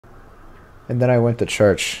And then I went to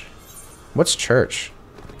church. What's church?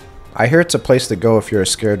 I hear it's a place to go if you're a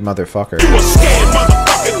scared motherfucker. You a scared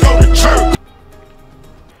motherfucker, go to church!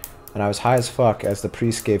 And I was high as fuck as the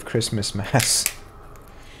priest gave Christmas mass.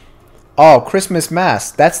 Oh, Christmas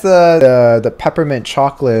mass. That's the peppermint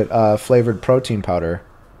chocolate flavored protein powder.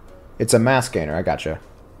 It's a mass gainer. I gotcha.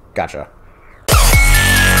 Gotcha.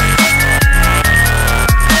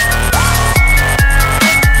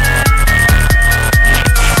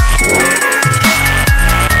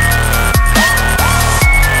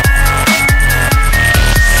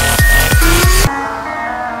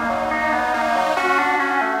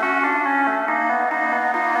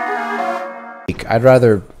 I'd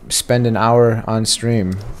rather spend an hour on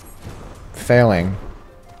stream failing.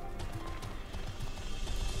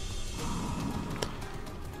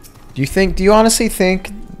 Do you honestly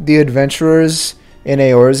think the adventurers in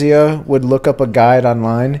Eorzea would look up a guide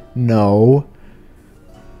online? No.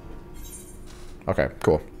 Okay,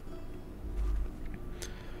 cool.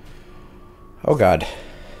 Oh god.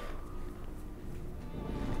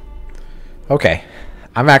 Okay.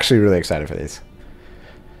 I'm actually really excited for these.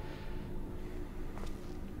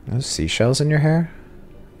 Those seashells in your hair?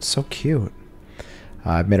 So cute.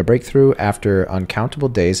 I've made a breakthrough. After uncountable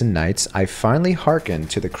days and nights, I finally hearkened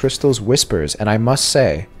to the crystal's whispers, and I must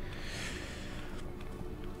say,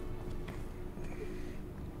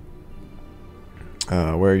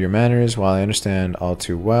 where are your manners? While I understand all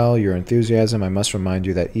too well your enthusiasm, I must remind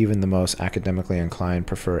you that even the most academically inclined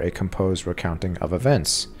prefer a composed recounting of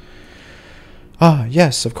events. Ah,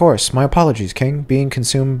 yes, of course. My apologies, King. Being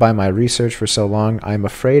consumed by my research for so long, I am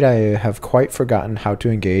afraid I have quite forgotten how to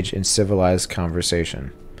engage in civilized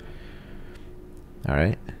conversation.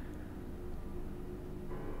 Alright.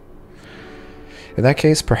 In that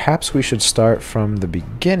case, perhaps we should start from the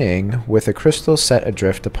beginning with a crystal set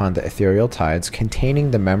adrift upon the ethereal tides containing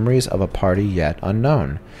the memories of a party yet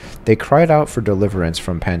unknown. They cried out for deliverance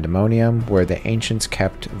from Pandemonium, where the ancients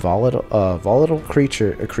kept volatile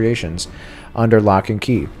creations under lock and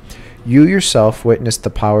key. You yourself witnessed the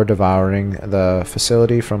power devouring the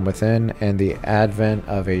facility from within and the advent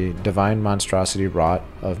of a divine monstrosity wrought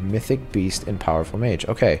of mythic beast and powerful mage.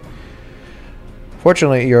 Okay.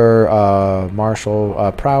 Fortunately, your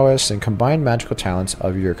martial prowess and combined magical talents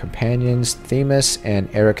of your companions Themis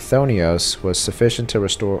and Erichthonios was sufficient to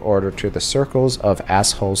restore order to the circles of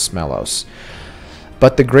asshole Smelos.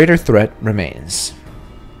 But the greater threat remains.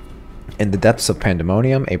 In the depths of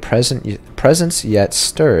Pandemonium, a presence yet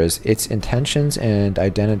stirs, its intentions and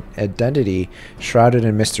identity shrouded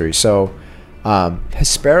in mystery. So,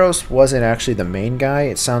 Hesperos wasn't actually the main guy.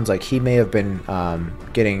 It sounds like he may have been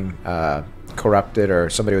getting corrupted, or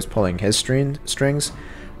somebody was pulling his strings.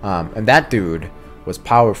 And that dude was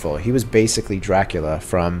powerful. He was basically Dracula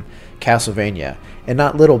from Castlevania. And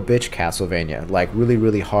not little bitch Castlevania, like really,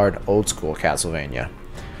 really hard old school Castlevania.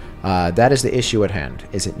 That is the issue at hand,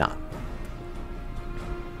 is it not?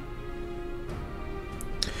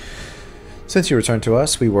 Since you returned to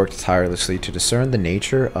us, we worked tirelessly to discern the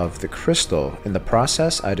nature of the crystal. In the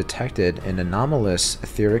process, I detected an anomalous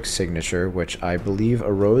etheric signature which I believe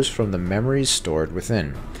arose from the memories stored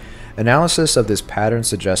within. Analysis of this pattern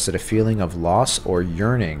suggested a feeling of loss or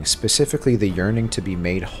yearning, specifically the yearning to be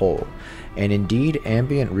made whole. And indeed,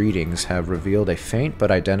 ambient readings have revealed a faint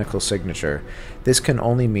but identical signature. This can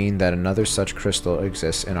only mean that another such crystal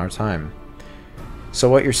exists in our time. So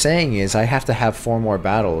what you're saying is I have to have 4 more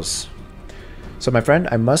battles. So my friend,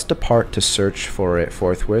 I must depart to search for it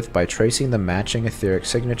forthwith by tracing the matching etheric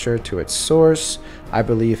signature to its source. I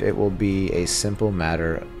believe it will be a simple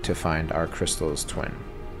matter to find our crystal's twin.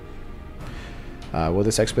 Will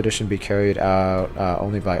this expedition be carried out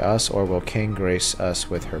only by us, or will King grace us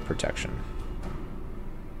with her protection?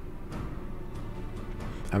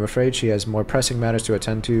 I'm afraid she has more pressing matters to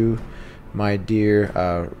attend to, my dear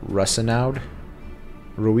Ruissenaud,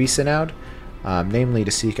 namely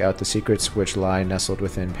to seek out the secrets which lie nestled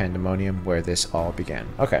within Pandemonium, where this all began.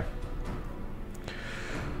 Okay.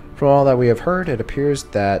 From all that we have heard, it appears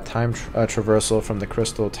that time traversal from the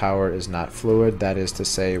Crystal Tower is not fluid. That is to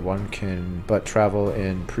say, one can but travel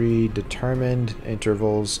in predetermined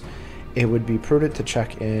intervals. It would be prudent to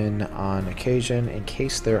check in on occasion in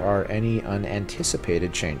case there are any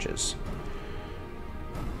unanticipated changes.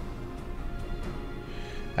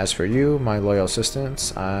 As for you, my loyal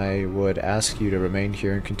assistants, I would ask you to remain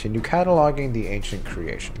here and continue cataloging the ancient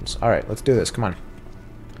creations. Alright, let's do this. Come on.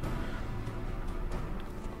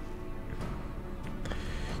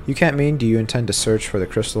 You can't mean, do you intend to search for the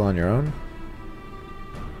crystal on your own?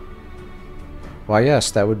 Why,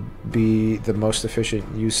 yes, that would be the most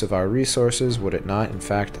efficient use of our resources, would it not? In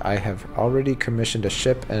fact, I have already commissioned a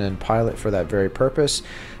ship and a pilot for that very purpose.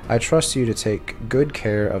 I trust you to take good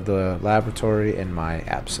care of the laboratory in my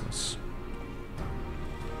absence.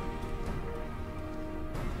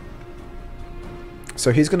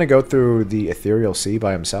 So he's going to go through the ethereal sea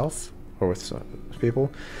by himself, or with some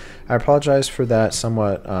people. I apologize for that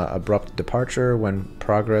somewhat abrupt departure when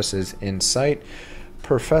progress is in sight.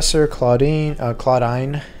 Professor Claudia,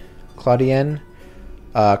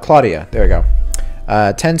 there we go,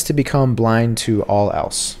 tends to become blind to all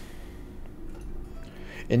else.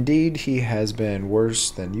 Indeed, he has been worse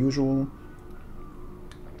than usual.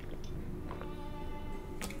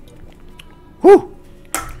 Whew!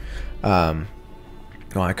 While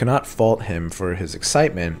I cannot fault him for his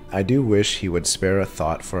excitement, I do wish he would spare a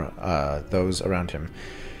thought for those around him.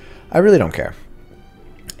 I really don't care.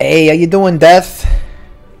 Hey, how you doing, Death?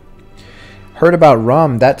 Heard about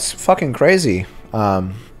rum. That's fucking crazy.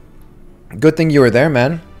 Good thing you were there,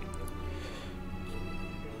 man.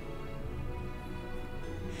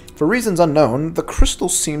 For reasons unknown, the crystal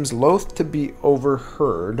seems loath to be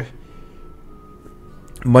overheard,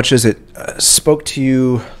 much as it spoke to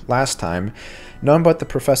you last time. None but the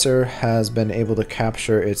professor has been able to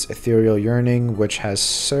capture its ethereal yearning, which has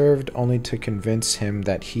served only to convince him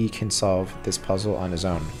that he can solve this puzzle on his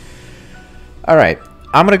own. Alright,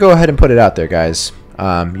 I'm going to go ahead and put it out there, guys.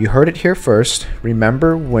 You heard it here first.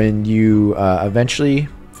 Remember, when you eventually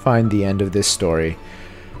find the end of this story,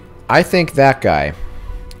 I think that guy,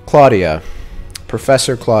 Claudia,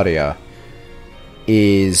 Professor Claudia,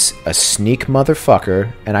 is a sneak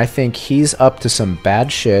motherfucker, and I think he's up to some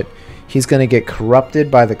bad shit. He's going to get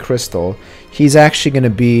corrupted by the crystal. He's actually going to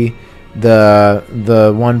be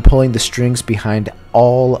the one pulling the strings behind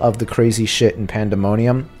all of the crazy shit in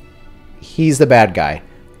Pandemonium. He's the bad guy.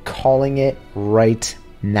 Calling it right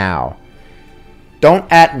now. Don't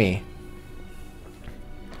at me.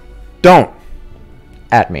 Don't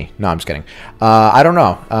at me. No, I'm just kidding. I don't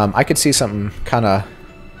know. I could see something kind of...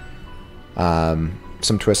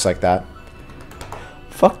 some twists like that.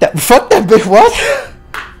 Fuck that. Fuck that bitch. What?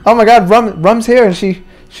 Oh my god, Rum's here and she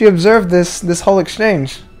observed this whole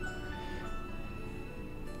exchange.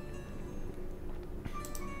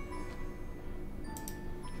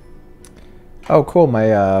 Oh cool,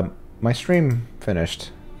 my stream finished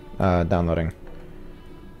downloading.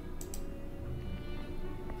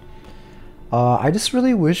 I just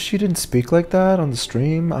really wish she didn't speak like that on the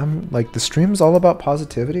stream. I'm like, the stream's all about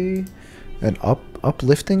positivity and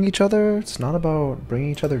uplifting each other. It's not about bringing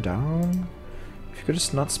each other down. If you could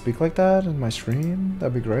just not speak like that in my stream,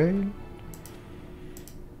 that'd be great.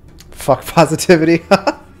 Fuck positivity.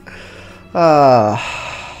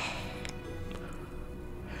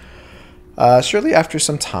 Surely after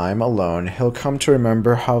some time alone, he'll come to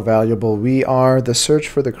remember how valuable we are. The search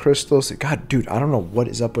for the crystals. God, dude, I don't know what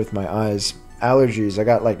is up with my eyes. Allergies. I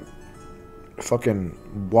got like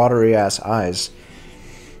fucking watery ass eyes.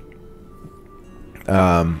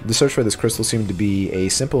 The search for this crystal seemed to be a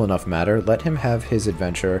simple enough matter. Let him have his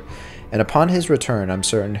adventure, and upon his return, I'm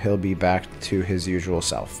certain he'll be back to his usual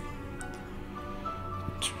self.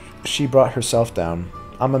 She brought herself down.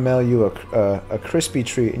 I'm gonna mail you a crispy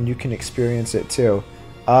treat, and you can experience it too.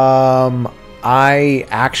 I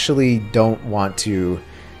actually don't want to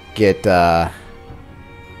get that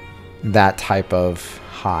type of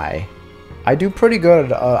high. I do pretty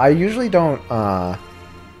good. I usually don't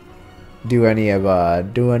do any of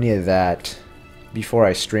that before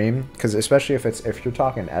I stream, because especially if you're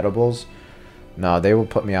talking edibles, no, they will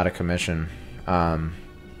put me out of commission. The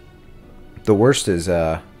worst is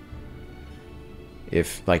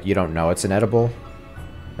if like you don't know it's an edible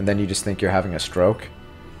and then you just think you're having a stroke.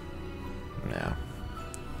 No,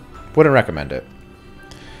 wouldn't recommend it.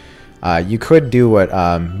 You could do what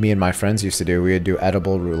me and my friends used to do. We would do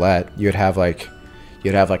edible roulette. You'd have like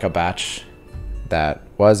a batch that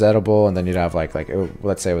was edible, and then you'd have like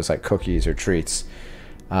let's say it was like cookies or treats,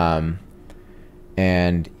 and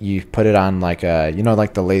you put it on like a, you know,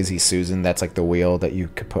 like the Lazy Susan, that's like the wheel that you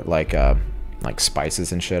could put like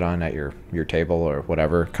spices and shit on at your table or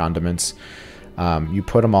whatever, condiments. You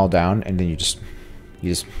put them all down, and then you just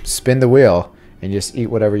spin the wheel and you just eat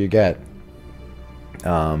whatever you get.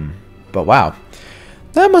 But wow,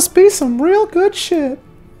 that must be some real good shit.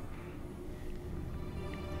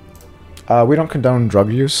 We don't condone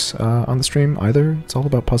drug use on the stream either. It's all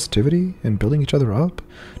about positivity and building each other up,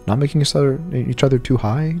 not making each other too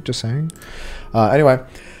high. Just saying. Anyway,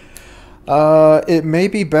 it may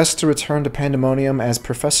be best to return to Pandemonium as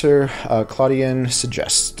Professor Claudian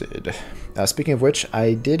suggested. Speaking of which,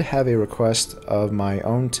 I did have a request of my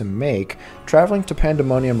own to make. Traveling to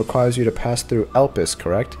Pandemonium requires you to pass through Elpis,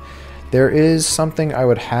 correct? There is something I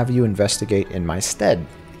would have you investigate in my stead.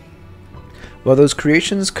 While those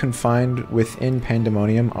creations confined within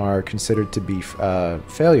Pandemonium are considered to be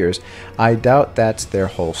failures, I doubt that's their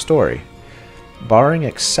whole story. Barring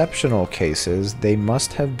exceptional cases, they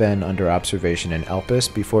must have been under observation in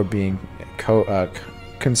Elpis before being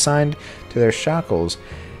consigned to their shackles,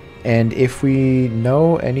 and if we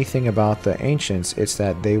know anything about the ancients, it's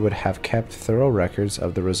that they would have kept thorough records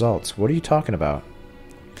of the results. What are you talking about?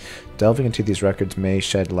 Delving into these records may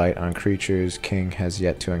shed light on creatures King has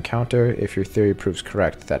yet to encounter, if your theory proves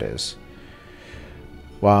correct, that is.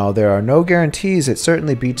 While there are no guarantees, it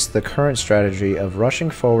certainly beats the current strategy of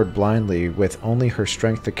rushing forward blindly with only her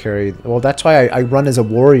strength to carry... Well, that's why I run as a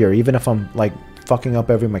warrior. Even if I'm, like, fucking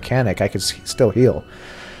up every mechanic, I can still heal.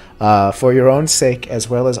 For your own sake, as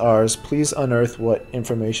well as ours, please unearth what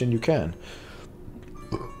information you can.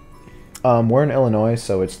 We're in Illinois,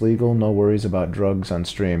 so it's legal. No worries about drugs on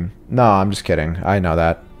stream. No, I'm just kidding. I know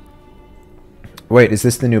that. Wait, is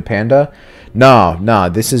this the new panda? No,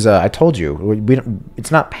 this is, I told you. We don't,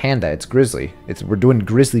 it's not panda, it's grizzly. We're doing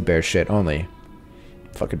grizzly bear shit only.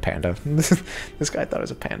 Fucking panda. This guy thought it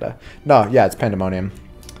was a panda. No, yeah, it's Pandemonium.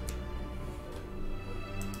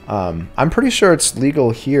 I'm pretty sure it's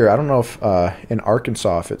legal here. I don't know if, in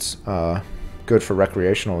Arkansas, if it's, good for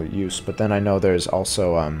recreational use. But then I know there's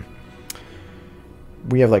also,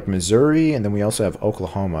 we have, like, Missouri, and then we also have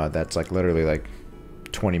Oklahoma. That's, like, literally, like,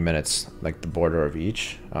 20 minutes, like, the border of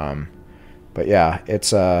each. But yeah, it's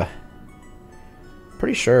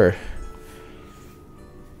pretty sure.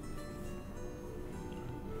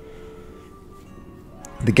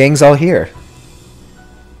 The gang's all here.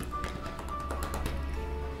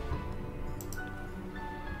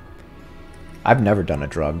 I've never done a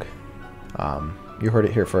drug. You heard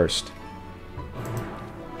it here first.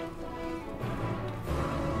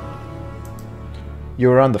 You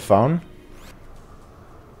were on the phone?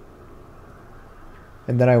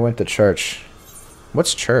 And then I went to church.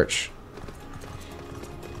 What's church?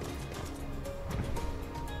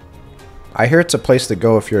 I hear it's a place to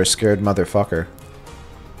go if you're a scared motherfucker.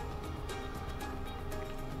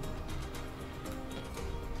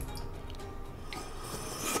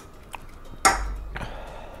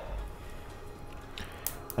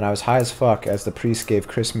 And I was high as fuck as the priest gave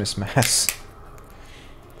Christmas Mass.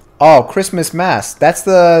 Oh, Christmas Mass. That's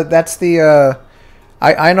the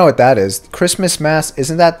I know what that is. Christmas Mass,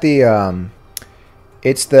 isn't that the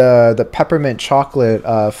it's the peppermint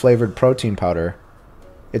chocolate flavored protein powder.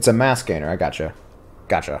 It's a mass gainer. I gotcha.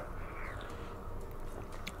 Gotcha.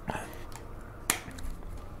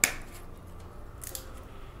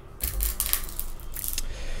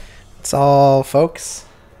 That's all, folks.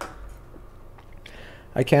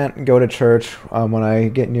 I can't go to church. When I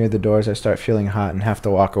get near the doors, I start feeling hot and have to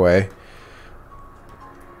walk away.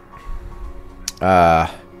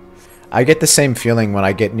 I get the same feeling when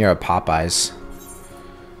I get near a Popeyes.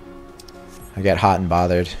 I get hot and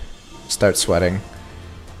bothered. Start sweating.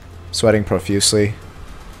 Sweating profusely.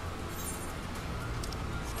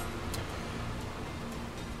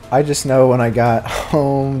 I just know when I got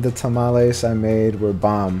home, the tamales I made were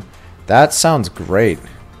bomb. That sounds great.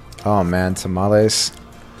 Oh man, tamales.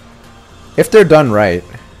 If they're done right.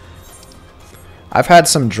 I've had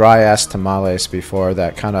some dry-ass tamales before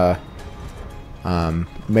that kind of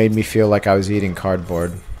made me feel like I was eating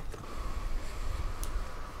cardboard.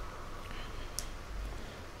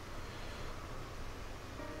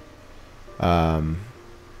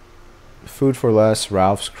 Food for Less,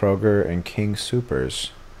 Ralph's, Kroger, and King Soopers.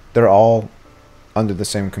 They're all under the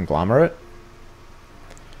same conglomerate?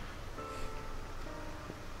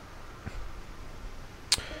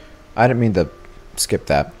 I didn't mean to skip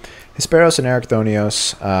that. Hesperos and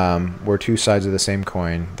Erichthonios were two sides of the same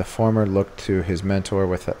coin. The former looked to his mentor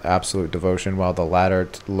with absolute devotion, while the latter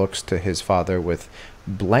looks to his father with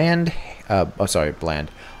bald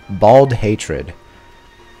hatred.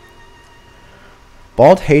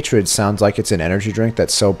 Bald hatred sounds like it's an energy drink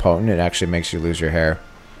that's so potent it actually makes you lose your hair.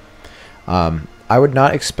 I would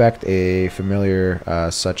not expect a familiar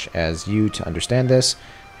such as you to understand this.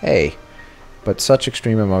 Hey. But such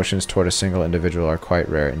extreme emotions toward a single individual are quite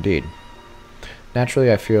rare indeed.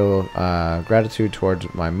 Naturally, I feel gratitude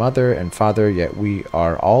towards my mother and father, yet we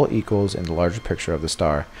are all equals in the larger picture of the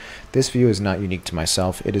star. This view is not unique to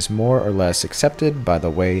myself. It is more or less accepted by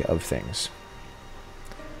the way of things.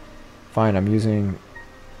 Fine, I'm using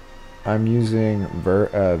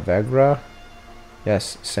Vegra.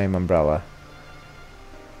 Yes, same umbrella.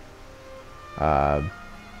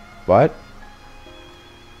 What?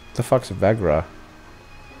 The fuck's Vegra?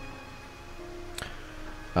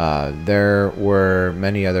 There were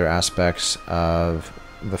many other aspects of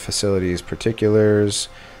the facility's particulars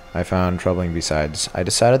I found troubling besides. I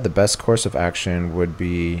decided the best course of action would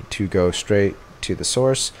be to go straight to the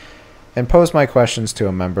source and pose my questions to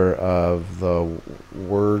a member of the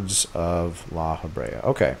Words of La Habrea.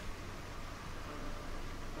 Okay.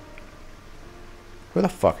 Who the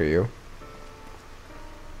fuck are you?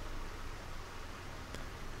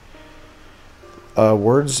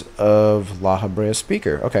 Words of La Habrea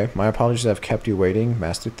speaker. Okay, my apologies I've kept you waiting,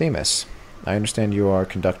 Master Themis. I understand you are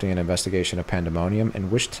conducting an investigation of Pandemonium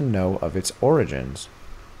and wish to know of its origins.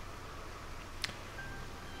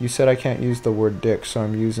 You said I can't use the word dick, so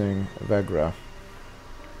I'm using Vegra.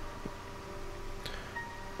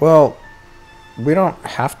 Well, we don't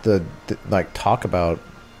have to, like, talk about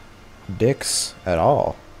dicks at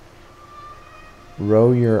all.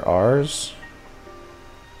 Row your R's?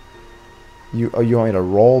 You want me to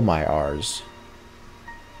roll my R's?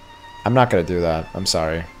 I'm not gonna do that. I'm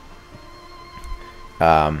sorry.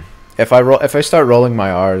 If I start rolling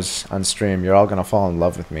my R's on stream, you're all gonna fall in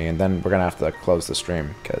love with me, and then we're gonna have to close the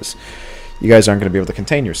stream because you guys aren't gonna be able to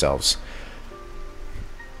contain yourselves.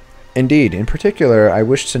 Indeed, in particular, I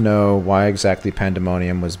wish to know why exactly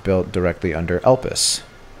Pandemonium was built directly under Elpis.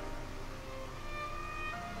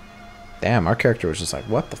 Damn, our character was just like,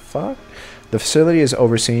 what the fuck? The facility is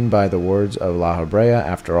overseen by the Words of La Habrea,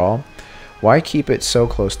 after all. Why keep it so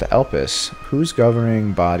close to Elpis, whose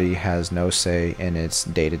governing body has no say in its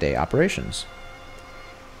day-to-day operations?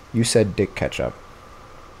 You said dick ketchup.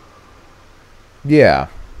 Yeah.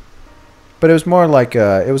 But it was more like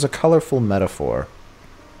it was a colorful metaphor.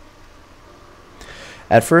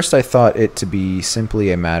 At first I thought it to be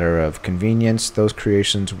simply a matter of convenience. Those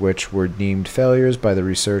creations which were deemed failures by the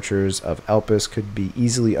researchers of Elpis could be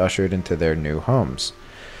easily ushered into their new homes.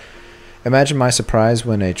 Imagine my surprise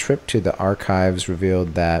when a trip to the archives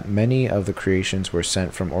revealed that many of the creations were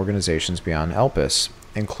sent from organizations beyond Elpis,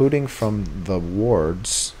 including from the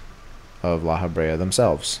wards of La Habrea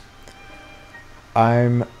themselves.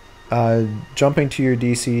 I'm jumping to your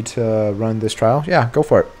DC to run this trial. Yeah, go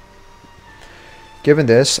for it. Given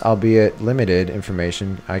this, albeit limited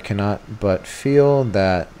information, I cannot but feel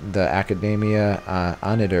that the Academia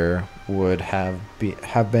Anitor would have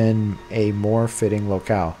been a more fitting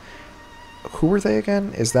locale. Who were they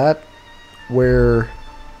again? Is that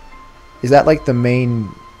like the main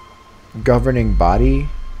governing body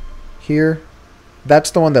here?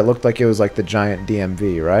 That's the one that looked like it was like the giant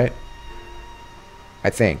DMV, right?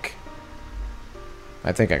 I think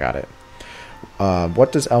I got it.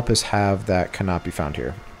 What does Elpis have that cannot be found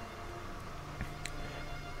here?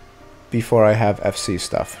 Before I have FC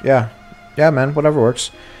stuff. Yeah, man, whatever works.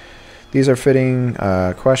 These are fitting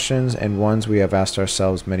questions and ones we have asked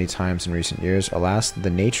ourselves many times in recent years. Alas, the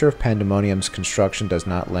nature of Pandemonium's construction does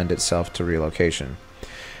not lend itself to relocation.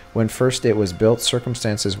 When first it was built,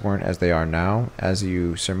 circumstances weren't as they are now. As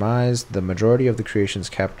you surmised, the majority of the creations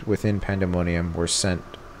kept within Pandemonium were sent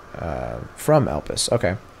from Elpis.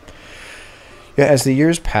 Okay. Yeah, as the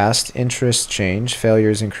years passed, interests changed.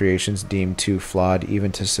 Failures in creations deemed too flawed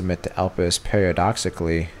even to submit to Elpis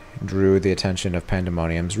paradoxically drew the attention of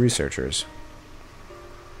Pandemonium's researchers.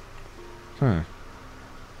 That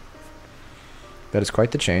is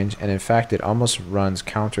quite the change, and in fact it almost runs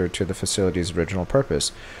counter to the facility's original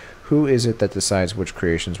purpose. Who is it that decides which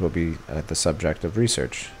creations will be the subject of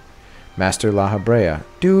research? Master La Habrea.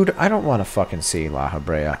 Dude, I don't want to fucking see La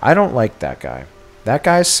Habrea. I don't like that guy. That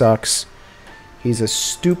guy sucks. He's a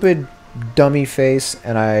stupid dummy face,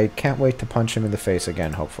 and I can't wait to punch him in the face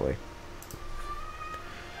again, hopefully.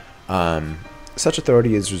 Such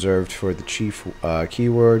authority is reserved for the chief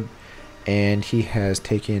keyword, and he has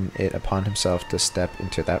taken it upon himself to step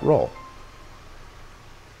into that role.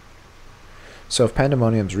 So if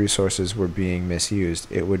Pandemonium's resources were being misused,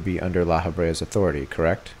 it would be under La Habrea's authority,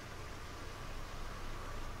 correct?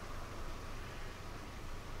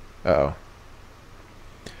 Uh-oh.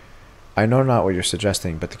 I know not what you're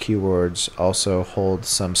suggesting, but the keywords also hold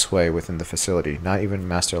some sway within the facility. Not even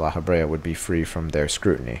Master La Habrea would be free from their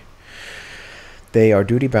scrutiny. They are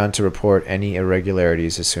duty-bound to report any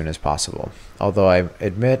irregularities as soon as possible. Although I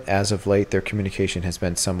admit, as of late, their communication has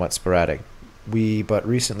been somewhat sporadic. We but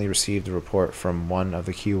recently received a report from one of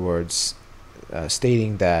the keywords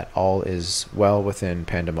stating that all is well within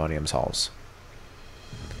Pandemonium's halls.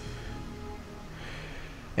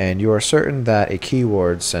 And you are certain that a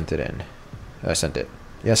keyword sent it?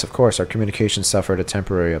 Yes, of course, our communication suffered a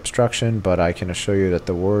temporary obstruction, but I can assure you that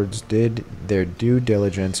the words did their due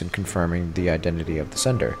diligence in confirming the identity of the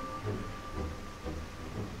sender.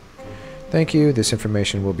 Thank you. This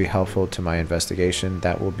information will be helpful to my investigation.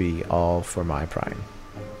 That will be all for my prying.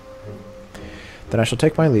 Then I shall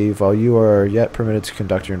take my leave. While you are yet permitted to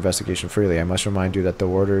conduct your investigation freely, I must remind you that the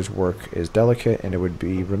warder's work is delicate, and it would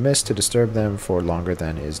be remiss to disturb them for longer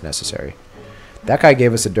than is necessary. That guy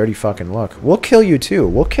gave us a dirty fucking look. We'll kill you too.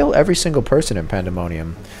 We'll kill every single person in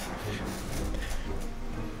Pandemonium.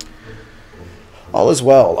 All is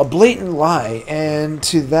well. A blatant lie, and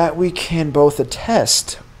to that we can both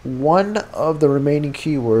attest. One of the remaining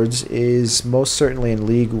keywords is most certainly in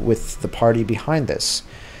league with the party behind this.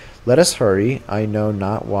 Let us hurry. I know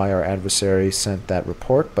not why our adversary sent that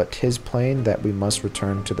report, but 'tis plain that we must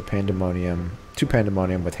return to the Pandemonium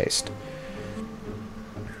with haste.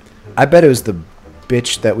 I bet it was the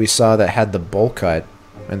bitch that we saw that had the bowl cut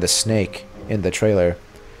and the snake in the trailer.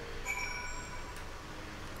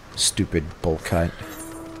 Stupid bowl cut.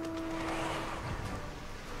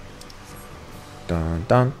 Dun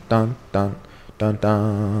dun dun dun dun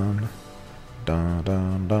dun dun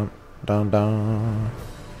dun dun dun dun.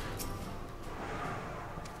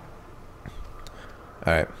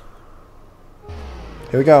 Alright.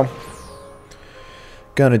 Here we go.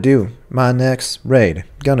 Gonna do my next raid.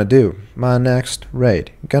 Gonna do my next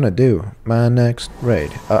raid. Gonna do my next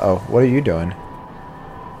raid. Uh-oh. What are you doing?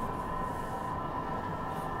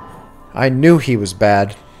 I knew he was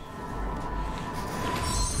bad.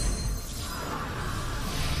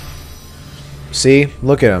 See?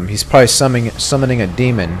 Look at him. He's probably summoning a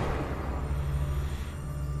demon.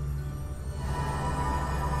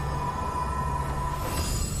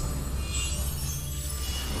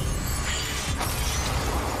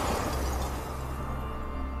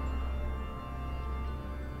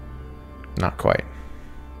 Not quite.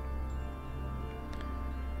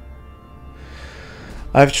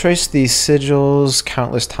 I've traced these sigils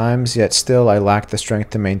countless times, yet still I lack the strength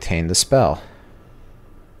to maintain the spell.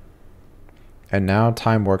 And now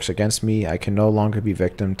time works against me. I can no longer be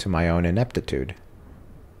victim to my own ineptitude.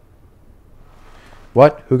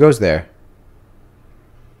 What? Who goes there?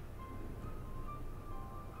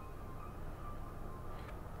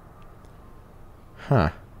 Huh.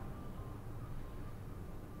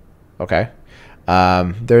 Okay.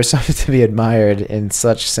 There is something to be admired in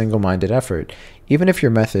such single-minded effort, even if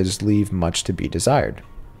your methods leave much to be desired.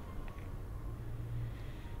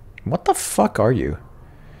 What the fuck are you?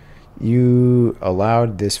 You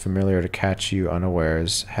allowed this familiar to catch you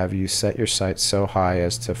unawares. Have you set your sights so high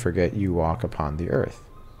as to forget you walk upon the earth?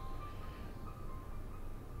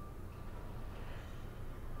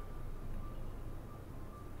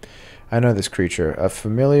 I know this creature, a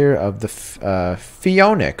familiar of the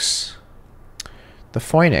Phoenix. The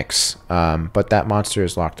Phoenix, but that monster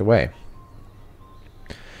is locked away.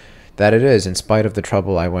 That it is, in spite of the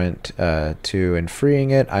trouble I went to in freeing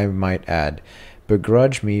it, I might add.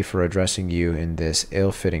 Begrudge me for addressing you in this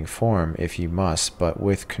ill-fitting form, if you must, but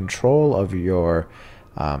with control of your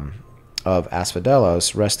of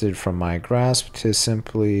Asphodelos wrested from my grasp, 'tis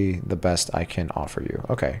simply the best I can offer you.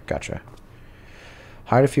 Okay, gotcha.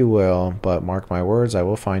 Hide if you will, but mark my words, I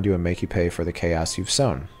will find you and make you pay for the chaos you've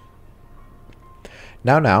sown.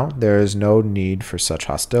 Now, there is no need for such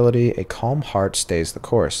hostility. A calm heart stays the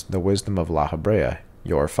course. The wisdom of La Habrea,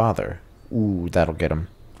 your father. Ooh, that'll get him.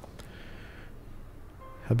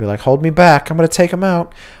 He'll be like, hold me back, I'm going to take him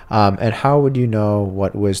out. And how would you know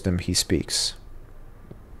what wisdom he speaks?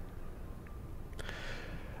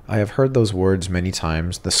 I have heard those words many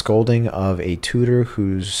times, the scolding of a tutor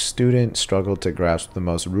whose student struggled to grasp the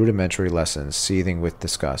most rudimentary lessons, seething with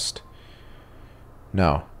disgust.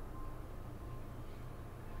 No.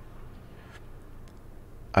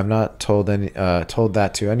 I've not told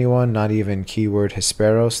that to anyone, not even keyword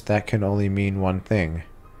Hesperos. That can only mean one thing.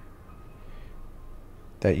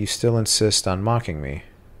 That you still insist on mocking me.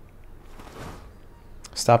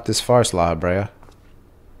 Stop this farce, La Habrea.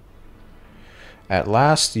 At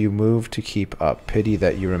last you move to keep up. Pity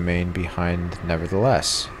that you remain behind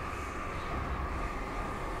nevertheless.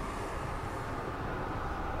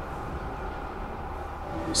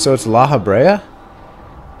 So it's La Habrea?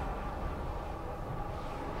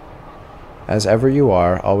 As ever you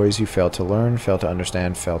are, always you fail to learn, fail to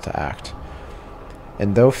understand, fail to act.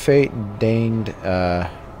 And though fate deigned to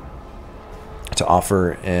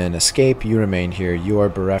offer an escape, you remain here. You are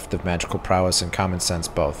bereft of magical prowess and common sense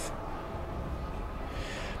both.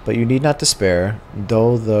 But you need not despair,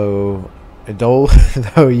 though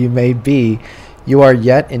you may be, you are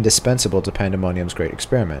yet indispensable to Pandemonium's great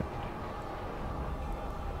experiment.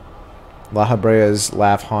 La Habrea's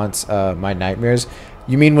laugh haunts my nightmares.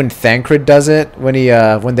 You mean when Thancred does it? When he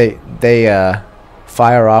when they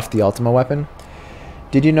fire off the Ultima weapon?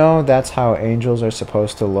 Did you know that's how angels are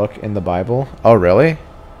supposed to look in the Bible? Oh, really?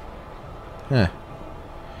 Huh.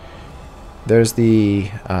 There's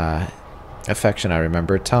the affection I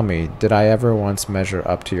remember. Tell me, did I ever once measure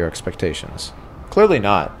up to your expectations? Clearly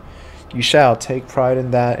not. You shall take pride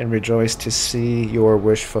in that and rejoice to see your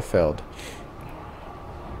wish fulfilled.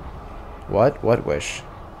 What? What wish?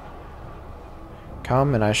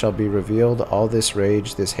 Come, and I shall be revealed. All this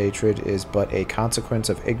rage, this hatred, is but a consequence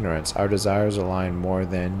of ignorance. Our desires align more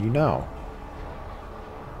than you know.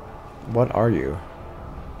 What are you?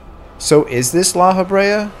 So is this La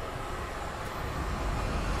Habrea?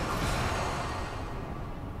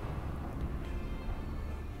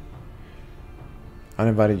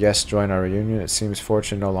 Uninvited guests join our reunion. It seems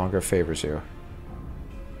fortune no longer favors you.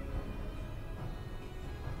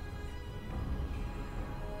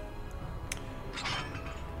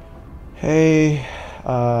 Hey,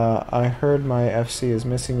 I heard my FC is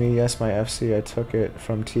missing me. Yes, my FC. I took it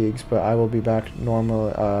from Teagues, but I will be back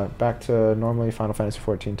back to normally Final Fantasy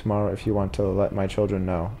 14 tomorrow. If you want to let my children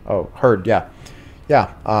know. Oh, heard. Yeah,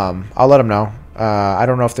 yeah. I'll let them know. I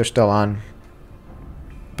don't know if they're still on,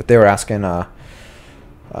 but they were asking.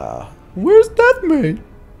 Where's Deathmate?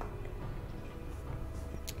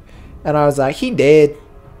 And I was like, he dead.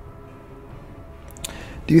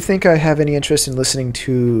 Do you think I have any interest in listening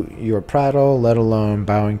to your prattle, let alone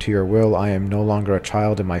bowing to your will? I am no longer a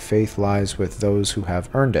child, and my faith lies with those who have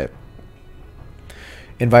earned it.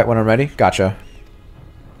 Invite when I'm ready. Gotcha.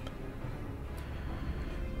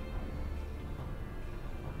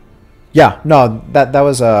 Yeah, no, that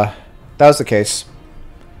was the case.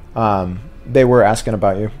 They were asking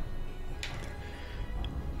about you.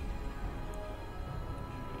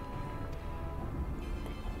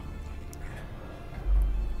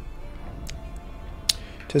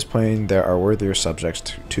 Tis plain there are worthier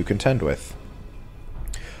subjects to contend with.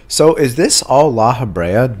 So is this all La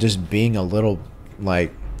Habrea just being a little,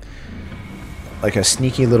 like a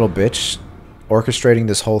sneaky little bitch orchestrating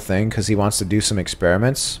this whole thing because he wants to do some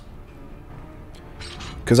experiments?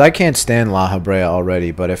 Because I can't stand La Habrea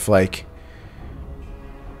already, but if, like,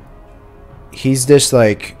 he's just,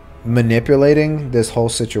 like, manipulating this whole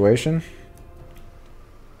situation,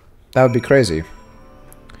 that would be crazy.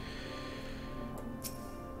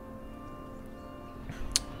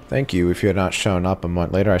 Thank you. If you had not shown up a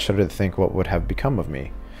month later, I shudder to think what would have become of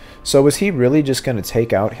me. So was he really just going to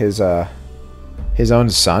take out his own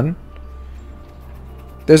son?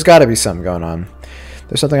 There's got to be something going on.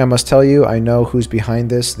 There's something I must tell you. I know who's behind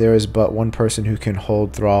this. There is but one person who can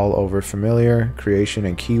hold thrall over familiar, creation,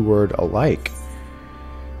 and keyword alike.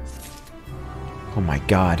 Oh my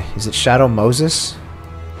god. Is it Shadow Moses?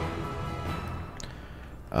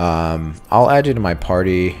 I'll add you to my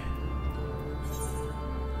party.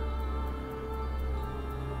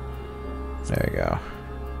 There you go.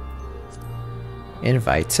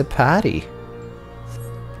 Invite to party.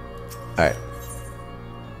 Alright.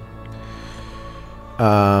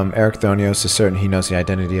 Eric Thonios is certain he knows the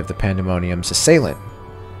identity of the Pandemonium's assailant.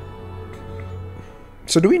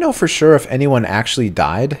 So do we know for sure if anyone actually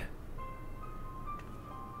died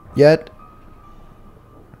yet?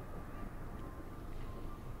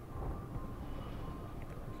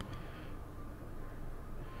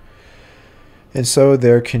 And so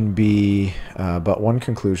there can be but one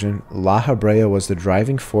conclusion. La Habrea was the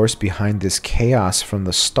driving force behind this chaos from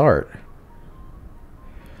the start.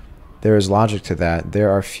 There is logic to that. There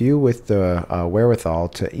are few with the wherewithal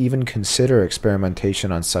to even consider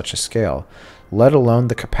experimentation on such a scale, let alone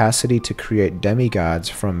the capacity to create demigods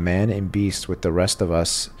from man and beast, with the rest of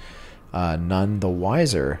us none the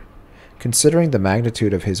wiser. Considering the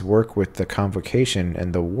magnitude of his work with the Convocation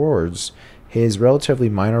and the wards, his relatively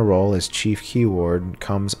minor role as chief keyword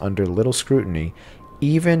comes under little scrutiny,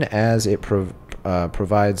 even as it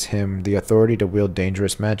provides him the authority to wield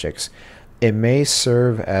dangerous magics. It may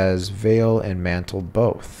serve as veil and mantle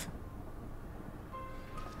both.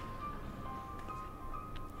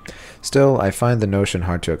 Still, I find the notion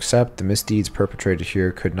hard to accept. The misdeeds perpetrated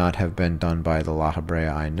here could not have been done by the La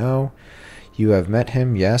Habrea I know. You have met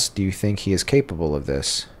him, yes? Do you think he is capable of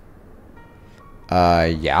this?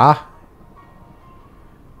 Yeah.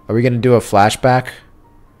 Are we gonna do a flashback?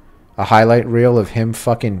 A highlight reel of him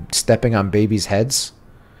fucking stepping on babies' heads?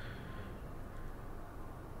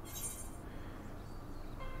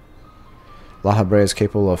 La Habrea is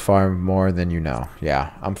capable of far more than you know.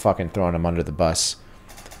 Yeah, I'm fucking throwing him under the bus.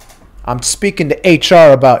 I'm speaking to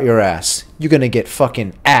HR about your ass. You're gonna get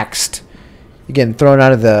fucking axed. You're getting thrown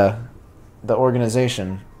out of the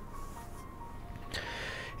organization.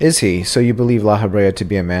 Is he? So you believe La Habrea to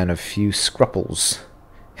be a man of few scruples?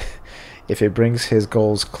 if it brings his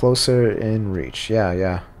goals closer in reach. Yeah,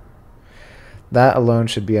 yeah. That alone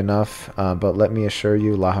should be enough, but let me assure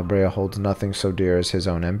you, La Habrea holds nothing so dear as his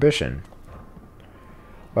own ambition.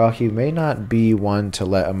 While he may not be one to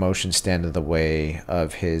let emotion stand in the way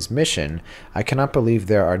of his mission, I cannot believe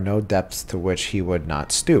there are no depths to which he would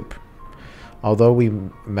not stoop. Although we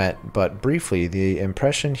met but briefly, the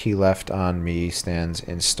impression he left on me stands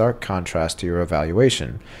in stark contrast to your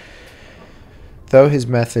evaluation. Though his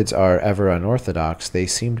methods are ever unorthodox, they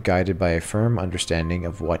seemed guided by a firm understanding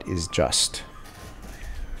of what is just.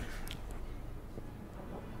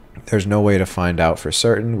 There's no way to find out for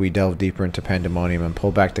certain. We delve deeper into Pandemonium and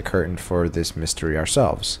pull back the curtain for this mystery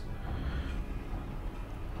ourselves.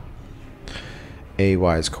 A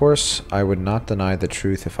wise course. I would not deny the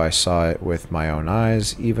truth if I saw it with my own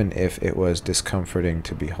eyes, even if it was discomforting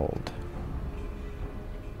to behold.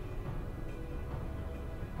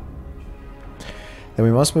 Then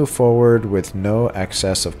we must move forward with no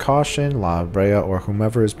excess of caution. La Brea or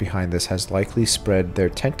whomever is behind this has likely spread their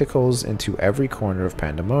tentacles into every corner of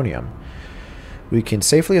Pandemonium. We can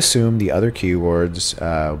safely assume the other keywords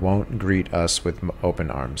won't greet us with open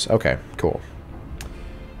arms. Okay, cool.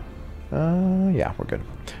 Yeah, we're good.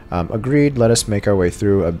 Agreed, let us make our way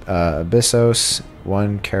through Abyssos,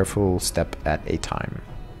 one careful step at a time.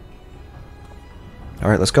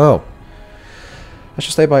 Alright, let's go. I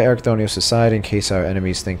shall stay by Ericthonius' side in case our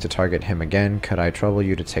enemies think to target him again. Could I trouble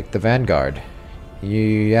you to take the vanguard?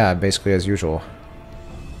 Yeah, basically as usual.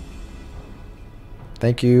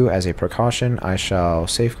 Thank you. As a precaution, I shall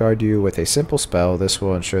safeguard you with a simple spell. This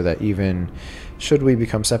will ensure that even should we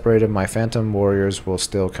become separated, my phantom warriors will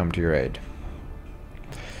still come to your aid.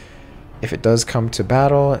 If it does come to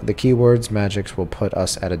battle, the keywords magics will put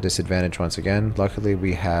us at a disadvantage once again. Luckily,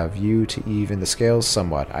 we have you to even the scales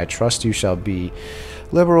somewhat. I trust you shall be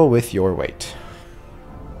liberal with your weight.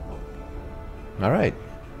 Alright.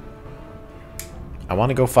 I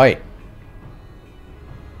want to go fight.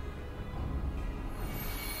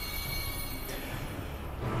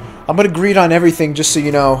 I'm going to greed on everything, just so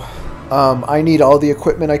you know. I need all the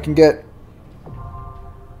equipment I can get.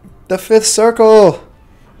 The fifth circle!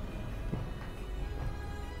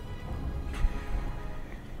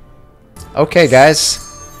 Okay, guys.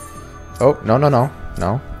 Oh, no.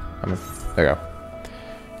 There you go.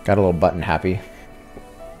 Got a little button happy.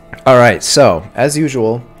 Alright, so, as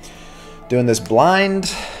usual, doing this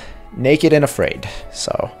blind, naked, and afraid.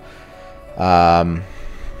 So,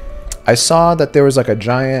 I saw that there was like a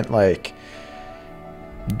giant, like,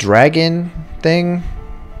 dragon thing.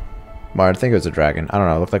 Well, I think it was a dragon. I don't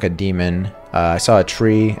know. It looked like a demon. I saw a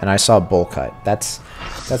tree, and I saw a bull cut. That's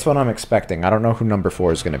what I'm expecting. I don't know who number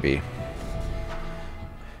 4 is going to be.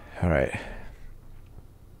 Alright.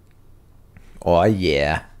 Oh,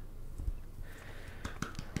 yeah.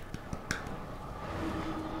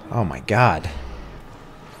 Oh, my God.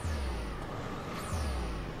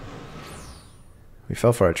 We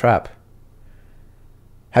fell for a trap.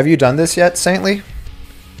 Have you done this yet, Saintly?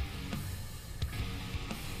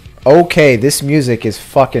 Okay, this music is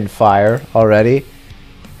fucking fire already.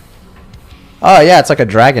 Oh, yeah, it's like a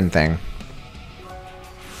dragon thing.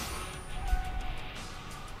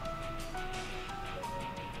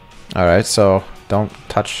 Alright, so don't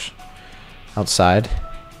touch outside.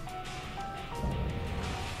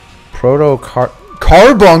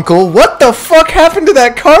 Carbuncle? What the fuck happened to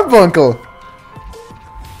that carbuncle?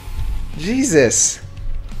 Jesus.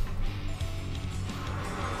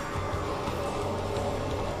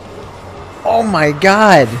 Oh my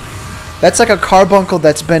god. That's like a carbuncle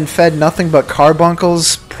that's been fed nothing but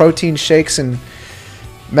carbuncles, protein shakes, and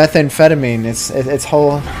methamphetamine. It's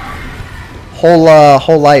whole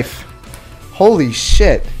life. Holy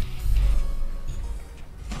shit.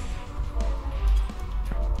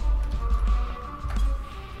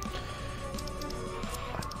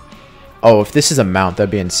 Oh, if this is a mount,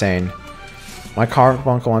 that'd be insane. My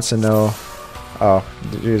carbuncle wants to know. Oh,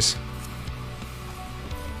 jeez.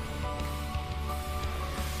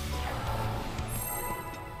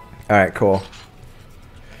 Alright, cool.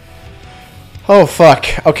 Oh, fuck.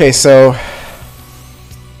 Okay, so...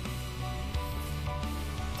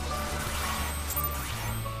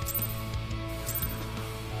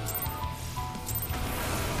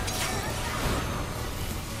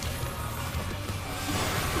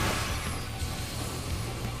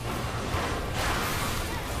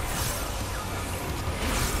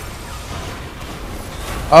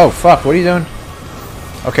 Oh, fuck, what are you doing?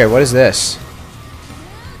 Okay, what is this?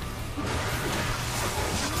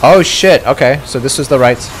 Oh, shit, okay, so this is the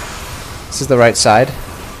right side.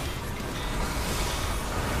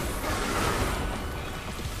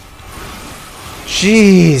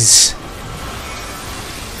 Jeez.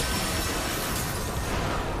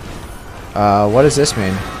 What does this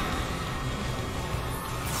mean?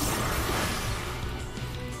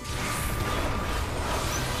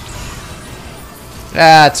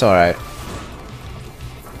 That's alright.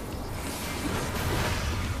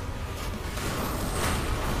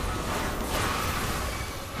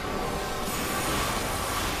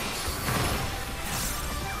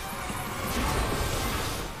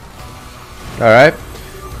 Alright.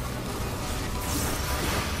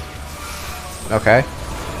 Okay.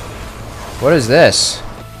 What is this?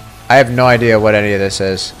 I have no idea what any of this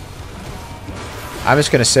is. I'm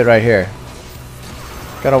just gonna sit right here.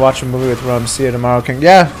 Gotta watch a movie with Rum. See you tomorrow, King.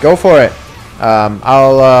 Yeah, go for it.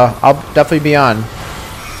 I'll definitely be on.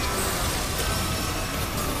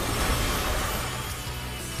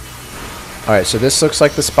 All right, so this looks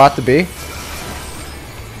like the spot to be.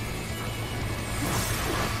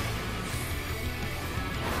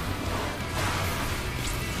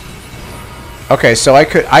 Okay, so I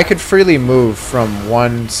could freely move from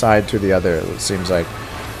one side to the other. It seems like.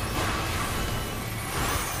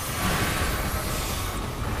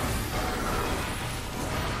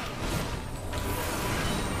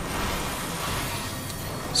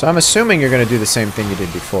 So I'm assuming you're going to do the same thing you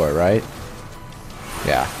did before, right?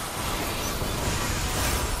 Yeah.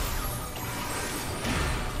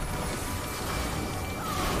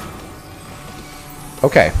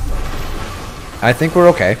 Okay. I think we're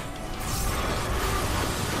okay.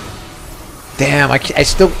 Damn,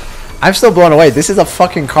 I'm still blown away. This is a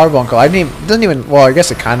fucking carbuncle. Doesn't even, well, I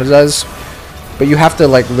guess it kind of does. But you have to,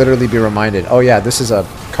 like, literally be reminded. Oh, yeah, this is a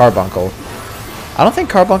carbuncle. I don't think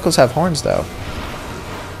carbuncles have horns, though.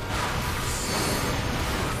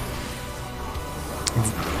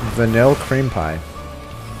 Vanilla cream pie.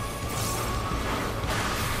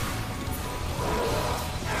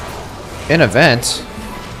 An event?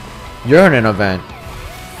 You're in an event.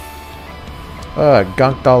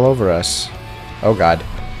 Gunked all over us. Oh god.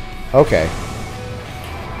 Okay.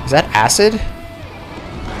 Is that acid?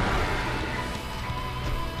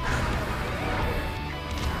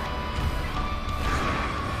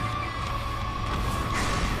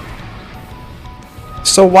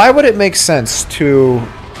 So why would it make sense to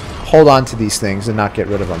hold on to these things and not get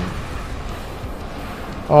rid of them?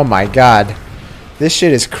 Oh my god. This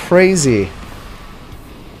shit is crazy.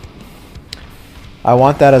 I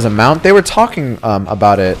want that as a mount. They were talking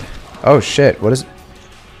about it. Oh shit, what is...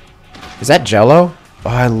 Is that Jello? Oh,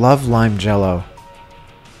 I love lime Jello.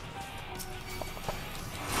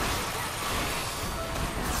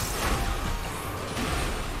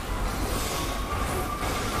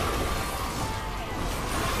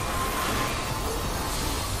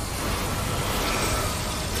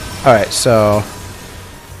 Alright, so...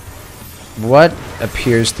 what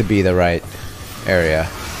appears to be the right area?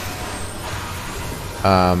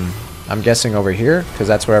 I'm guessing over here, because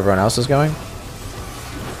that's where everyone else is going.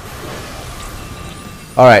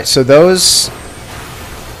 Alright, so those...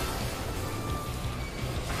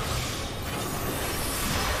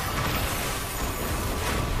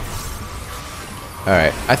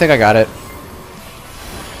 Alright, I think I got it.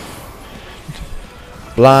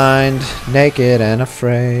 Blind, naked, and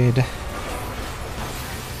afraid.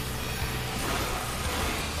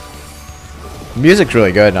 The music's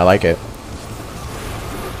really good, and I like it.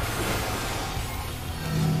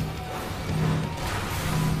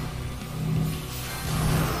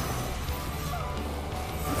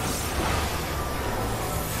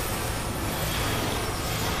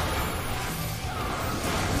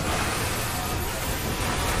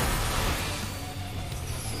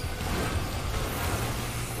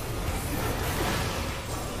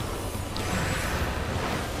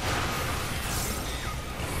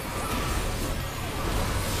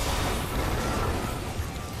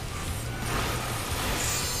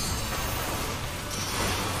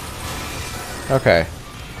 Okay.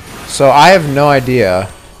 So I have no idea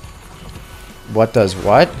what does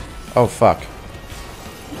what. Oh, fuck.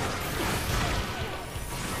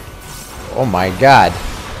 Oh my god.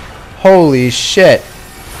 Holy shit.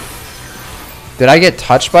 Did I get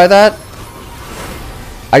touched by that?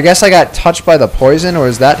 I guess I got touched by the poison, or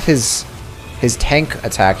is that his tank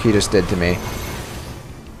attack he just did to me?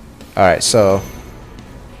 Alright, so...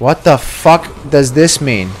 what the fuck does this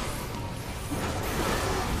mean?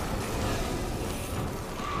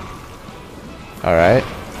 Alright.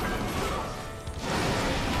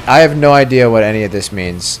 I have no idea what any of this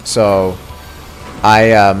means, so...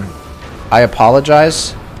 I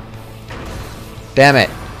apologize. Damn it.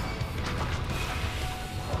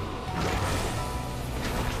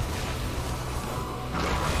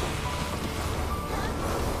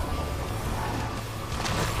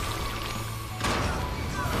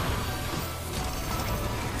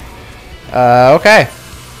 Okay.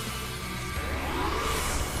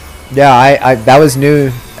 Yeah, I that was a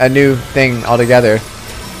new thing altogether.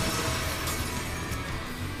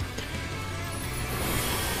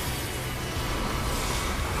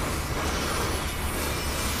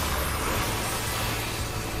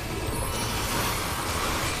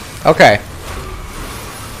 Okay.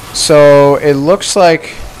 So it looks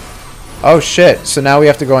like, oh shit, so now we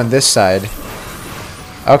have to go on this side.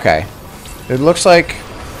 Okay. It looks like,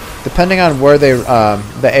 depending on where they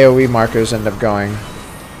the AoE markers end up going,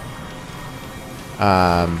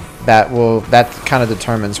 that kind of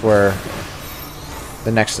determines where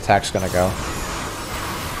the next attack's gonna go.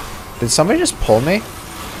 Did somebody just pull me?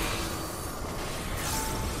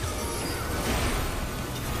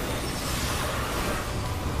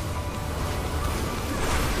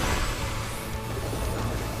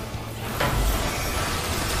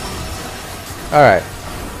 Alright.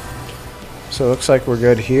 So it looks like we're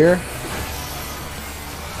good here.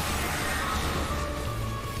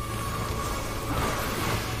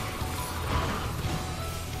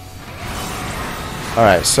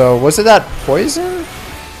 Alright, so was it that poison?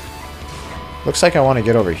 Looks like I want to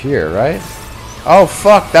get over here, right? Oh,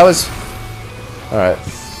 fuck, that was... Alright.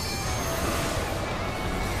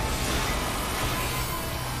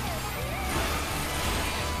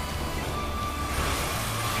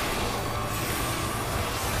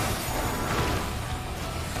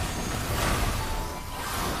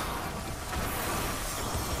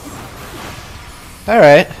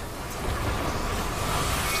 Alright.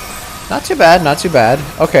 Not too bad, not too bad.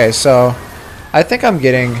 Okay, so I think I'm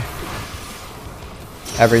getting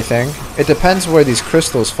everything. It depends where these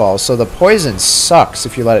crystals fall. So the poison sucks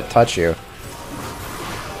if you let it touch you.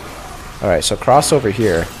 Alright, so cross over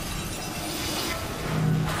here.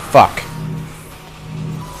 Fuck.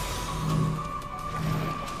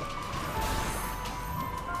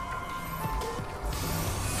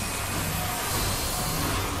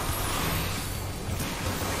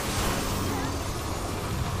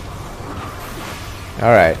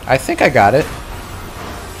 Alright, I think I got it.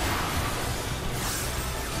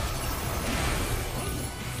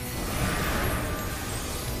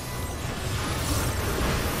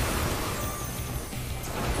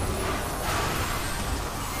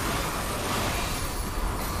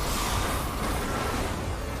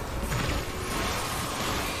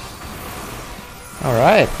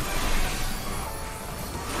 Alright.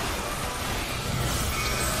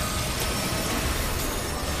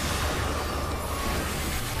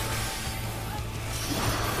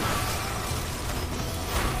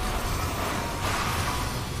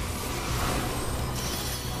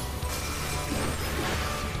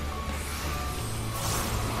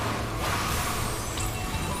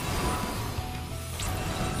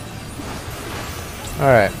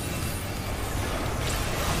 Alright.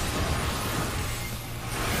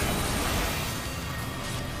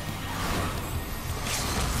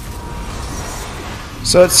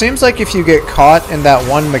 So it seems like if you get caught in that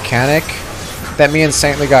one mechanic that me and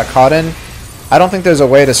Saintly got caught in, I don't think there's a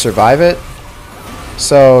way to survive it.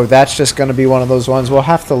 So that's just going to be one of those ones we'll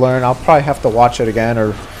have to learn. I'll probably have to watch it again,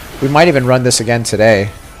 or we might even run this again today.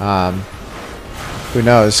 Who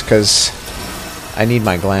knows, because I need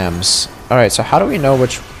my glams. Alright, so how do we know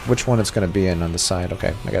which one it's going to be in on the side?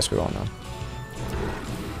 Okay, I guess we won't know.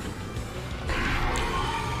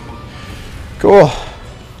 Cool.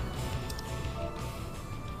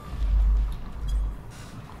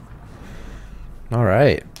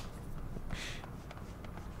 Alright.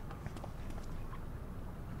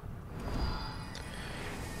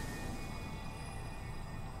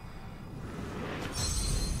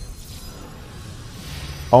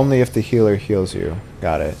 Only if the healer heals you.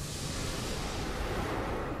 Got it.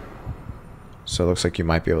 So it looks like you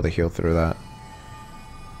might be able to heal through that.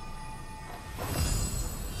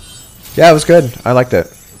 Yeah, it was good. I liked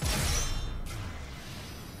it.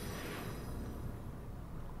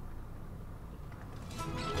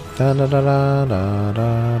 Da, da, da, da, da,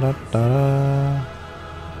 da, da, da.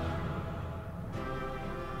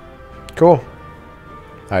 Cool.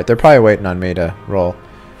 Alright, they're probably waiting on me to roll.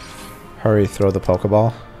 Hurry, throw the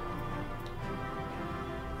Pokeball.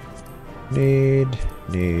 Need.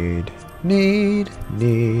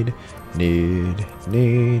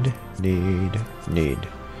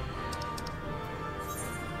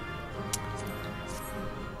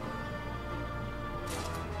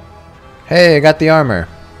 Hey, I got the armor.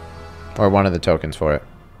 Or one of the tokens for it.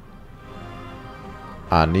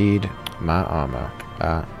 I need my armor.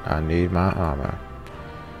 I need my armor.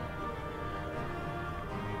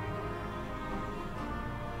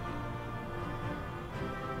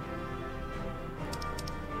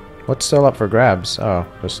 What's still up for grabs? Oh,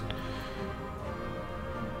 just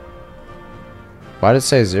Why did it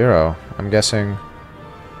say 0? I'm guessing...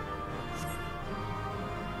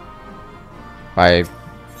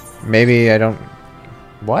 Maybe I don't...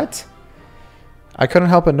 What? I couldn't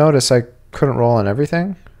help but notice I couldn't roll on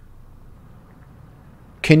everything?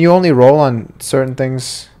 Can you only roll on certain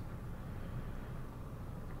things?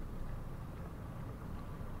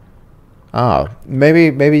 Oh,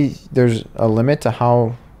 maybe there's a limit to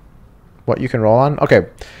what you can roll on? Okay,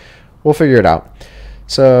 we'll figure it out.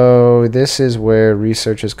 So this is where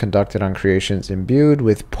research is conducted on creations imbued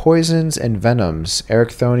with poisons and venoms.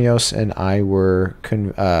 Erechthonios and I were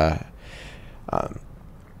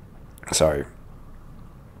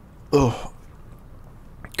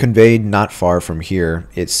conveyed not far from here.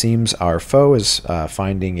 It seems our foe is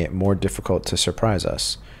finding it more difficult to surprise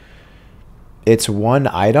us. It's one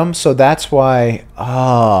item, so that's why...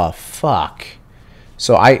 Oh, fuck.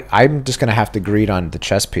 So I'm just going to have to greed on the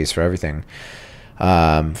chess piece for everything.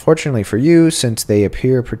 Fortunately for you, since they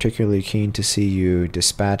appear particularly keen to see you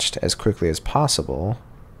dispatched as quickly as possible.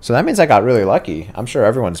 So that means I got really lucky. I'm sure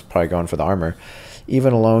everyone's probably going for the armor.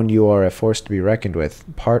 Even alone, you are a force to be reckoned with.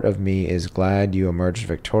 Part of me is glad you emerged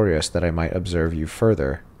victorious, that I might observe you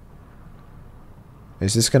further.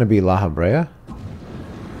 Is this going to be La Habrea?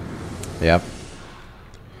 Yep.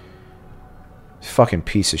 Fucking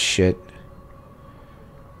piece of shit.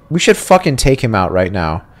 We should fucking take him out right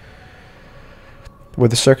now. Were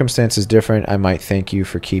the circumstances different, I might thank you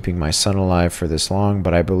for keeping my son alive for this long,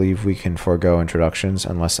 but I believe we can forego introductions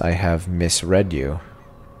unless I have misread you.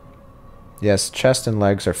 Yes, chest and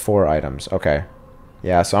legs are 4 items. Okay.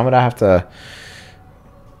 Yeah, so I'm gonna have to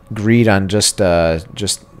greed on just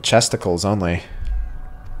chesticles only.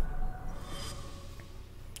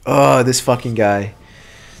 Oh, this fucking guy.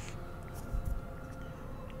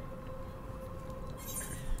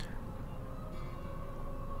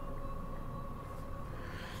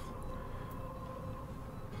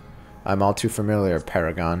 I'm all too familiar,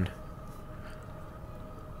 Paragon.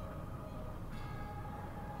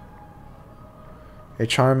 A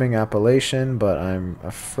charming appellation, but I'm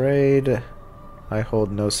afraid I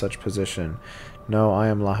hold no such position. No, I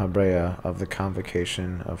am La Habrea of the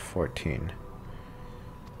Convocation of 14.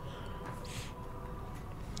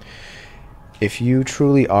 If you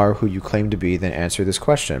truly are who you claim to be, then answer this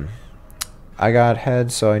question. I got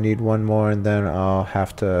head, so I need one more, and then I'll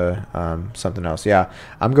have to something else. Yeah,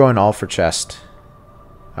 I'm going all for chest.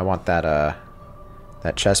 I want that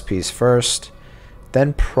that chest piece first,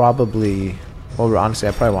 then probably. Well, honestly,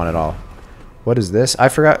 I probably want it all. What is this? I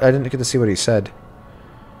forgot. I didn't get to see what he said.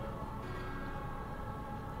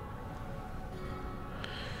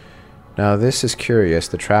 Now this is curious.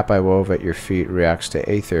 The trap I wove at your feet reacts to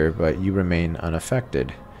aether, but you remain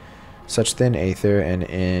unaffected. Such thin aether and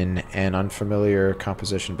in an unfamiliar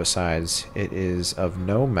composition besides, it is of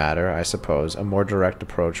no matter, I suppose. A more direct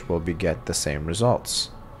approach will beget the same results.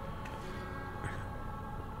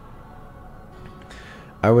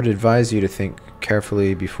 I would advise you to think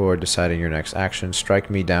carefully before deciding your next action. Strike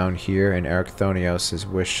me down here, and Erechthonios'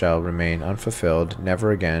 wish shall remain unfulfilled.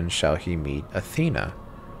 Never again shall he meet Athena.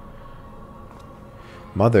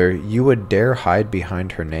 Mother, you would dare hide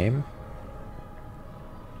behind her name?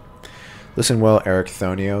 Listen well,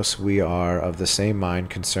 Erechthonios, we are of the same mind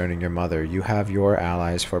concerning your mother. You have your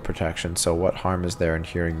allies for protection, so what harm is there in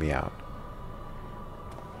hearing me out?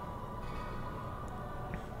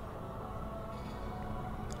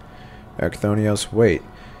 Erechthonios, wait.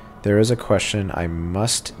 There is a question I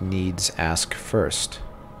must needs ask first.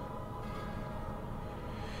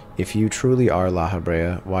 If you truly are La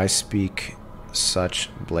Habrea, why speak such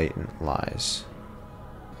blatant lies?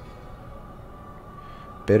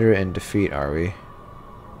 Bitter in defeat, are we?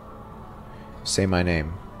 Say my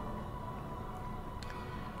name.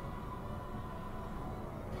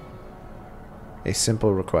 A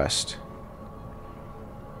simple request.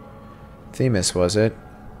 Themis, was it?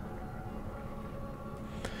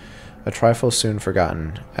 A trifle soon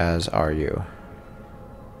forgotten, as are you.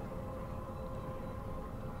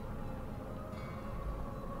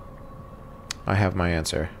 I have my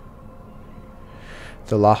answer.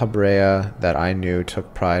 The La Habrea that I knew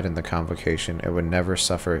took pride in the convocation. It would never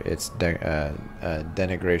suffer its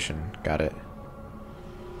denigration. Got it.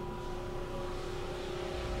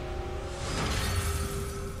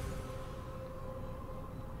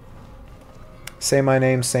 Say my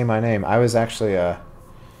name, say my name. I was actually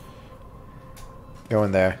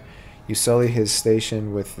going there. You sully his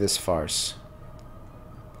station with this farce.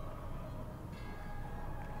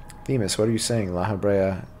 Themis, what are you saying? La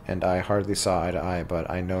Habrea and I hardly saw eye to eye, but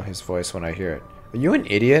I know his voice when I hear it. Are you an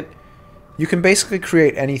idiot? You can basically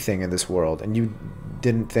create anything in this world, and you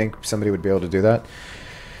didn't think somebody would be able to do that?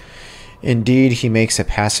 Indeed, he makes a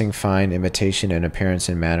passing fine imitation in appearance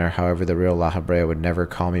and manner. However, the real La Habrea would never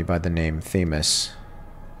call me by the name Themis.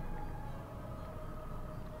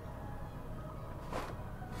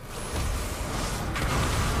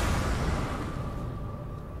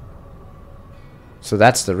 So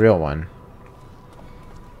that's the real one.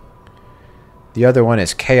 The other one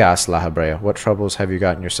is Chaos La Habrea. What troubles have you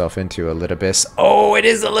gotten yourself into, Elidibus? Oh, it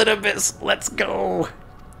is Elidibus! Let's go!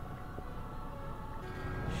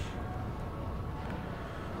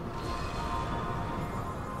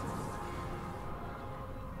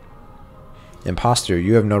 Imposter,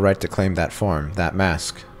 you have no right to claim that form, that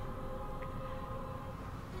mask.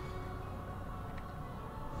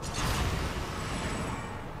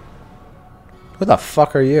 Who the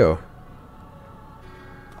fuck are you?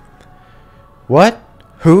 What?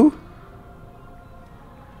 Who?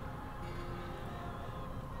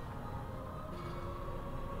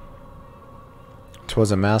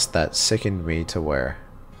 "'Twas a mask that sickened me to wear.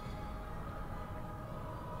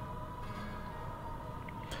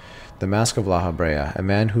 The Mask of La Habrea, a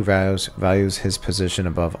man who values his position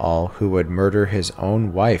above all, who would murder his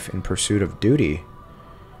own wife in pursuit of duty.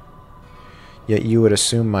 Yet you would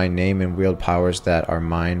assume my name and wield powers that are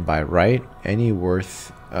mine by right. Any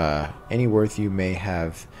worth you may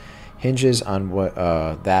have hinges on what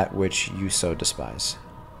that which you so despise.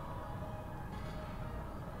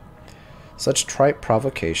 Such trite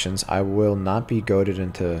provocations I will not be goaded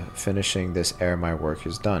into finishing this ere my work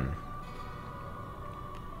is done.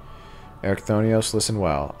 Erechthonios, listen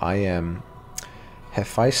well. I am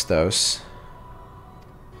Hephaestus,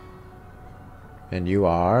 and you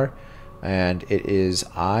are, and it is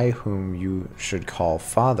I whom you should call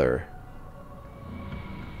father."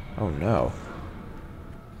 Oh no.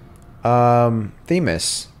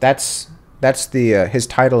 Themis. That's the his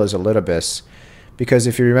title is Elidibus, because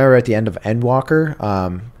if you remember at the end of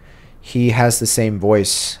Endwalker, he has the same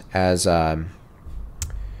voice as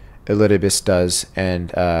Elidibus does,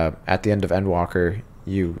 and at the end of Endwalker,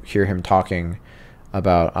 you hear him talking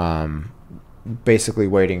about basically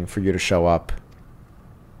waiting for you to show up.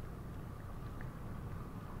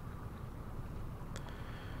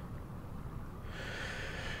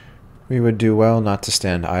 "We would do well not to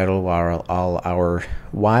stand idle while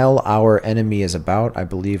our enemy is about. I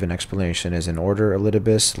believe an explanation is in order,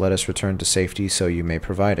 Elidibus. Let us return to safety so you may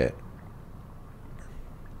provide it."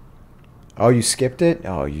 Oh, you skipped it?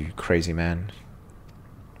 Oh, you crazy man.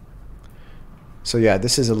 So yeah,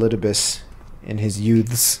 this is Elidibus in his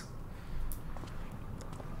youths.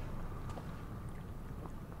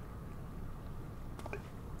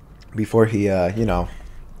 Before he, you know,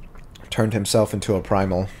 turned himself into a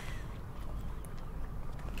primal.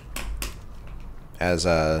 As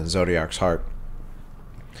Zodiac's heart.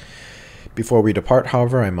 "Before we depart,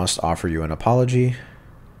 however, I must offer you an apology.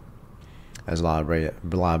 As La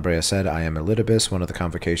Habrea said, I am Elidibus, one of the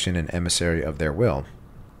convocation and emissary of their will.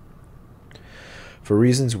 For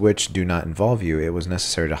reasons which do not involve you, it was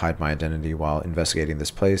necessary to hide my identity while investigating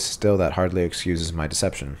this place. Still, that hardly excuses my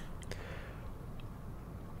deception.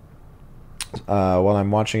 While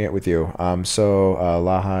I'm watching it with you,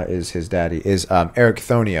 Laha is his daddy, is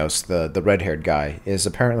Erechthonios, the red-haired guy, is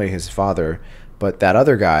apparently his father, but that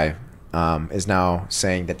other guy is now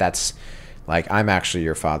saying that that's, like, I'm actually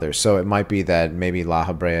your father. So it might be that maybe La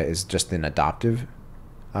Habrea is just an adoptive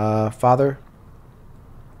father.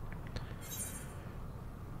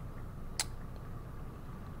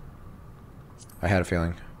 I had a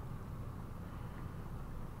feeling.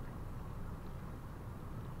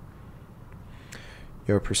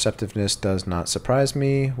 Your perceptiveness does not surprise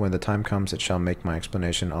me. When the time comes, it shall make my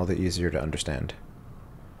explanation all the easier to understand.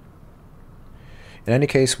 In any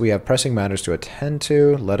case, we have pressing matters to attend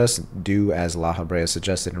to. Let us do as La Habrea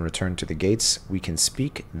suggested and return to the gates. We can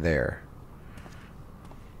speak there.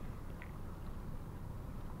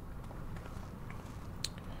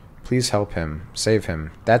 Please help him. Save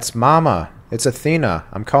him. That's Mama. It's Athena.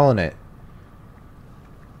 I'm calling it.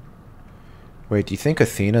 Wait, do you think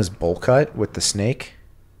Athena's bowl cut with the snake?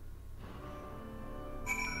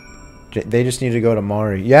 They just need to go to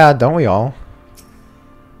Mari. Yeah, don't we all?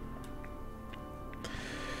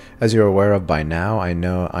 As you're aware of by now, I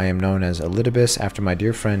am known as Elidibus after my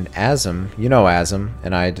dear friend Azim, you know Azim,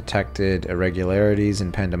 and I detected irregularities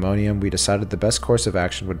in Pandemonium. We decided the best course of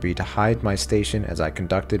action would be to hide my station as I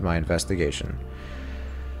conducted my investigation.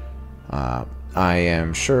 I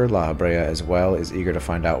am sure La Habrea as well is eager to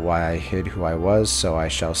find out why I hid who I was, so I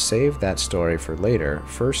shall save that story for later.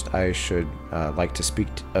 First, I should like to speak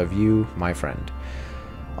of you, my friend.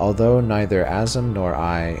 Although neither Azim nor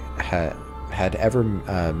I had ever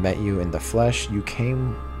met you in the flesh, you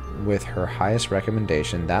came with her highest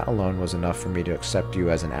recommendation, that alone was enough for me to accept you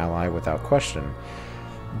as an ally without question.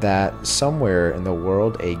 That somewhere in the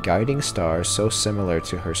world a guiding star so similar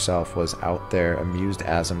to herself was out there amused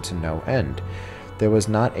Asm to no end. There was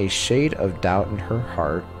not a shade of doubt in her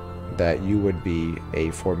heart that you would be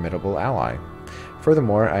a formidable ally.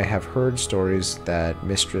 Furthermore, I have heard stories that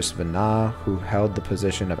Mistress Vana, who held the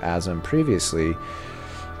position of Asm previously,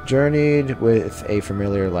 journeyed with a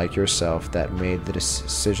familiar like yourself that made the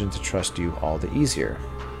decision to trust you all the easier.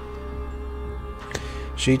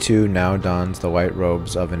 She too now dons the white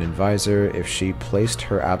robes of an advisor. If she placed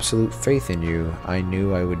her absolute faith in you, I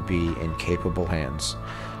knew I would be in capable hands.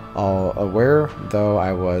 All aware though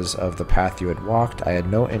I was of the path you had walked, I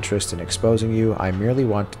had no interest in exposing you. I merely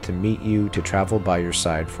wanted to meet you, to travel by your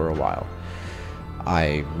side for a while.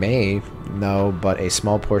 I may know but a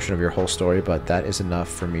small portion of your whole story, but that is enough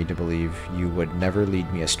for me to believe you would never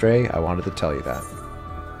lead me astray. I wanted to tell you that.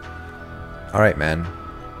 Alright, man.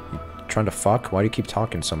 You trying to fuck? Why do you keep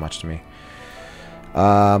talking so much to me?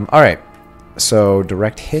 Alright. So,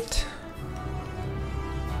 direct hit.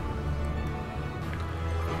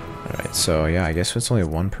 Alright, so yeah, I guess it's only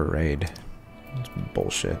one per raid. That's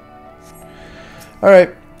bullshit.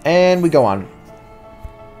 Alright, and we go on.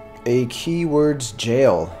 A keywords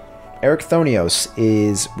jail. Erechthonios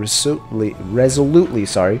is resolutely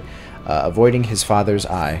avoiding his father's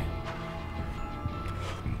eye.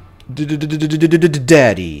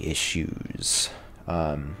 Daddy issues.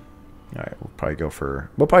 Alright, we'll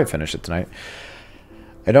probably finish it tonight.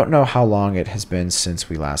 I don't know how long it has been since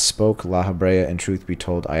we last spoke, La Habrea, and truth be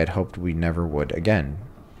told, I had hoped we never would again.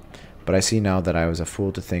 But I see now that I was a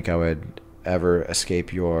fool to think I would ever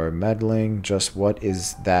escape your meddling. Just what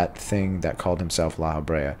is that thing that called himself La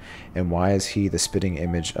Habrea, and why is he the spitting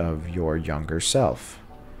image of your younger self?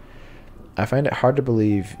 I find it hard to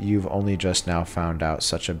believe you've only just now found out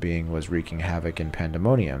such a being was wreaking havoc in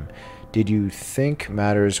Pandemonium. Did you think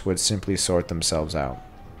matters would simply sort themselves out?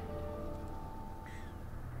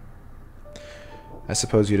 I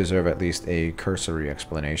suppose you deserve at least a cursory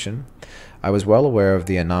explanation. I was well aware of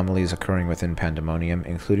the anomalies occurring within Pandemonium,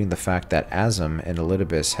 including the fact that Asm and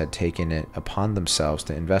Elidibus had taken it upon themselves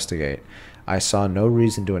to investigate. I saw no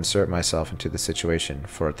reason to insert myself into the situation,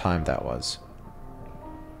 for a time that was.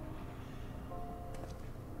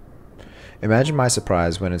 Imagine my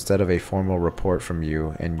surprise when instead of a formal report from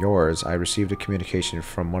you and yours, I received a communication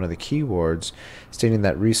from one of the key wards stating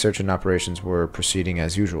that research and operations were proceeding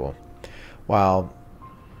as usual. While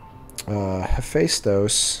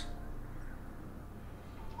Hephaestus,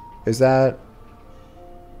 is that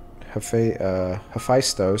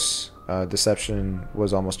Hephaestus' deception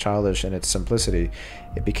was almost childish in its simplicity,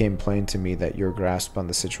 it became plain to me that your grasp on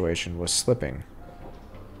the situation was slipping.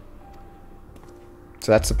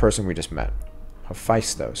 So that's the person we just met,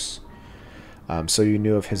 Hephaestus. So you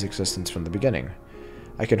knew of his existence from the beginning.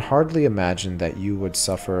 I can hardly imagine that you would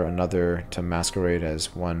suffer another to masquerade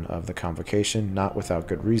as one of the convocation, not without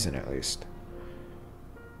good reason at least.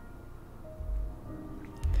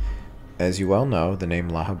 As you well know, the name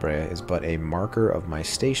La Habrea is but a marker of my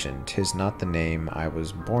station. 'Tis not the name I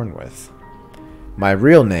was born with. My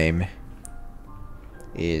real name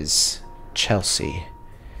is Chelsea.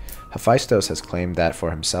 Hephaestus has claimed that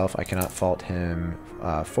for himself. I cannot fault him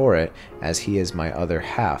for it, as he is my other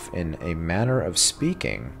half. In a manner of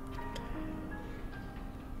speaking,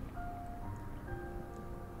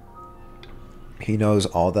 he knows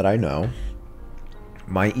all that I know,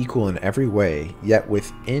 my equal in every way, yet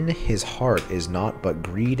within his heart is naught but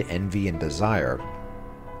greed, envy, and desire.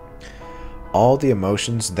 All the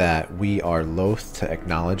emotions that we are loath to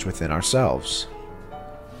acknowledge within ourselves.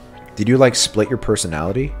 Did you, like, split your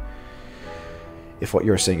personality? If what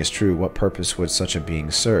you're saying is true, what purpose would such a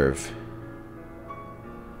being serve?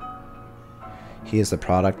 He is the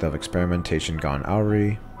product of experimentation gone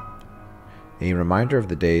awry. A reminder of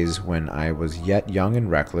the days when I was yet young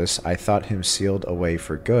and reckless. I thought him sealed away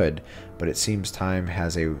for good, but it seems time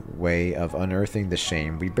has a way of unearthing the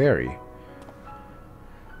shame we bury.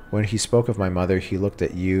 When he spoke of my mother, he looked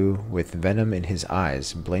at you with venom in his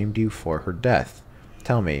eyes, blamed you for her death.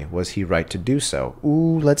 Tell me, was he right to do so?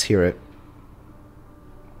 Ooh, let's hear it.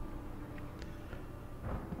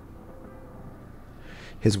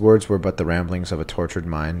 His words were but the ramblings of a tortured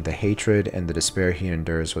mind. The hatred and the despair he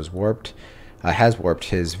endures has warped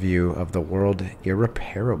his view of the world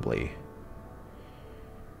irreparably.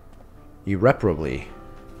 Irreparably.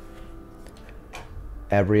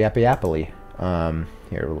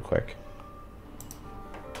 Here, real quick.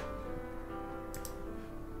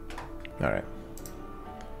 Alright.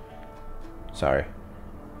 Sorry.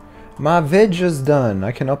 My vid just done.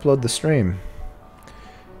 I can upload the stream.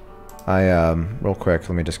 Real quick,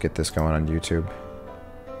 let me just get this going on YouTube.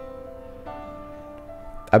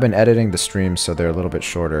 I've been editing the streams so they're a little bit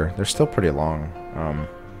shorter. They're still pretty long.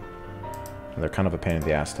 They're kind of a pain in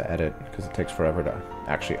the ass to edit because it takes forever to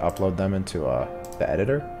actually upload them into the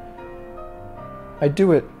editor. I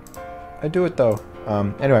do it though.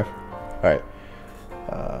 Anyway, all right.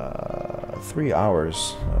 3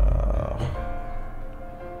 hours.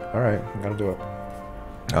 All right, I'm gonna do it.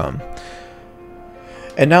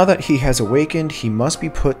 And now that he has awakened, he must be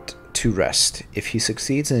put to rest. If he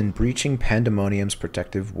succeeds in breaching Pandemonium's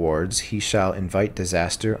protective wards, he shall invite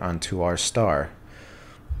disaster onto our star.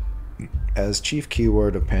 As chief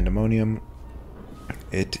keyword of Pandemonium,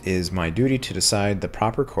 it is my duty to decide the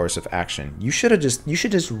proper course of action. You should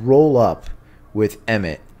just roll up with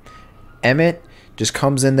Emmett. Emmett just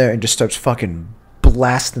comes in there and just starts fucking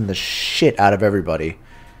blasting the shit out of everybody.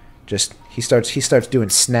 Just he starts doing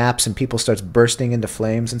snaps and people starts bursting into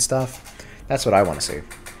flames and stuff. That's what I want to see.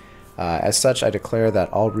 As such, I declare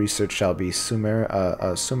that all research shall be summarily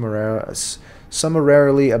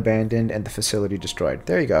abandoned and the facility destroyed.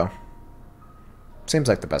 There you go. Seems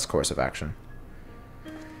like the best course of action.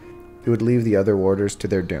 It would leave the other warders to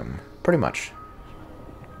their doom. Pretty much.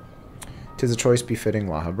 'Tis a choice befitting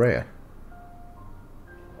La Habrea.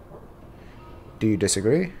 Do you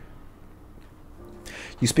disagree?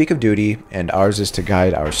 You speak of duty, and ours is to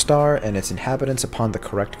guide our star and its inhabitants upon the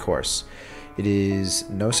correct course. It is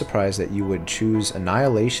no surprise that you would choose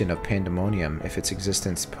annihilation of Pandemonium if its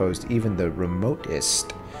existence posed even the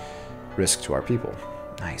remotest risk to our people.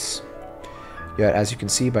 Nice. Yet, as you can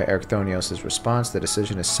see by Erchthonios' response, the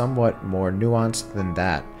decision is somewhat more nuanced than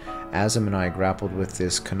that. Azim and I grappled with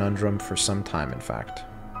this conundrum for some time, in fact.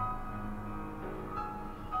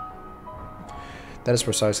 That is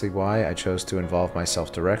precisely why I chose to involve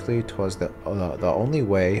myself directly. 'Twas the only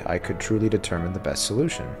way I could truly determine the best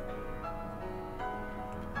solution.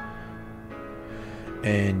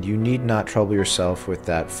 And you need not trouble yourself with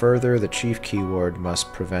that further. The chief keyword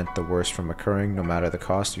must prevent the worst from occurring, no matter the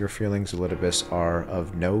cost. Your feelings, Elidibus, are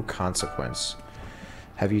of no consequence.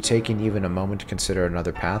 Have you taken even a moment to consider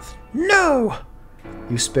another path? No!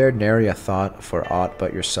 You spared nary a thought for aught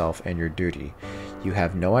but yourself and your duty. You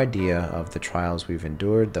have no idea of the trials we've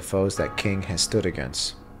endured, the foes that King has stood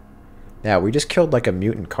against. Yeah, we just killed like a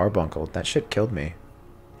mutant carbuncle. That shit killed me.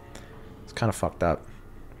 It's kind of fucked up.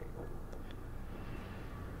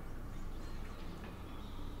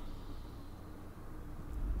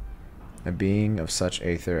 A being of such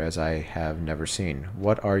aether as I have never seen.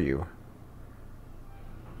 What are you?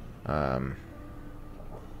 Well,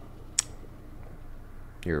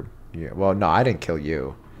 no, I didn't kill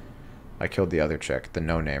you. I killed the other chick, the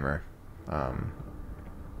no-namer. And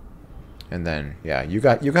then, yeah, you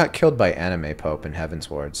got killed by Anime Pope in Heaven's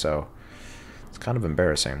Ward, so it's kind of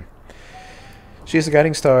embarrassing. She is the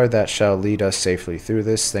guiding star that shall lead us safely through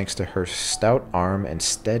this. Thanks to her stout arm and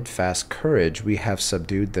steadfast courage, we have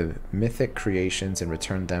subdued the mythic creations and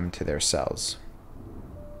returned them to their cells.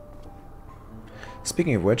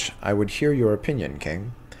 Speaking of which, I would hear your opinion,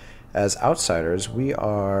 King. As outsiders, we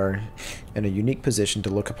are in a unique position to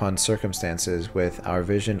look upon circumstances with our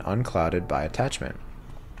vision unclouded by attachment.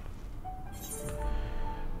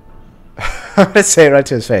 I'm going to say it right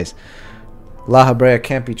to his face. La Habrea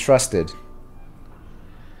can't be trusted.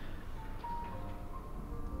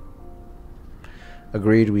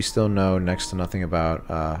 Agreed, we still know next to nothing about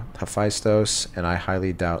Hephaestus, and I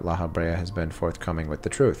highly doubt La Habrea has been forthcoming with the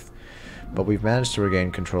truth. But we've managed to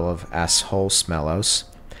regain control of Asshole Smelos.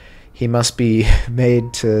 He must be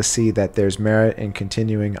made to see that there's merit in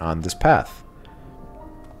continuing on this path.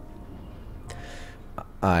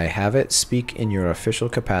 I have it. Speak in your official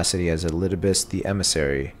capacity as Elidibus the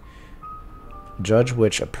Emissary. Judge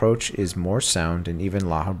which approach is more sound, and even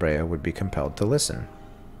La Habrea would be compelled to listen.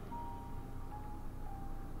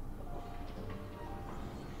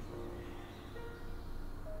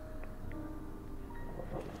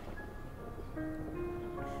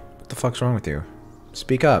 What the fuck's wrong with you?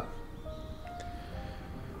 Speak up.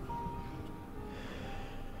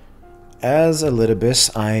 As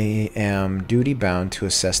Elidibus, I am duty-bound to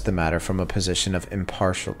assess the matter from a position of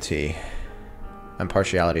impartiality.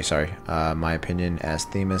 My opinion as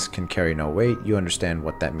Themis can carry no weight. You understand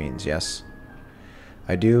what that means, yes?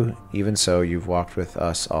 I do. Even so, you've walked with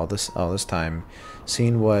us all this time,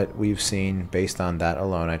 seen what we've seen. Based on that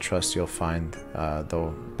alone, I trust you'll find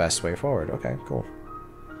the best way forward. Okay, cool.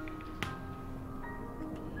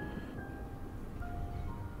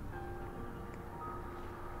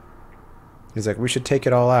 He's like, we should take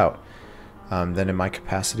it all out. Then in my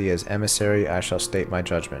capacity as emissary, I shall state my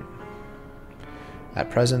judgment. At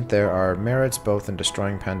present, there are merits both in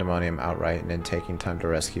destroying Pandemonium outright and in taking time to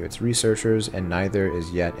rescue its researchers, and neither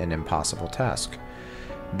is yet an impossible task.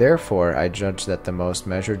 Therefore, I judge that the most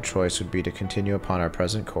measured choice would be to continue upon our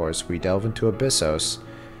present course. We delve into Abyssos,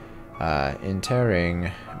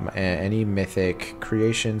 interring any mythic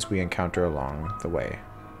creations we encounter along the way.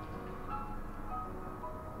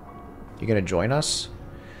 You gonna join us?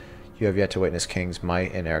 You have yet to witness King's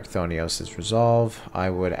might and Erichthonios' resolve. I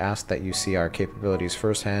would ask that you see our capabilities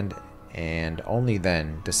firsthand, and only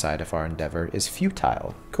then decide if our endeavor is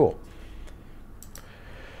futile. Cool.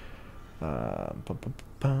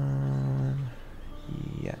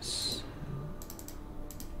 Yes.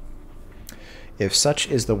 If such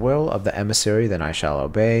is the will of the emissary, then I shall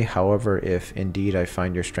obey. However, if indeed I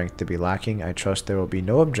find your strength to be lacking, I trust there will be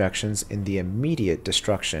no objections in the immediate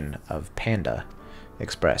destruction of Panda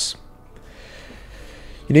Express.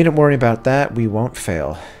 You needn't worry about that. We won't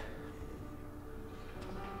fail.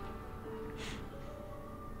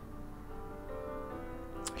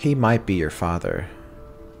 He might be your father,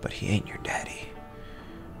 but he ain't your daddy.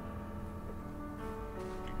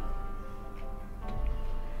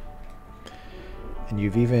 And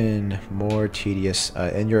you've even more tedious,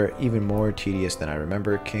 and you're even more tedious than I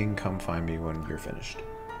remember. King, come find me when you're finished.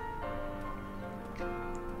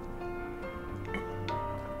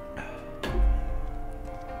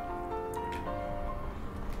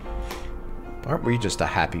 Aren't we just a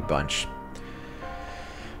happy bunch?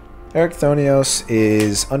 Erichthonios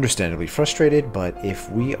is understandably frustrated, but if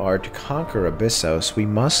we are to conquer Abyssos, we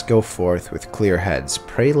must go forth with clear heads.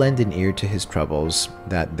 Pray lend an ear to his troubles,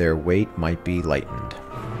 that their weight might be lightened.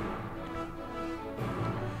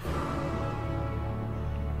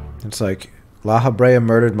 It's like, La Habrea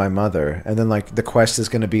murdered my mother, and then like the quest is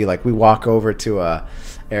going to be like, we walk over to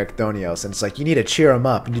Erichthonios, and it's like, you need to cheer him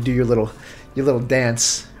up, and you do your little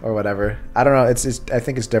dance or whatever. I don't know. I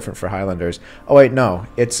think it's different for Highlanders. Oh wait, no.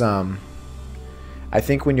 It's I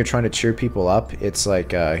think when you're trying to cheer people up, it's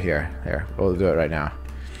like here. We'll do it right now.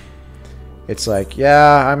 It's like,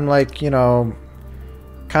 yeah, I'm like, you know,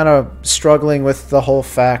 kind of struggling with the whole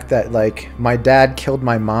fact that like my dad killed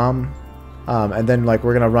my mom, and then like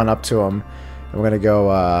we're gonna run up to him and we're gonna go,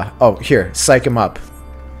 oh here, psych him up.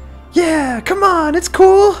 Yeah, come on, it's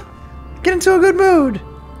cool. Get into a good mood.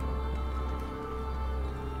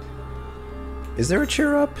 Is there a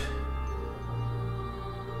cheer up?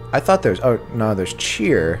 I thought there's... Oh, no, there's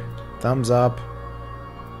cheer. Thumbs up.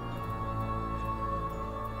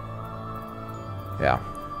 Yeah.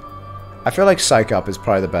 I feel like psych up is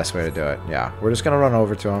probably the best way to do it. Yeah. We're just going to run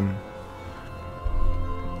over to him.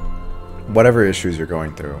 Whatever issues you're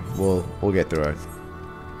going through, we'll get through it.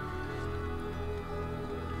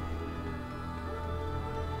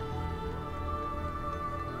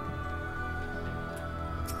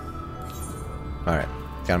 Alright,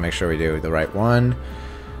 gotta make sure we do the right one.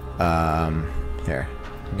 Here.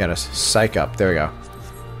 We gotta psych up. There we go.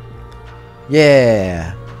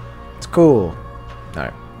 Yeah! It's cool.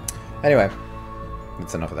 Alright. Anyway,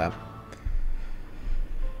 that's enough of that.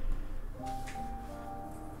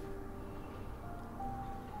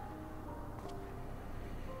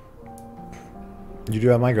 You do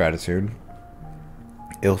have my gratitude.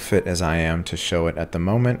 Ill-fit as I am to show it at the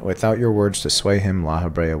moment, without your words to sway him, La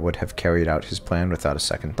Habrea would have carried out his plan without a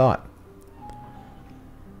second thought.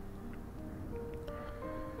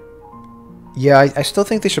 Yeah, I still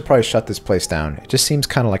think they should probably shut this place down. It just seems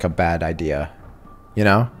kind of like a bad idea, you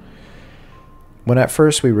know? When at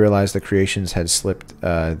first we realized the creations had slipped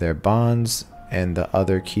their bonds, and the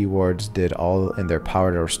other keywards did all in their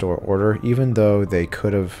power to restore order, even though they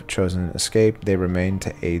could have chosen escape, they remained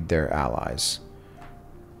to aid their allies.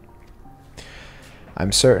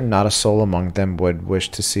 I'm certain not a soul among them would wish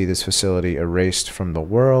to see this facility erased from the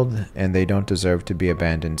world, and they don't deserve to be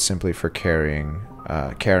abandoned simply for carrying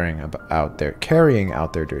out their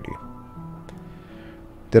duty.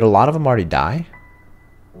 Did a lot of them already die?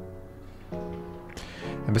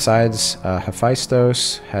 And besides,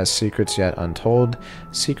 Hephaestus has secrets yet untold,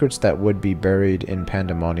 secrets that would be buried in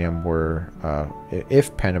Pandemonium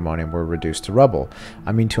if Pandemonium were reduced to rubble.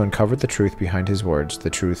 I mean to uncover the truth behind his words, the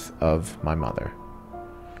truth of my mother.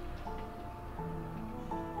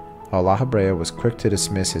 While La Habrea was quick to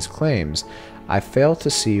dismiss his claims, I failed to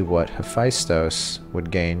see what Hephaestus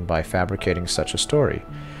would gain by fabricating such a story.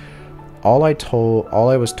 All I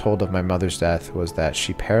was told of my mother's death was that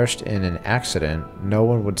she perished in an accident. No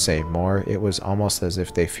one would say more. It was almost as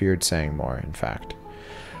if they feared saying more, in fact.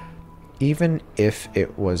 Even if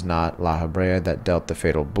it was not La Habrea that dealt the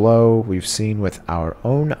fatal blow, we've seen with our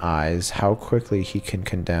own eyes how quickly he can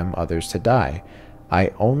condemn others to die.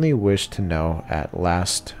 I only wish to know at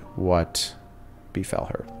last what befell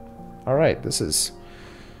her. Alright, this is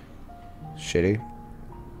shitty.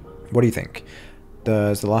 What do you think?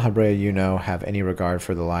 Does the La Habrea you know have any regard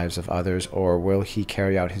for the lives of others, or will he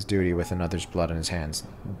carry out his duty with another's blood in his hands?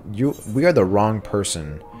 We are the wrong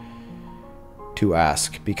person to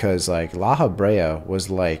ask, because like La Habrea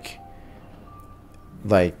was like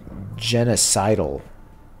genocidal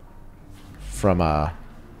from our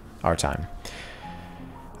time.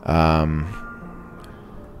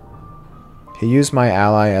 He used my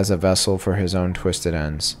ally as a vessel for his own twisted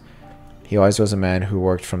ends. He always was a man who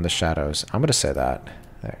worked from the shadows. I'm going to say that.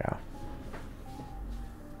 There you go.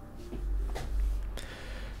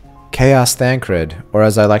 Chaos Thancred, or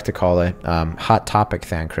as I like to call it, Hot Topic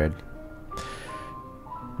Thancred.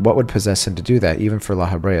 What would possess him to do that? Even for La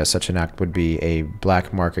Habrea, such an act would be a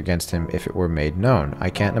black mark against him if it were made known. I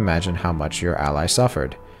can't imagine how much your ally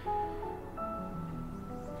suffered.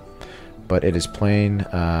 But it is plain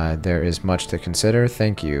there is much to consider.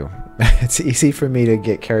 Thank you. It's easy for me to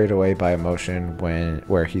get carried away by emotion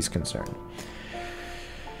where he's concerned.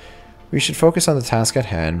 We should focus on the task at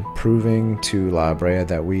hand, proving to La Habrea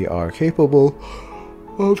that we are capable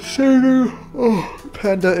of saving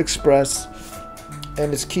Panda Express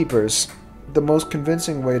and its keepers. The most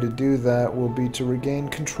convincing way to do that will be to regain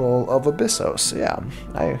control of Abyssos. Yeah,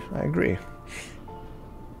 I agree.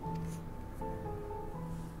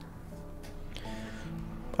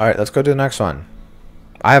 Alright, let's go to the next one.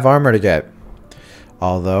 I have armor to get.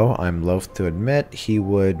 Although I'm loath to admit he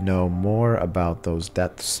would know more about those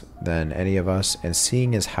depths than any of us, and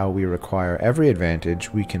seeing as how we require every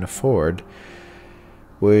advantage we can afford,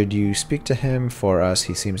 would you speak to him for us?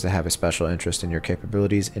 He seems to have a special interest in your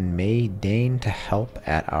capabilities and may deign to help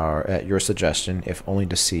at your suggestion, if only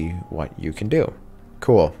to see what you can do.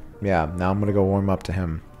 Cool. Yeah, now I'm gonna go warm up to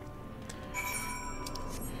him.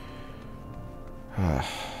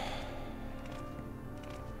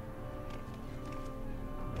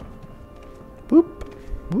 Boop,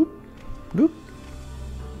 boop, boop.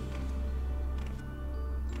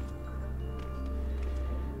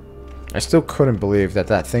 I still couldn't believe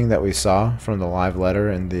that thing that we saw from the live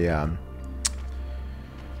letter in the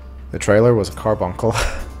trailer was a carbuncle.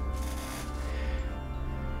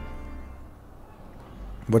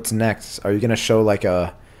 What's next? Are you gonna show like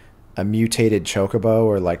a mutated chocobo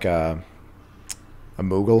or like a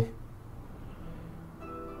Moogle?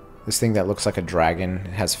 This thing that looks like a dragon,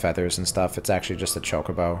 it has feathers and stuff. It's actually just a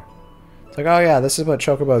chocobo. It's like, oh yeah, this is what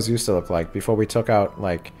chocobos used to look like before we took out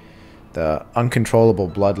like the uncontrollable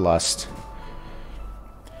bloodlust.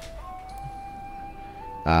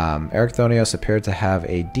 Erichthonios appeared to have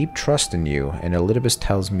a deep trust in you, and Elidibus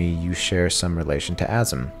tells me you share some relation to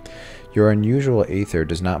Asm. Your unusual aether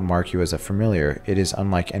does not mark you as a familiar. It is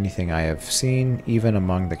unlike anything I have seen, even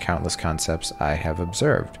among the countless concepts I have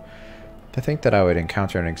observed. To think that I would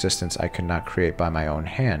encounter an existence I could not create by my own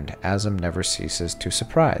hand. Asm never ceases to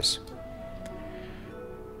surprise.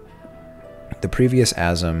 The previous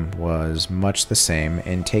Asm was much the same,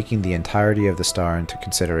 and taking the entirety of the star into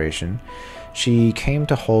consideration, she came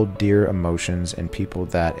to hold dear emotions and people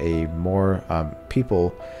that a more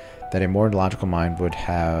logical mind would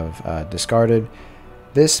have discarded.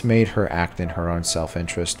 This made her act in her own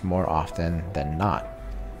self-interest more often than not.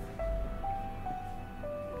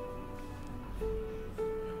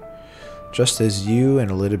 Just as you and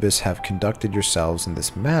Elidibus have conducted yourselves in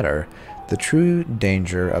this matter, the true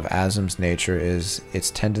danger of Asm's nature is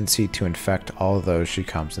its tendency to infect all those she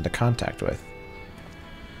comes into contact with.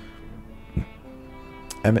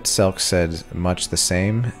 Emmett Selk said much the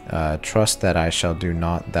same. Trust that I shall do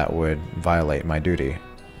naught that would violate my duty.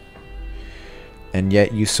 And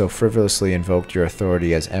yet you so frivolously invoked your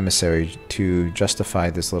authority as emissary to justify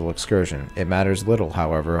this little excursion. It matters little,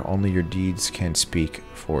 however, only your deeds can speak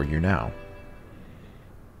for you now.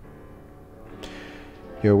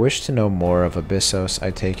 Your wish to know more of Abyssos,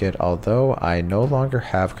 I take it, although I no longer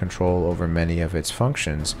have control over many of its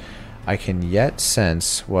functions, I can yet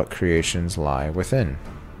sense what creations lie within.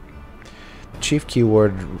 The chief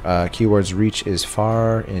keyword's reach is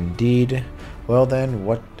far indeed. Well then,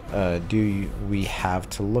 what do we have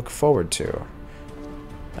to look forward to?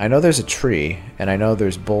 I know there's a tree, and I know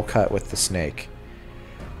there's bowl cut with the snake.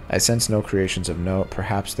 I sense no creations of note.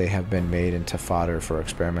 Perhaps they have been made into fodder for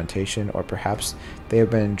experimentation, or perhaps they have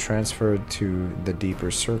been transferred to the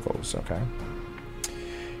deeper circles, okay?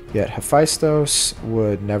 Yet Hephaestus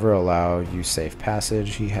would never allow you safe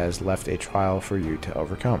passage. He has left a trial for you to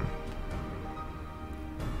overcome.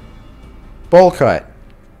 Bowl cut!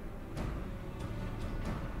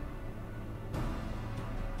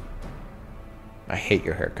 I hate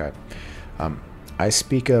your haircut. I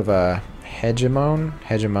speak of hegemone?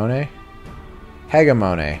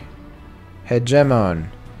 Hegemone. Hegemon.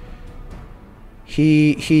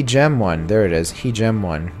 He gem one. There it is. He gem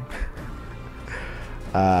one.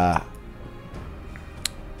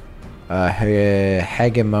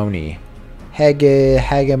 Hegemony.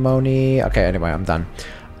 Hegemony. Okay, anyway, I'm done.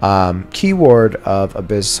 Keyword of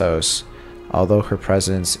Abyssos. Although her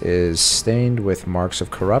presence is stained with marks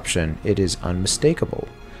of corruption, it is unmistakable.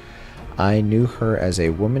 I knew her as a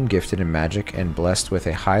woman gifted in magic and blessed with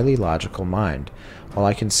a highly logical mind. While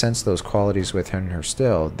I can sense those qualities within her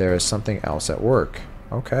still, there is something else at work.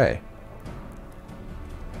 Okay.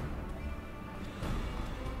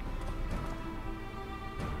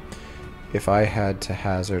 If I had to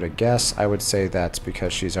hazard a guess, I would say that's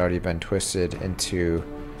because she's already been twisted into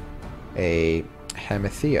a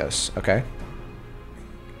Hemathios. Okay.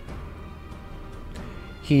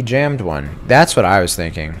 He jammed one. That's what I was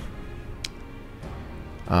thinking.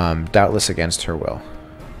 Doubtless against her will.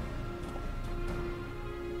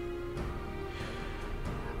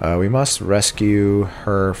 We must rescue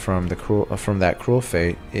her from that cruel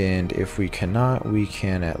fate, and if we cannot, we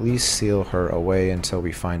can at least seal her away until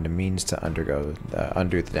we find a means to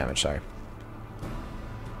undo the damage. Sorry.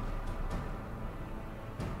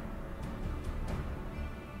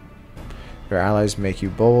 Your allies make you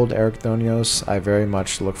bold, Ericthonios. I very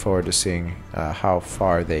much look forward to seeing how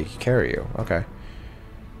far they carry you. Okay.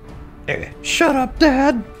 Shut up,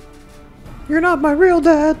 Dad! You're not my real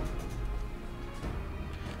dad!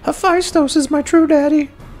 Hephaestus is my true daddy!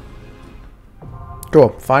 Cool,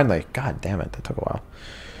 finally. God damn it, that took a while.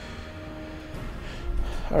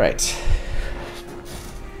 Alright.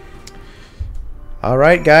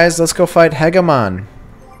 Alright, guys, let's go fight Hegemon.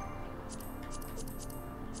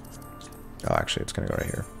 Oh, actually, it's gonna go right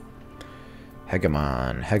here.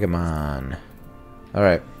 Hegemon, Hegemon.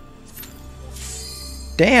 Alright.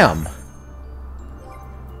 Damn!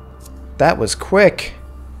 That was quick.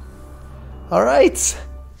 Alright.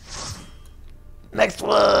 Next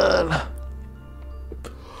one.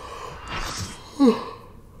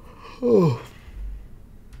 Oh.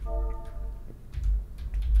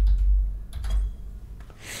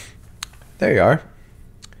 There you are.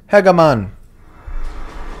 Hegemon.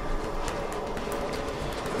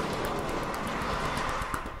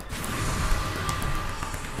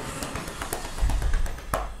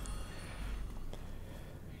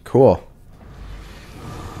 Cool.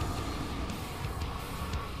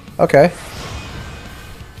 Okay.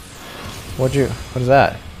 What is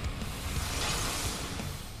that?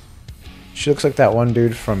 She looks like that one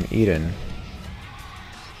dude from Eden.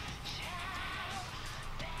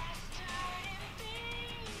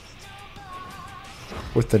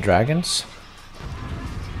 With the dragons?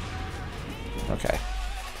 Okay.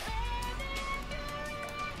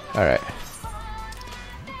 Alright.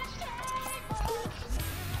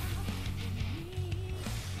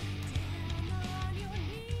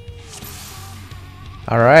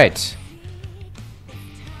 Alright.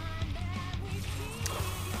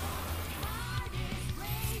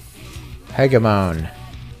 Hegemon.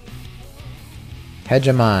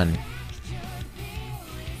 Hegemon.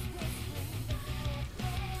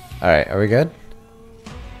 Alright, are we good?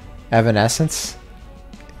 Evanescence?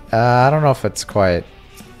 I don't know if it's quite...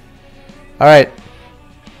 Alright.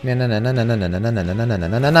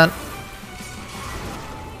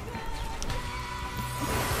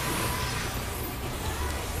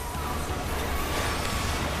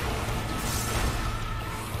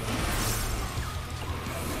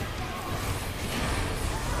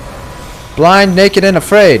 Blind, naked, and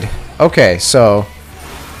afraid. Okay, so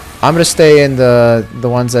I'm gonna stay in the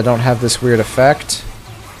ones that don't have this weird effect.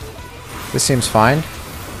 This seems fine.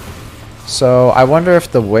 So I wonder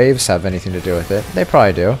if the waves have anything to do with it. They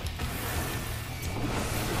probably do.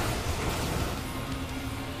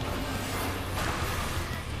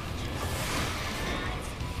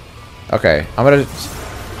 Okay, I'm gonna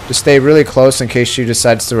just stay really close in case she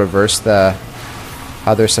decides to reverse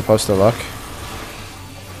how they're supposed to look.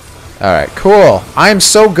 Alright, cool. I am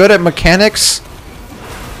so good at mechanics.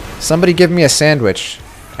 Somebody give me a sandwich.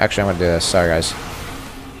 Actually, I'm going to do this. Sorry, guys.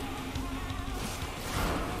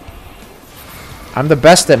 I'm the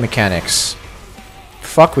best at mechanics.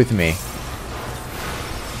 Fuck with me.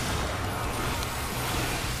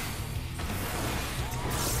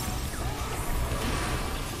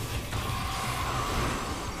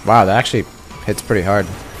 Wow, that actually hits pretty hard.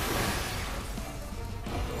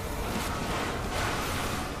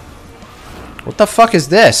 What the fuck is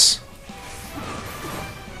this?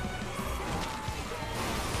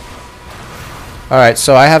 Alright,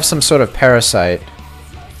 so I have some sort of parasite.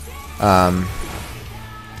 Alright,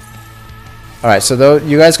 so though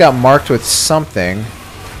you guys got marked with something.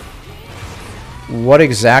 what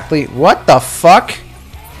exactly? What the fuck?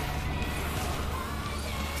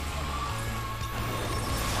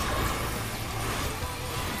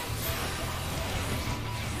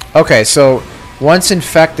 Okay, so once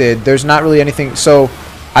infected, there's not really anything. So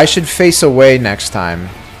I should face away next time,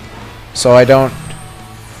 so I don't.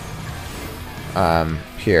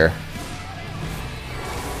 Here.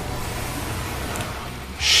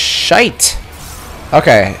 Shite.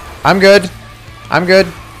 Okay, I'm good. I'm good.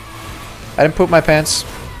 I didn't poop my pants.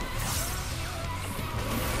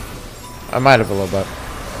 I might have a little bit.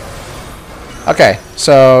 Okay,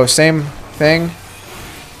 so same thing.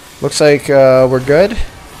 Looks like we're good.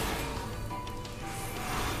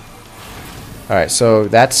 Alright, so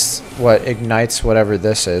that's what ignites whatever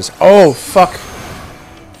this is. Oh, fuck.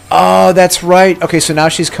 Oh, that's right. Okay, so now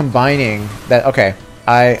she's combining that. Okay,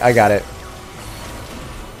 I got it.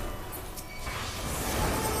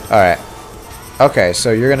 Alright. Okay,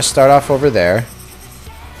 so you're going to start off over there.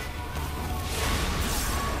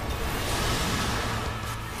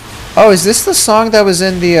 Oh, is this the song that was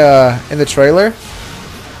in the trailer?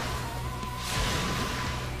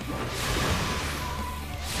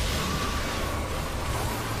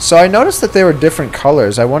 So I noticed that they were different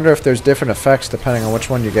colors. I wonder if there's different effects depending on which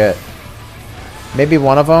one you get. Maybe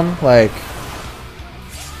one of them, like,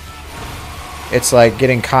 it's like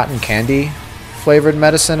getting cotton candy flavored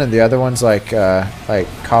medicine, and the other one's like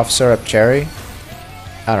cough syrup cherry.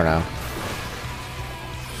 I don't know.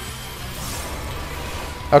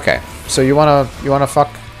 Okay, so you wanna fuck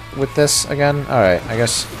with this again? All right, I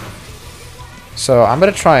guess. So I'm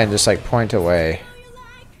gonna try and just like point away.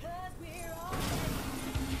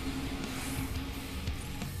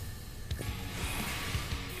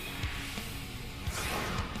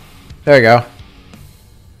 There you go.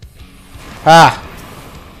 Ah!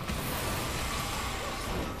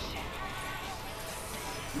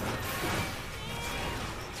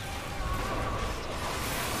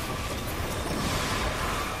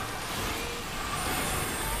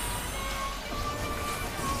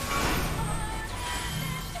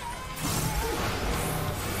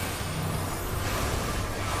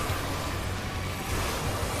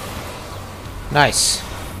 Nice.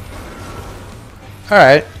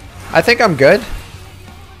 Alright. I think I'm good.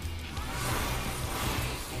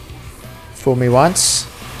 Fool me once,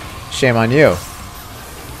 shame on you.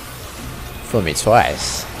 Fool me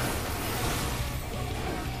twice.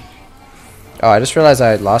 Oh, I just realized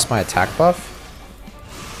I lost my attack buff.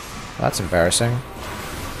 Well, that's embarrassing.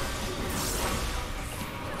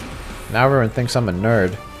 Now everyone thinks I'm a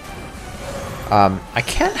nerd. I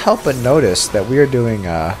can't help but notice that we are doing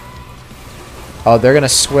oh, they're gonna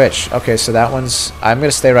switch. Okay, so that one's... I'm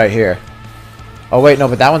gonna stay right here. Oh, wait, no,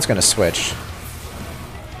 but that one's gonna switch.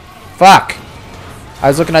 Fuck! I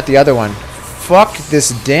was looking at the other one. Fuck this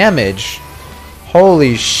damage.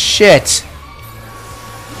 Holy shit.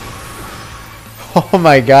 Oh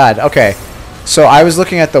my god. Okay. So I was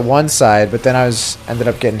looking at the one side, but then I ended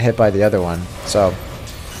up getting hit by the other one. So...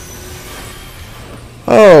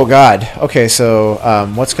 Oh god. Okay, so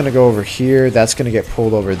what's gonna go over here? That's gonna get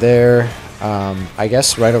pulled over there. I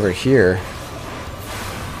guess right over here.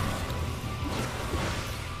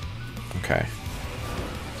 Okay.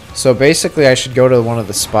 So basically I should go to one of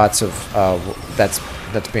the spots of that's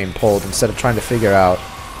being pulled instead of trying to figure out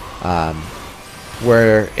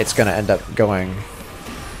where it's going to end up going.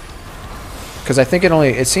 Because I think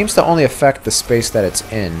it seems to only affect the space that it's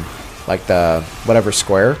in, like the whatever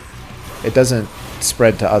square. It doesn't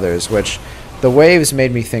spread to others, which the waves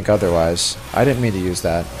made me think otherwise. I didn't mean to use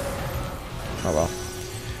that. Oh well.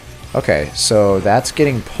 Okay, so that's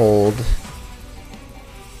getting pulled.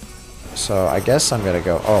 So I guess I'm gonna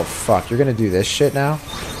go... Oh fuck, you're gonna do this shit now?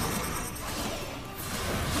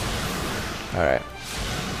 Alright.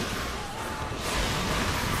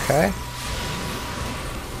 Okay.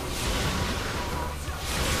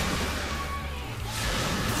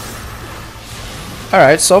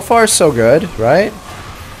 Alright, so far so good, right?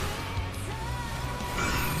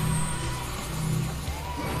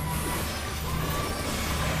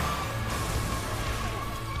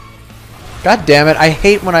 God damn it, I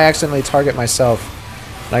hate when I accidentally target myself.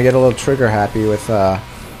 And I get a little trigger happy with,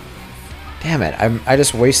 Damn it, I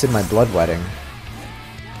just wasted my bloodletting.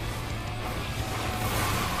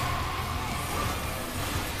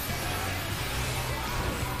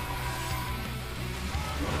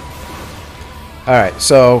 Alright,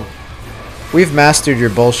 so... We've mastered your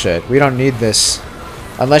bullshit. We don't need this.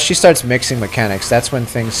 Unless she starts mixing mechanics, that's when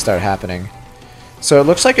things start happening. So it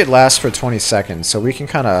looks like it lasts for 20 seconds, so we can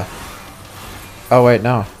kind of... Oh, wait,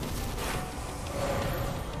 no.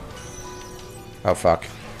 Oh, fuck.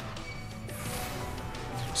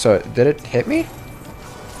 So, did it hit me?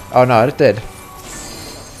 Oh no, it did.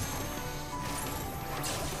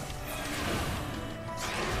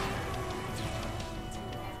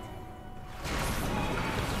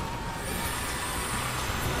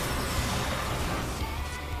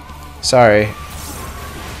 Sorry.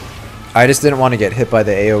 I just didn't want to get hit by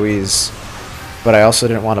the AoEs, but I also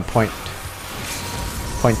didn't want to point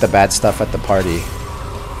the bad stuff at the party.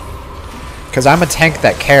 Because I'm a tank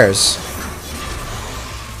that cares.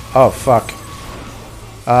 Oh, fuck.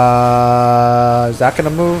 Is that gonna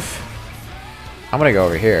move? I'm gonna go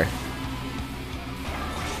over here.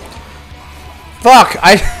 Fuck!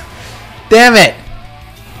 Damn it!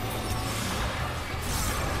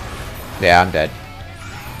 Yeah, I'm dead.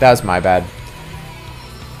 That was my bad.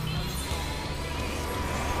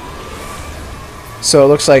 So it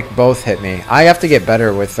looks like both hit me. I have to get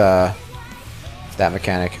better with that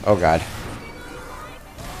mechanic. Oh god.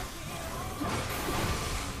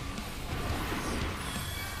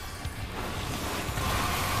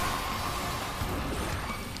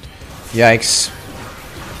 Yikes.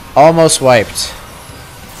 Almost wiped.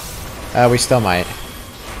 We still might.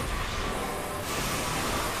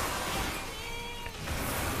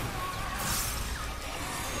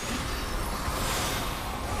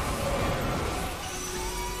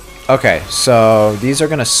 Okay, so these are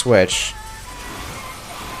gonna switch.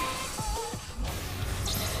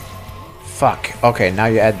 Fuck. Okay, now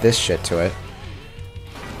you add this shit to it.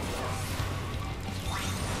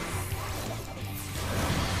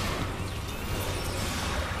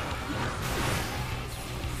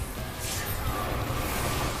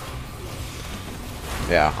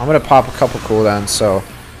 Yeah, I'm gonna pop a couple cooldowns so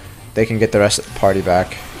they can get the rest of the party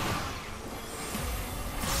back.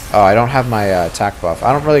 Oh, I don't have my attack buff.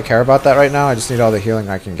 I don't really care about that right now. I just need all the healing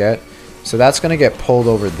I can get. So that's gonna get pulled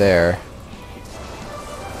over there.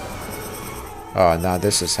 Oh, now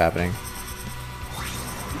this is happening.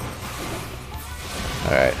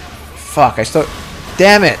 Alright. Fuck, I still...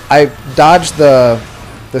 Damn it! I dodged the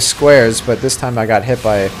squares, but this time I got hit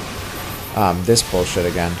by this bullshit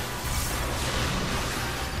again.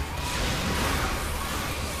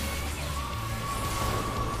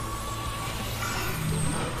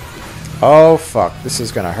 Oh, fuck. This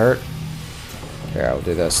is gonna hurt. Here, I'll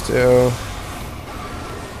do this too.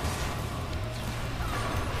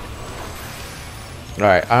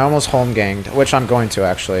 Alright, I almost home ganged, which I'm going to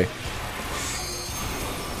actually.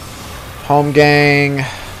 Home gang.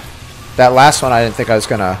 That last one I didn't think I was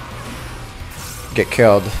gonna get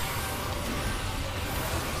killed.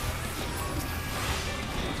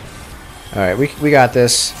 Alright, we got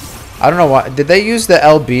this. I don't know why. Did they use the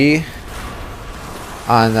LB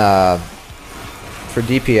on for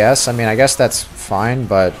DPS? I mean, I guess that's fine,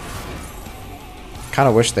 but kind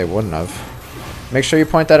of wish they wouldn't have. Make sure you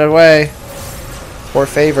point that away. For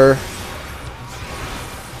favor.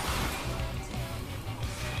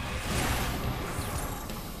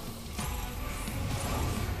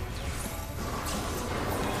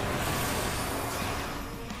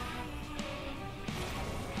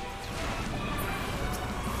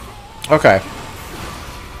 Okay.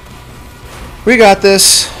 We got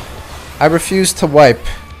this. I refuse to wipe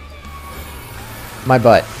my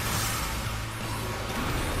butt.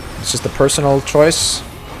 It's just a personal choice.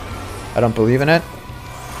 I don't believe in it.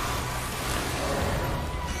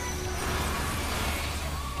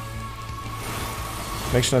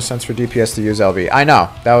 Makes no sense for DPS to use LB. I know.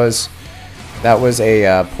 That was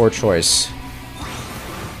a poor choice.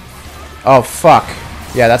 Oh fuck.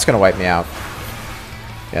 Yeah, that's gonna wipe me out.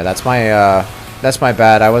 Yeah, that's my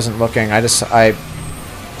bad. I wasn't looking.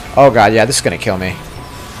 Oh god, yeah, this is gonna kill me.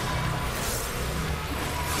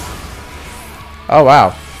 Oh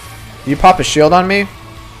wow. You pop a shield on me?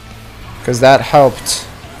 Because that helped.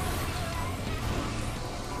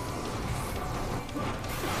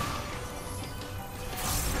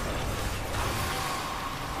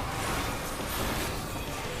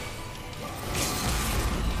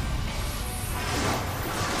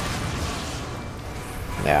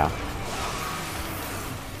 Yeah.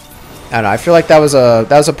 I don't know, I feel like that was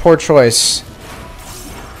a poor choice.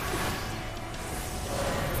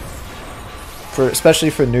 Especially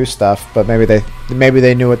for new stuff, but maybe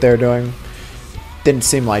they knew what they were doing. Didn't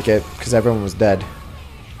seem like it because everyone was dead.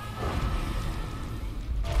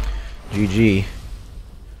 GG.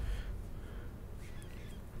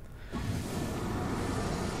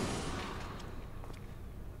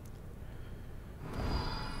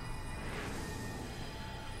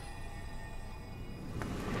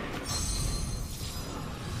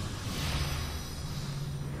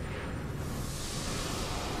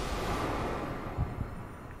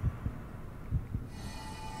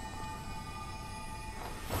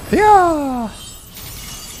 Yeah.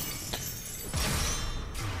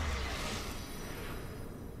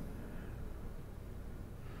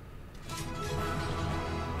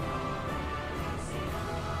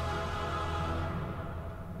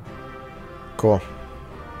 Cool.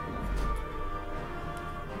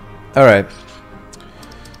 Alright.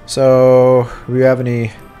 So, do we have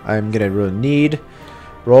any... I'm gonna really need...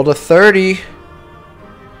 Rolled a 30.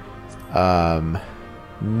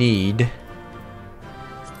 Need.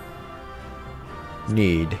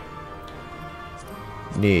 Need.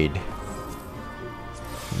 Need.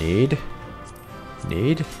 Need.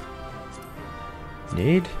 Need.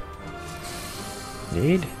 Need.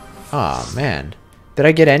 Need. Aw, man. Did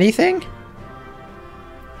I get anything?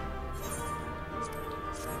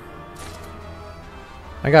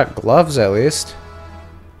 I got gloves at least.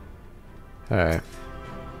 Alright.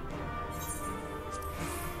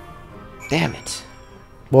 Damn it.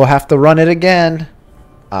 We'll have to run it again.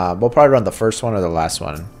 We'll probably run the first one or the last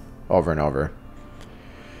one over and over.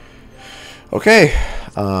 Okay.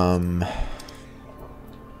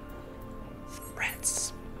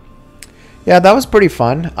 Rats. Yeah, that was pretty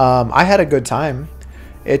fun. I had a good time.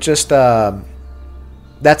 It just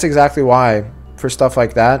that's exactly why for stuff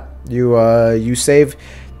like that you save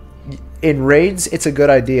in raids. It's a good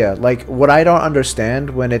idea. Like what I don't understand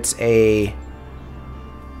when it's a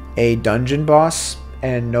dungeon boss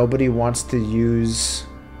and nobody wants to use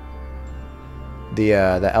the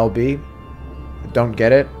LB. Don't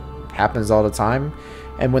get it. Happens all the time.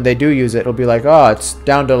 And when they do use it, it'll be like, oh, it's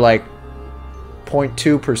down to like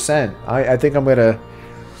 0.2%. I think I'm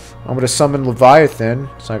gonna summon Leviathan.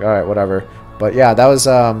 It's like, all right, whatever. But yeah, that was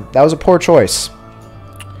a poor choice.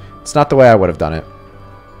 It's not the way I would have done it.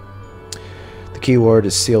 The keyword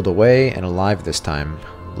is sealed away and alive this time.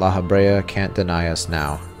 La Habrea can't deny us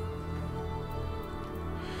now.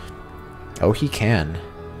 Oh, he can.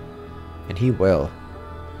 And he will.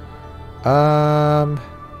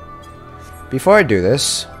 Before I do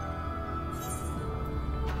this...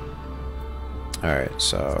 Alright,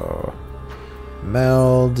 so...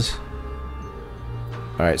 Meld...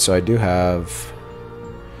 Alright, so I do have...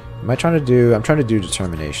 I'm trying to do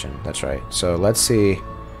determination. That's right. So let's see...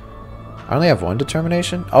 I only have one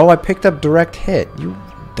determination? Oh, I picked up direct hit. You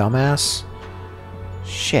dumbass.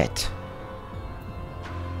 Shit.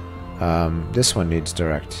 This one needs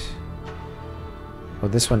direct. Well,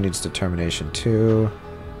 this one needs determination too.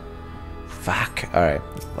 Fuck. Alright.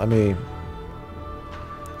 Let me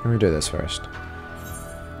do this first.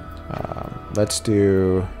 Let's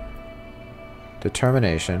do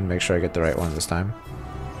determination. Make sure I get the right one this time.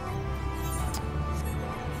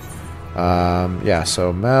 Yeah,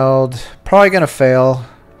 so meld. Probably gonna fail.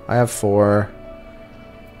 I have 4.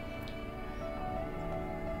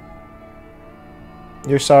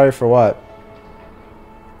 You're sorry for what?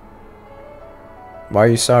 Why are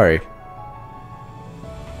you sorry?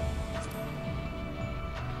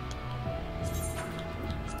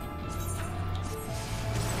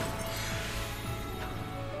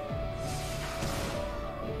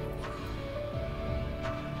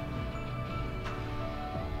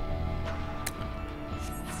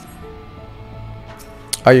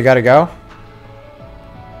 Oh, you gotta go?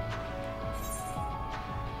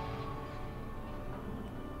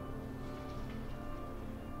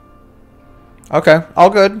 Okay, all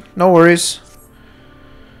good. No worries.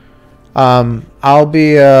 I'll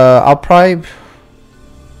probably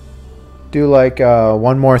do like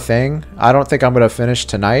one more thing. I don't think I'm gonna finish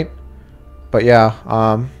tonight. But yeah,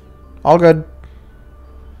 all good.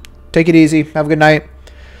 Take it easy. Have a good night.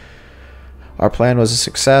 Our plan was a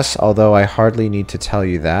success, although I hardly need to tell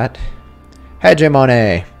you that.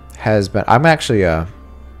 Hegemone has been... I'm actually a...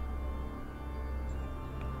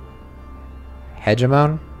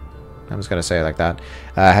 Hegemon? I was going to say it like that.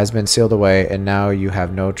 Has been sealed away, and now you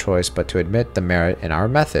have no choice but to admit the merit in our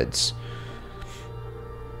methods.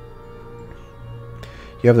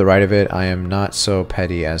 You have the right of it. I am not so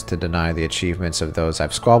petty as to deny the achievements of those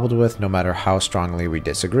I've squabbled with, no matter how strongly we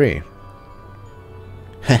disagree.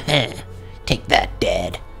 Take that,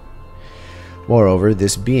 Dad. Moreover,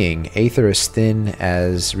 this being, Aether is thin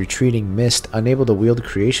as retreating mist, unable to wield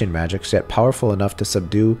creation magics, yet powerful enough to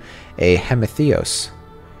subdue a Hemetheos.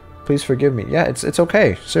 Please forgive me. Yeah, it's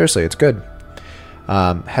okay. Seriously, it's good.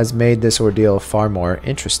 Has made this ordeal far more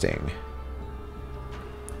interesting.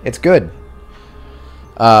 It's good.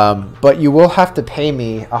 But you will have to pay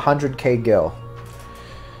me 100k gil.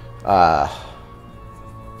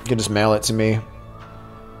 You can just mail it to me.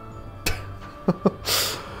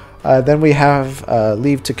 Then we have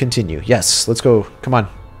leave to continue. Yes, let's go. Come on.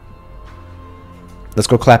 Let's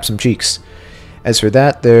go clap some cheeks. As for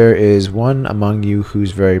that, there is one among you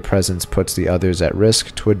whose very presence puts the others at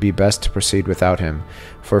risk. 'Twould be best to proceed without him,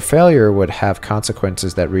 for failure would have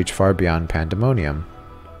consequences that reach far beyond pandemonium.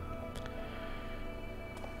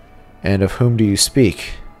 And of whom do you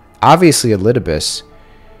speak? Obviously Elidibus.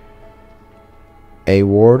 A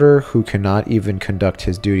warder who cannot even conduct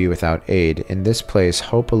his duty without aid. In this place,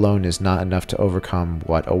 hope alone is not enough to overcome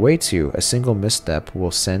what awaits you. A single misstep will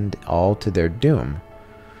send all to their doom.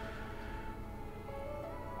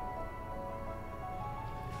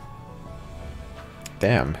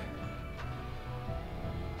 Damn.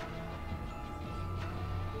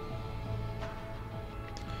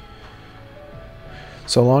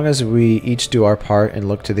 So long as we each do our part and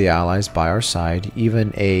look to the allies by our side,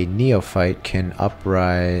 even a neophyte can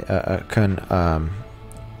upraise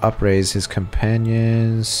his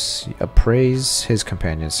companions. His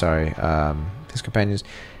companions.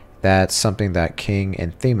 That's something that King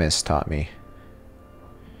Anthemus taught me.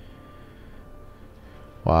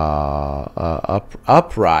 Wow.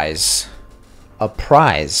 Uprise.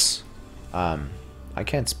 I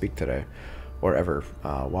can't speak today. Or ever.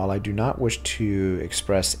 While I do not wish to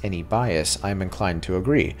express any bias, I am inclined to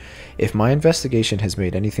agree. If my investigation has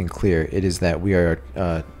made anything clear, it is that we are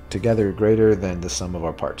together greater than the sum of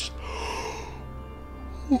our parts.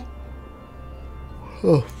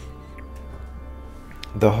 Oh.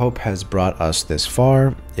 The hope has brought us this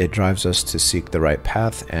far. It drives us to seek the right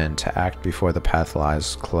path and to act before the path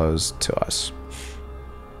lies closed to us.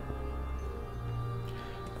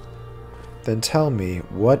 Then tell me,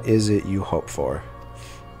 what is it you hope for?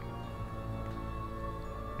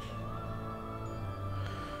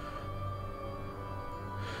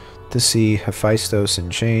 To see Hephaestus in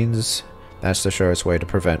chains. That's the surest way to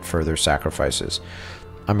prevent further sacrifices.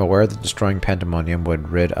 I'm aware that destroying Pandemonium would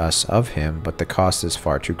rid us of him, but the cost is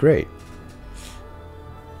far too great.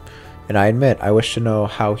 And I admit, I wish to know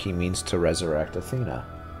how he means to resurrect Athena.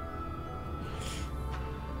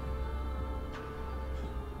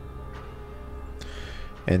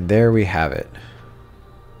 And there we have it.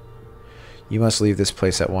 You must leave this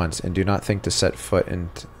place at once, and do not think to set foot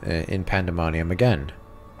in Pandemonium again.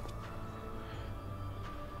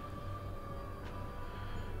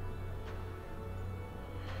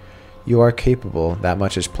 You are capable, that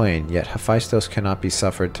much is plain, yet Hephaestus cannot be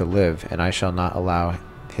suffered to live, and I shall not allow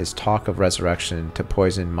his talk of resurrection to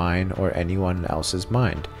poison mine or anyone else's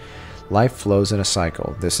mind. Life flows in a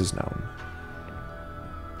cycle, this is known.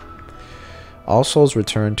 All souls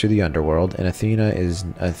return to the underworld, and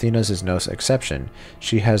Athena's is no exception.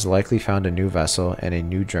 She has likely found a new vessel and a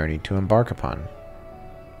new journey to embark upon.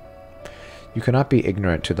 You cannot be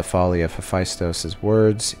ignorant to the folly of Hephaestus'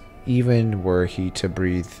 words. Even were he to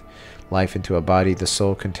breathe life into a body, the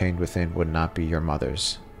soul contained within would not be your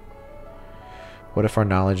mother's. What if our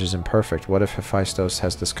knowledge is imperfect? What if Hephaestus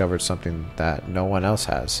has discovered something that no one else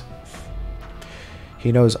has?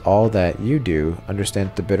 He knows all that you do,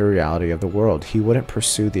 understands the bitter reality of the world. He wouldn't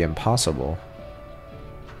pursue the impossible.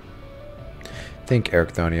 Think,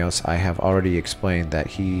 Erechthonios, I have already explained that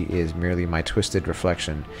he is merely my twisted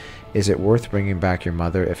reflection. Is it worth bringing back your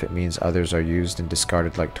mother if it means others are used and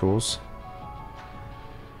discarded like tools?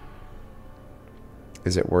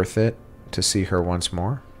 Is it worth it to see her once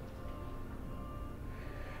more?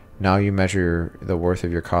 Now you measure the worth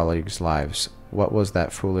of your colleagues' lives. What was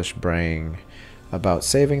that foolish braying about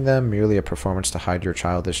saving them? Merely a performance to hide your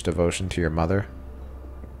childish devotion to your mother?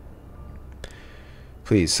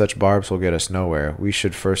 Please, such barbs will get us nowhere. We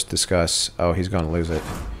should first discuss... Oh, he's going to lose it.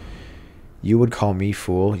 You would call me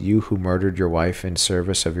fool, you who murdered your wife in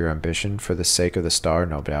service of your ambition for the sake of the star,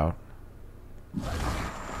 no doubt.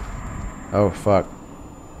 Oh, fuck.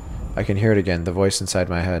 I can hear it again, the voice inside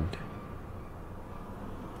my head.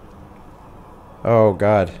 Oh,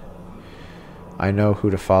 God. I know who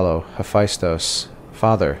to follow. Hephaestus.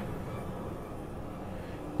 Father.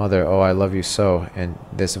 Mother, oh, I love you so, and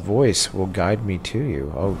this voice will guide me to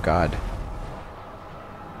you. Oh, God.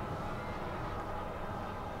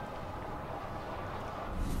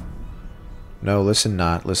 No, listen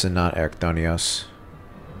not, Erechthonios.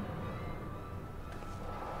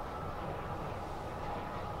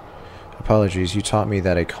 Apologies, you taught me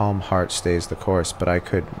that a calm heart stays the course, but I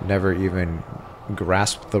could never even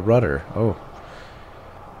grasp the rudder. Oh.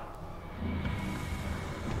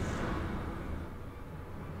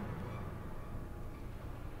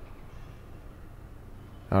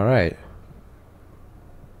 Alright.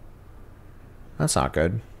 That's not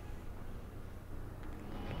good.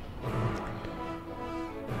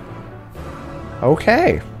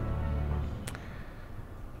 Okay.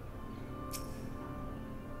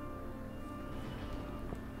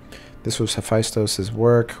 This was Hephaestus'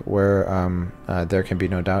 work, where there can be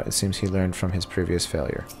no doubt. It seems he learned from his previous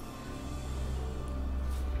failure.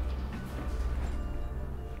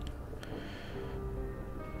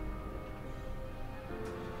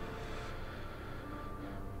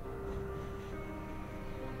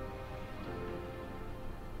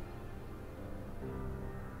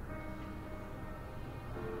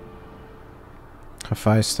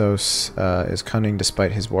 Hephaestus is cunning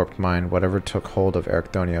despite his warped mind. Whatever took hold of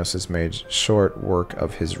Erchthonios has made short work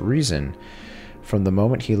of his reason. From the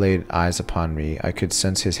moment he laid eyes upon me, I could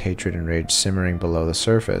sense his hatred and rage simmering below the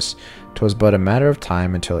surface. 'Twas but a matter of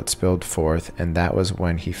time until it spilled forth, and that was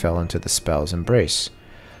when he fell into the spell's embrace.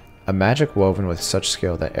 A magic woven with such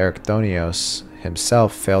skill that Erchthonios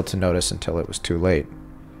himself failed to notice until it was too late.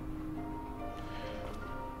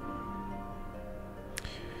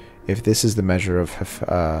 If this is the measure of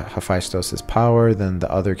Hephaestus' power, then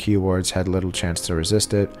the other keywords had little chance to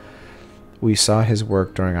resist it. We saw his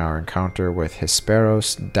work during our encounter with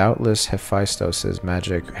Hesperos. Doubtless Hephaestus'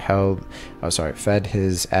 magic fed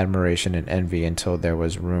his admiration and envy until there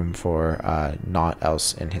was room for naught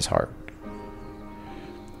else in his heart.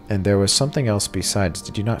 And there was something else besides.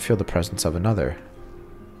 Did you not feel the presence of another?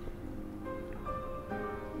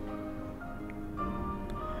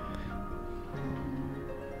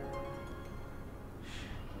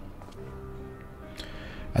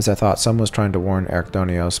 As I thought, someone was trying to warn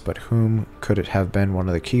Erchthonios, but whom could it have been? One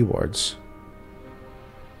of the keywords.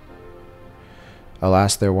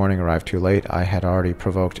 Alas, their warning arrived too late. I had already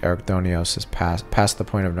provoked Erchthonios past the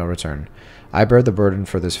point of no return. I bear the burden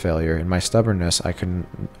for this failure. In my stubbornness, I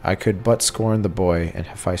could but scorn the boy, and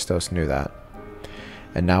Hephaestus knew that.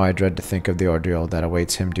 And now I dread to think of the ordeal that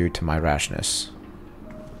awaits him due to my rashness.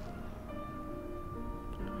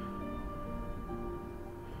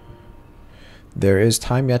 There is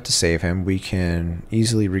time yet to save him. We can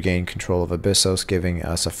easily regain control of Abyssos, giving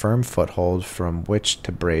us a firm foothold from which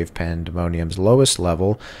to brave Pandemonium's lowest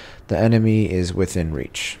level. The enemy is within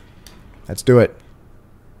reach. Let's do it.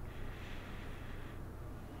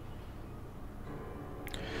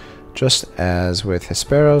 Just as with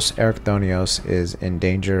Hesperos, Erchthonios is in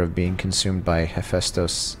danger of being consumed by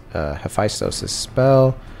Hephaestus'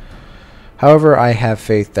 spell. However, I have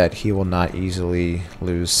faith that he will not easily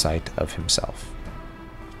lose sight of himself.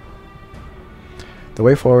 The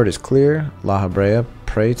way forward is clear. La Habrea,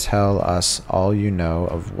 pray tell us all you know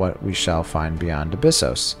of what we shall find beyond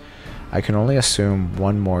Abyssos. I can only assume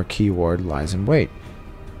one more keyword lies in wait.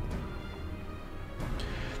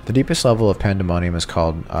 The deepest level of Pandemonium is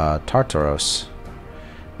called Tartaros,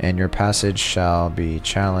 and your passage shall be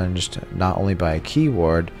challenged not only by a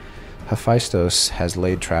keyword. Hephaestus has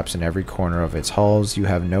laid traps in every corner of its halls. You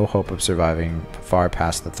have no hope of surviving far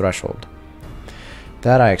past the threshold.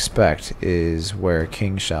 That, I expect, is where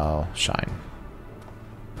King shall shine.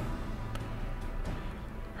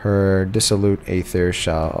 Her dissolute aether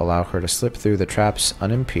shall allow her to slip through the traps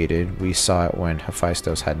unimpeded. We saw it when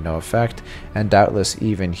Hephaestus had no effect, and doubtless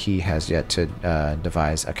even he has yet to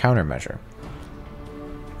devise a countermeasure.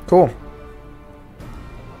 Cool.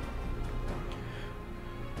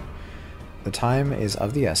 The time is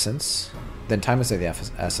of the essence.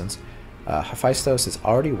 Hephaestus is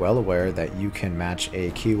already well aware that you can match a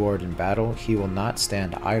keyword in battle. He will not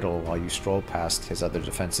stand idle while you stroll past his other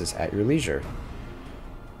defenses at your leisure.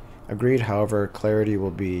 Agreed, however, clarity will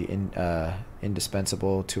be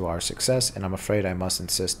indispensable to our success, and I'm afraid I must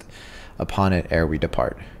insist upon it ere we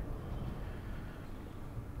depart.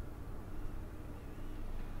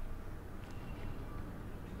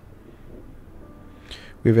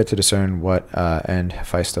 We have yet to discern what end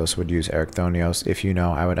Hephaestus would use Erchthonios. If you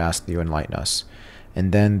know, I would ask that you enlighten us.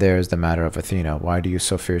 And then there's the matter of Athena. Why do you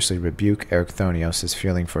so fiercely rebuke Erchthonios'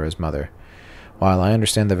 feeling for his mother? While I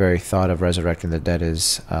understand the very thought of resurrecting the dead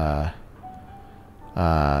is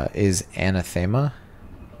anathema,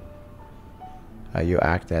 you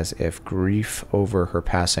act as if grief over her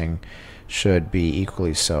passing should be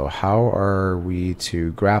equally so. How are we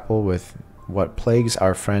to grapple with what plagues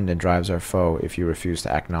our friend and drives our foe if you refuse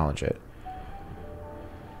to acknowledge it?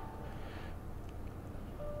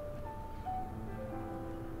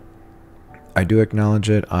 I do acknowledge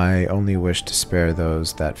it. I only wish to spare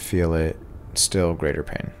those that feel it still greater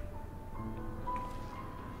pain.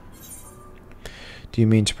 Do you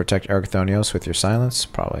mean to protect Erchthonios with your silence?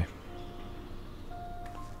 Probably.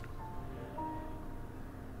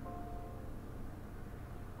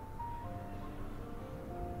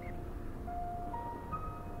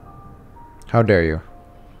 How dare you?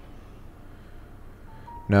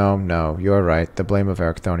 No, you are right. The blame of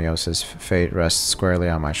Erchthonios' fate rests squarely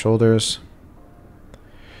on my shoulders.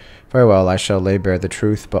 Very well, I shall lay bare the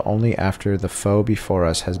truth, but only after the foe before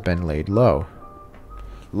us has been laid low.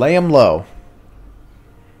 Lay him low.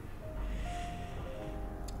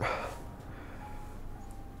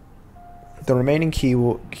 The remaining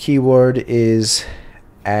keyword is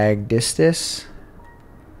Agdistis.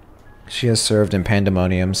 She has served in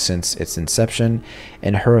Pandemonium since its inception,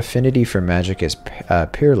 and her affinity for magic is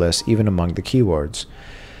peerless even among the keywords.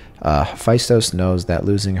 Hephaestus knows that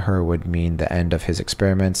losing her would mean the end of his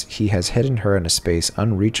experiments. He has hidden her in a space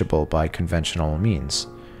unreachable by conventional means.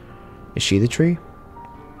 Is she the tree?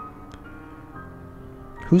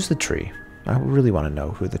 Who's the tree? I really want to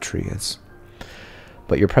know who the tree is.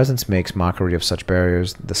 But your presence makes mockery of such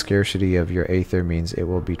barriers. The scarcity of your aether means it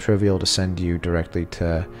will be trivial to send you directly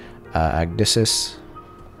to Abyssos.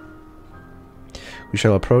 We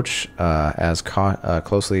shall approach as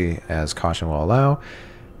closely as caution will allow.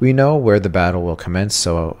 We know where the battle will commence,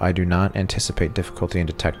 so I do not anticipate difficulty in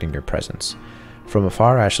detecting your presence. From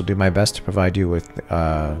afar, I shall do my best to provide you with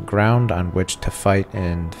ground on which to fight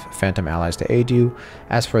and phantom allies to aid you.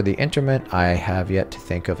 As for the interment, I have yet to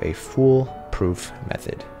think of a foolproof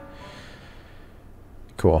method.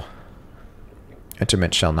 Cool.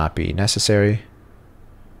 Interment shall not be necessary.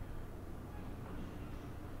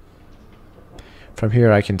 From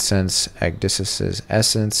here, I can sense Abyssos'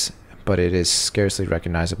 essence, but it is scarcely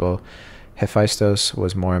recognizable. Hephaestus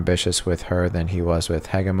was more ambitious with her than he was with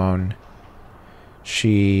Hegemon.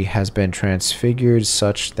 She has been transfigured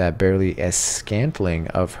such that barely a scantling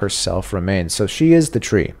of herself remains. So she is the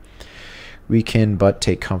tree. We can but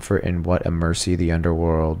take comfort in what a mercy the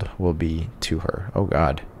underworld will be to her. Oh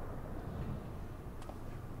God.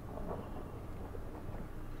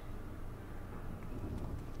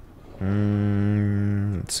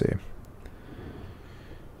 Let's see.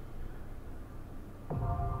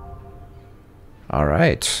 All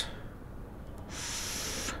right.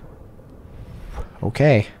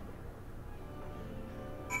 Okay.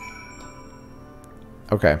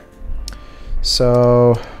 Okay.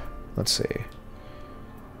 So, let's see.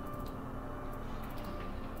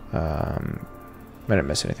 I didn't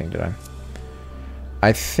miss anything, did I?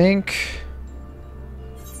 I think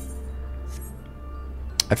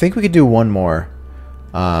we could do one more.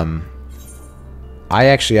 I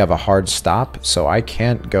actually have a hard stop, so I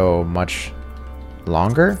can't go much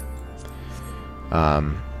longer.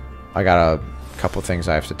 I got a couple things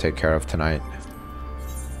I have to take care of tonight.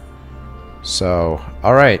 So,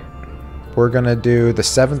 alright. We're gonna do the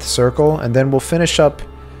 7th circle, and then we'll finish up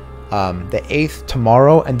the 8th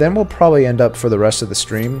tomorrow, and then we'll probably end up for the rest of the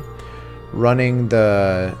stream running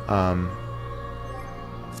the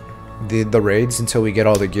raids until we get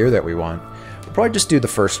all the gear that we want. We'll probably just do the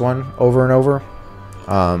first one over and over.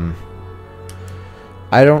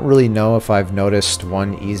 I don't really know if I've noticed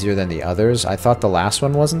one easier than the others. I thought the last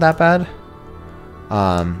one wasn't that bad.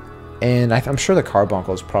 And I'm sure the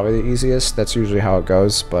carbuncle is probably the easiest. That's usually how it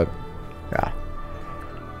goes, but yeah.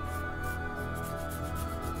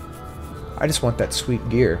 I just want that sweet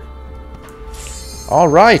gear.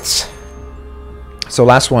 Alright. So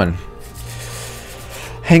last one.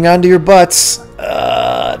 Hang on to your butts.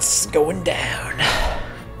 It's going down.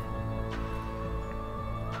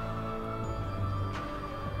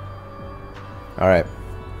 Alright.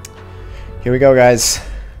 Here we go, guys.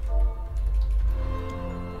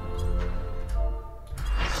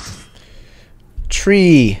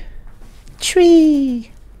 Tree.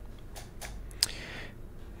 Tree.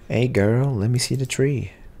 Hey, girl, let me see the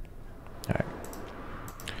tree. Alright.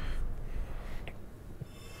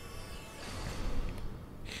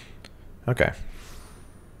 Okay.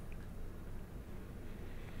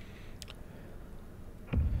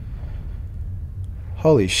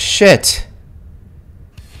 Holy shit.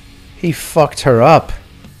 He fucked her up.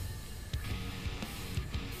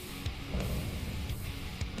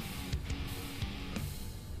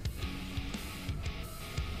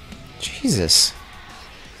 Jesus.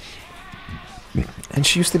 And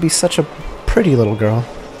she used to be such a pretty little girl.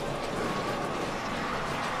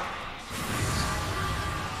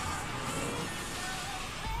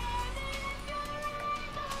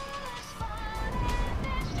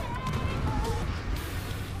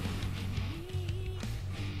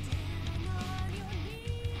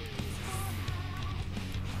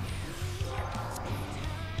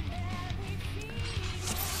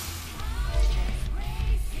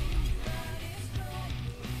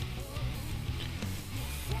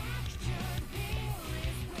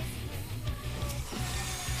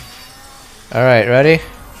 Alright, ready?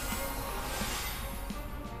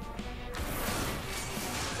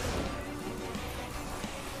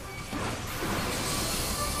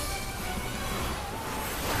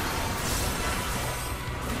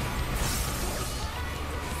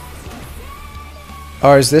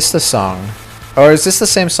 Or is this the song? Or is this the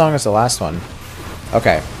same song as the last one?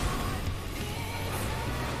 Okay.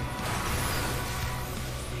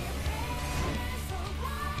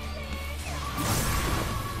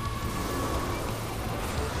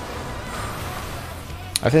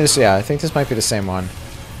 I think this, yeah, I think this might be the same one.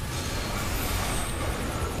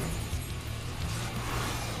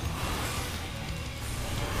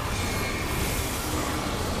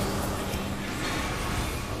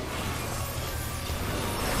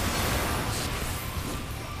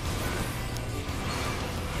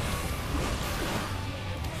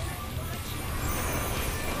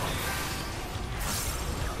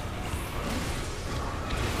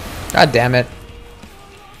 God damn it.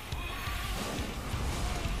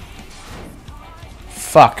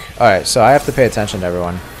 Fuck. Alright, so I have to pay attention to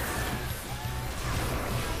everyone.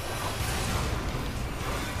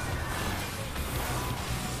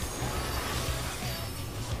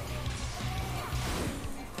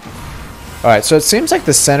 Alright, so it seems like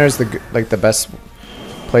the center is the best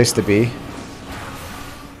place to be.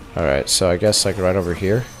 Alright, so I guess like right over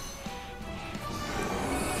here.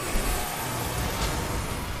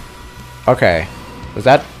 Okay. Was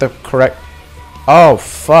that the correct... Oh,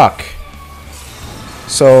 fuck.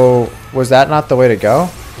 So, was that not the way to go?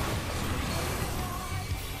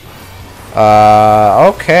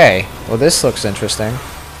 Okay. Well, this looks interesting.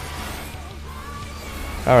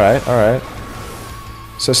 Alright, alright.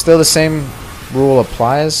 So still the same rule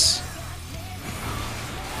applies?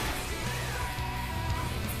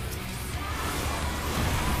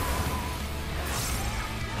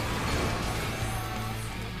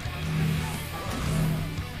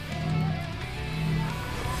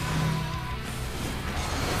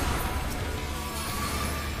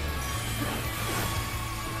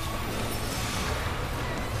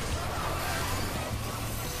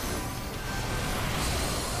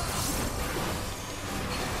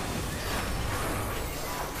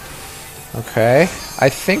 Okay. I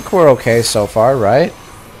think we're okay so far, right?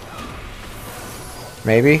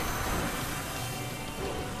 Maybe?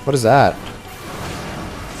 What is that?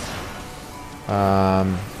 I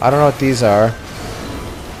don't know what these are.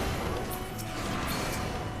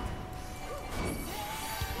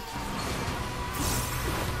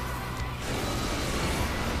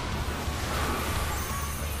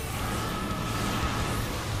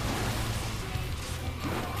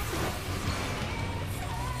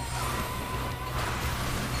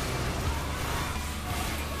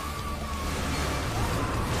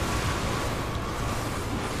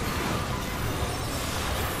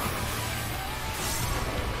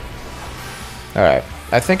 Alright,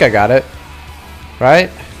 I think I got it. Right?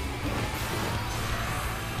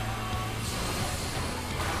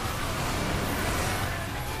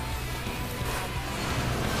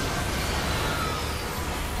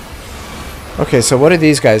 Okay, so what do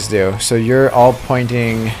these guys do? So you're all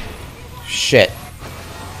pointing... Shit.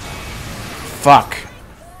 Fuck.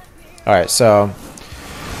 Alright, so...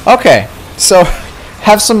 Okay, so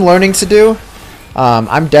have some learning to do.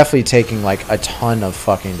 I'm definitely taking like a ton of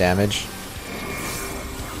fucking damage.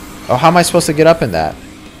 Oh, how am I supposed to get up in that?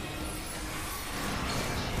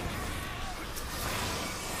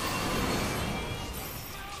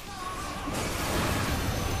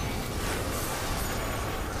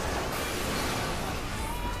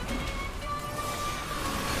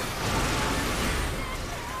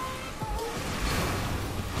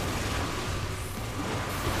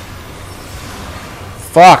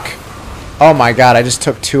 Fuck! Oh my god, I just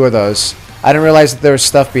took 2 of those. I didn't realize that there was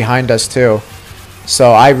stuff behind us too.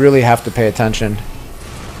 So I really have to pay attention.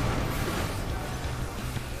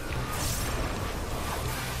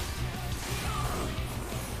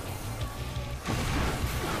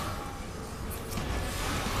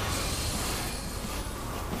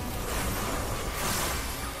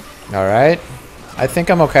 Alright. I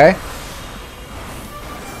think I'm okay.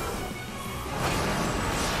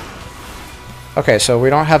 Okay, so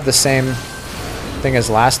we don't have the same thing as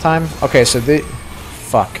last time. Okay, so the...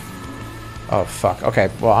 Fuck. Oh, fuck. Okay,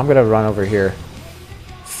 well, I'm gonna run over here.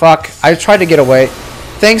 Fuck. I tried to get away.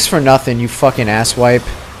 Thanks for nothing, you fucking asswipe.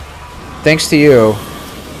 Thanks to you.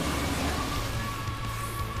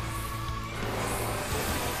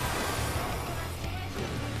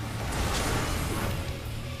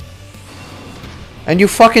 And you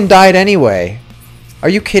fucking died anyway. Are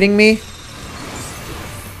you kidding me?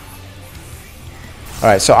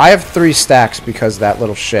 Alright, so I have 3 stacks because of that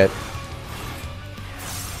little shit.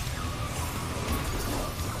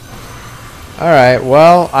 Alright,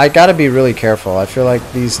 well, I gotta be really careful. I feel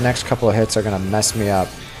like these next couple of hits are gonna mess me up.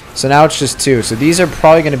 So now it's just 2. So these are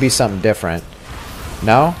probably gonna be something different.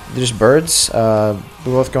 No? They're just birds? We're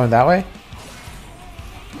both going that way?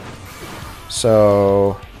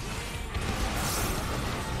 So...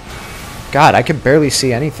 God, I can barely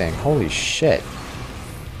see anything. Holy shit.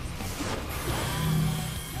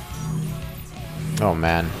 Oh,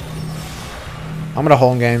 man. I'm gonna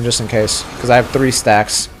home game just in case. Because I have 3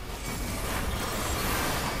 stacks.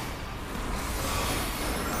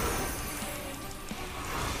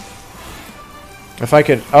 If I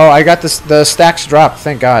could... Oh, I got the stacks dropped.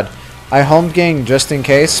 Thank God. I homed game just in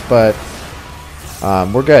case, but...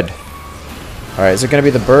 we're good. Alright, is it going to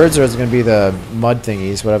be the birds or is it going to be the mud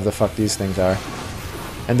thingies? Whatever the fuck these things are.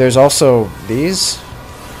 And there's also these?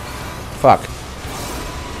 Fuck.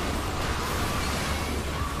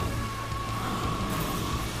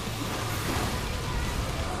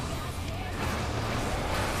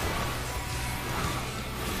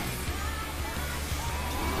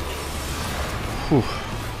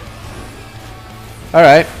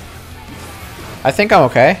 Alright. I think I'm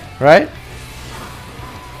okay, right?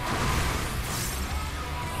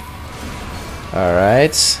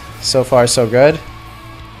 Alright. So far, so good.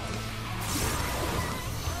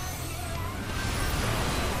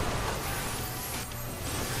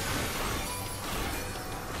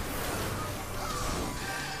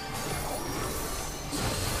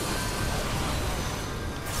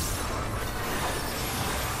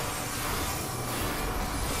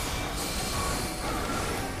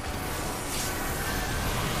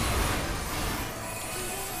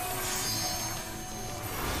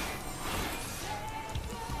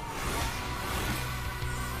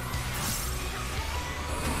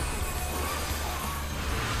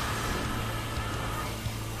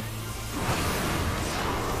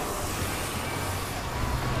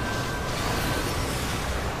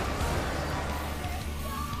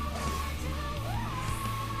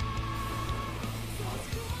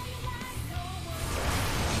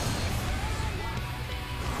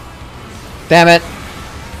 Damn it.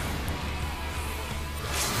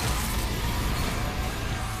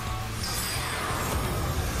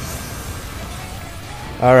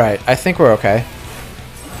 Alright, I think we're okay.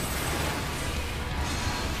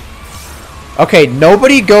 Okay,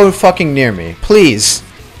 nobody go fucking near me. Please.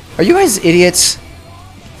 Are you guys idiots?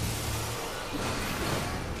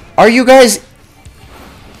 Are you guys...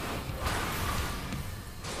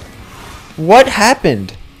 What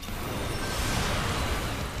happened?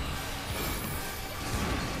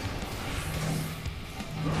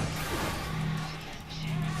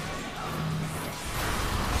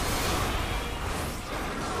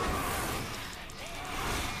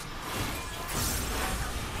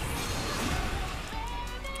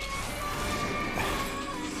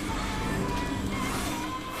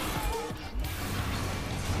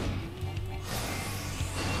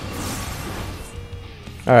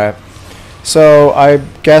 Alright. So, I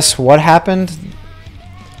guess what happened?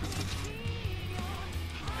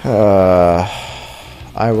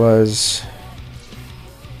 I was...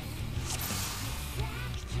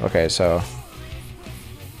 Okay, so...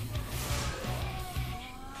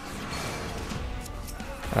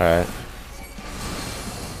 Alright.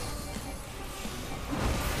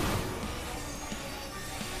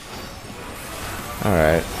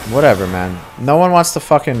 Alright. Whatever, man. No one wants to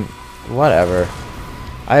fucking... Whatever.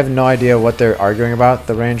 I have no idea what they're arguing about.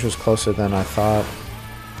 The range was closer than I thought.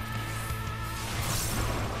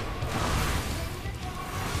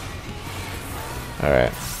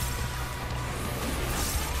 Alright.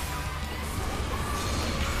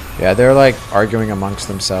 Yeah, they're like arguing amongst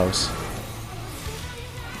themselves.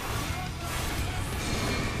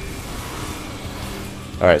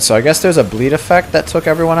 Alright, so I guess there's a bleed effect that took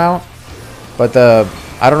everyone out. But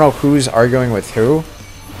I don't know who's arguing with who.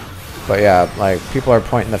 But yeah, like, people are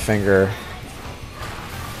pointing the finger.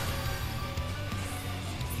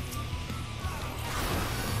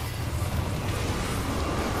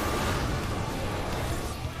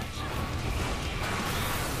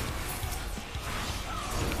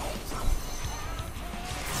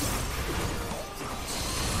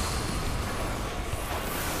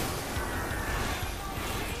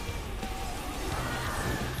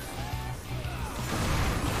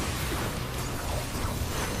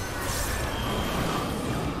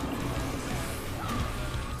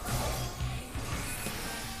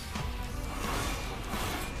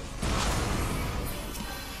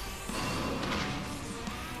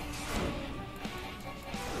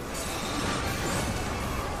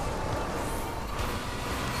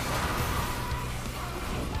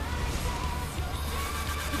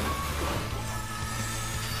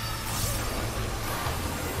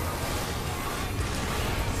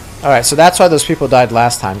 Alright, so that's why those people died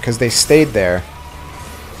last time, because they stayed there.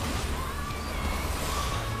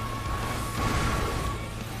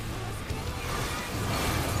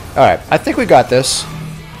 Alright, I think we got this.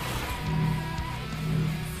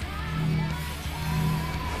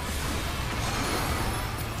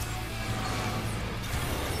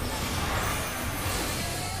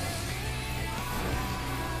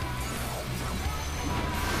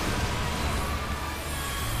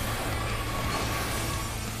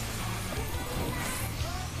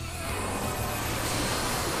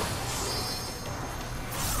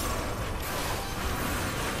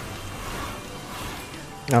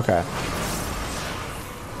 Okay.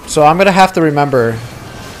 So I'm going to have to remember,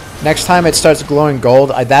 next time it starts glowing gold,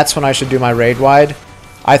 that's when I should do my raid wide.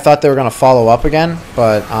 I thought they were going to follow up again,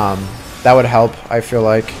 but that would help, I feel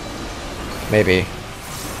like. Maybe.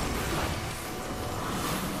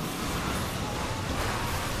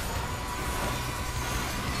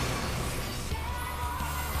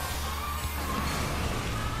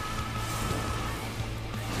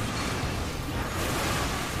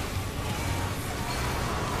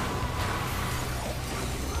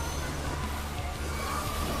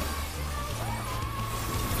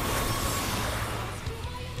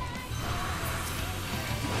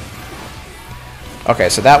 Okay,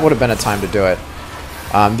 so that would have been a time to do it.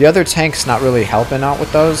 The other tank's not really helping out with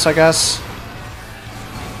those, I guess.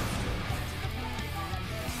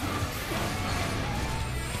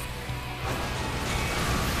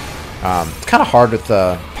 It's kind of hard with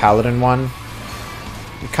the paladin one.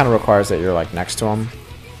 It kind of requires that you're like next to him.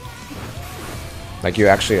 Like you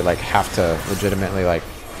actually like have to legitimately like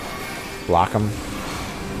block him.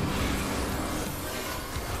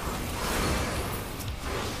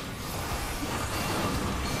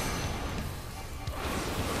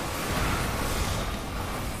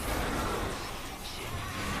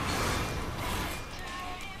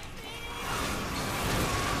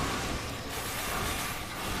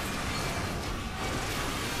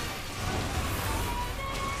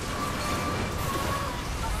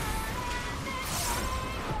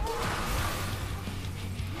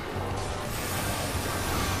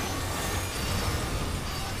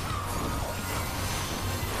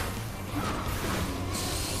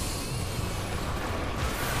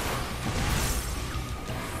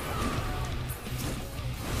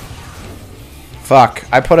 Fuck,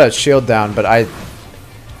 I put a shield down, but I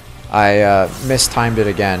mistimed it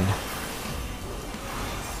again.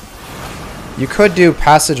 You could do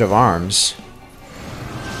passage of arms.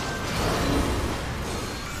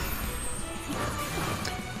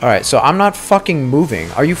 Alright, so I'm not fucking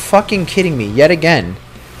moving. Are you fucking kidding me? Yet again.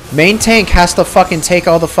 Main tank has to fucking take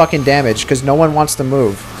all the fucking damage because no one wants to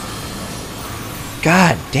move.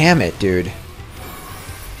 God damn it, dude.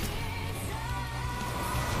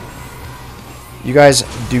 You guys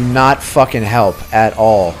do not fucking help at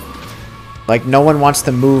all. Like, no one wants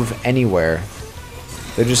to move anywhere.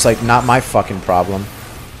 They're just like, not my fucking problem.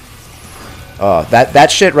 Oh, that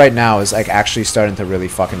shit right now is like actually starting to really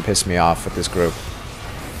fucking piss me off with this group.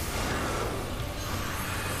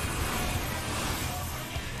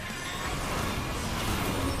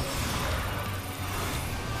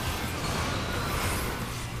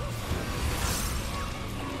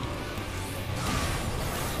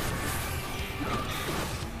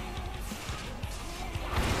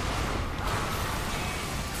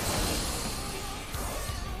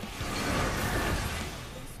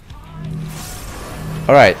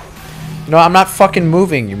 Alright. No, I'm not fucking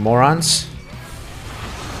moving, you morons.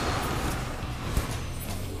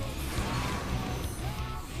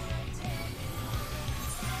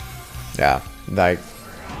 Yeah, like...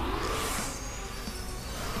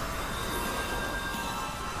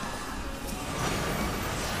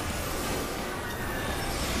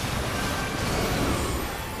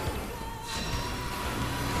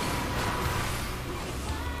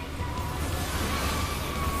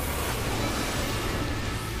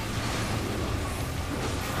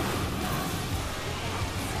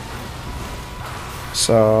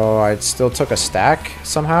 So, I still took a stack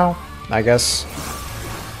somehow, I guess.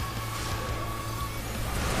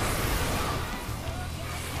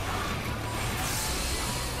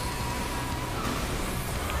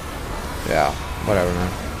 Yeah, whatever,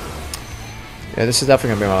 man. Yeah, this is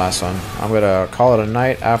definitely gonna be my last one. I'm gonna call it a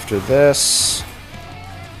night after this.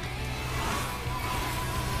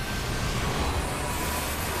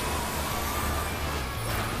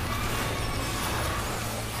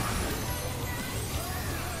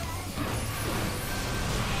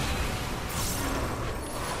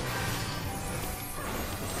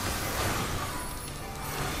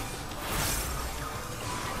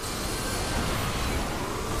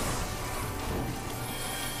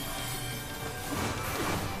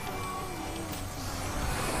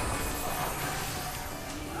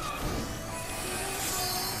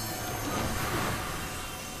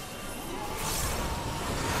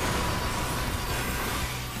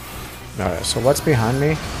 Alright, so what's behind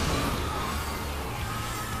me?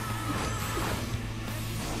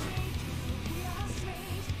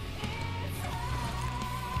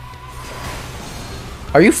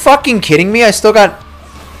 Are you fucking kidding me? I still got...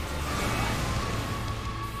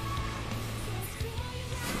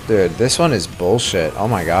 Dude, this one is bullshit. Oh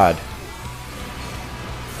my god.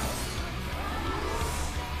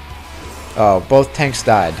 Oh, both tanks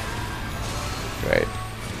died. Great.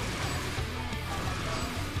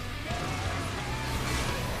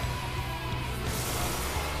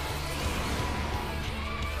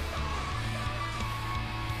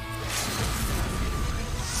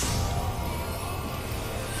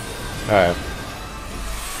 Alright.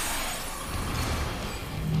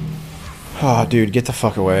 Oh, dude, get the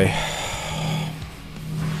fuck away.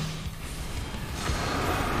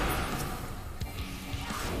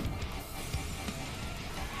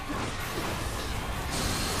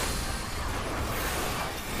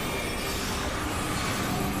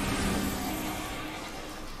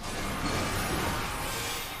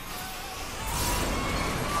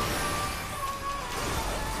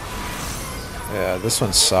 Yeah, this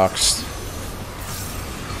one sucks.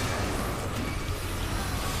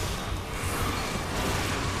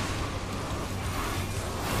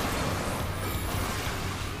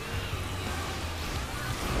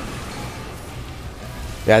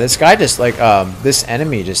 Yeah, this guy just like this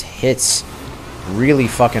enemy just hits really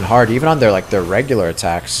fucking hard, even on their like their regular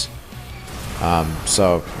attacks.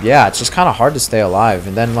 So yeah, it's just kind of hard to stay alive.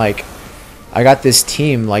 And then like I got this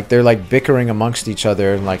team, like they're like bickering amongst each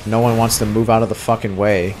other, and like no one wants to move out of the fucking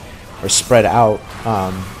way or spread out.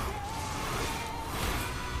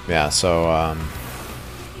 Yeah, so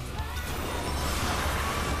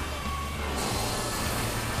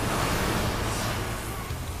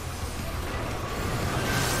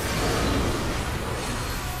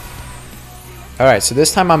alright, so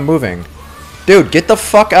this time I'm moving. Dude, get the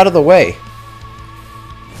fuck out of the way. You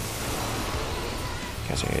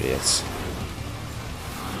guys are idiots.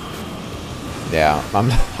 Yeah,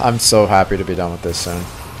 I'm so happy to be done with this soon.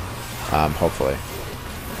 Hopefully.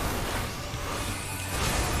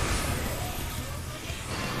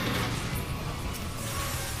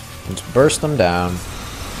 Let's burst them down.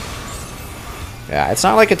 Yeah, it's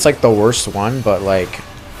not like it's like the worst one, but like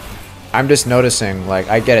I'm just noticing, like,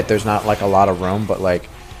 I get it, there's not like a lot of room, but like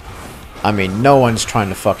I mean, no one's trying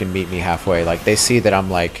to fucking meet me halfway. Like, they see that I'm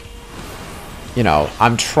like, you know,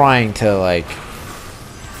 I'm trying to like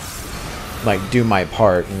do my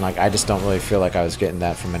part, and like I just don't really feel like I was getting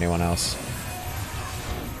that from anyone else.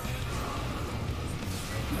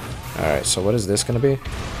 Alright, so what is this gonna be?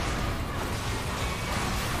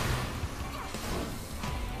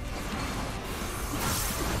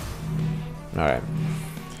 Alright.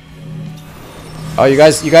 Oh, you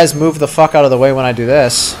guys move the fuck out of the way when I do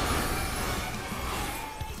this.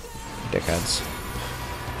 Dickheads.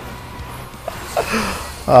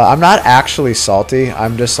 I'm not actually salty.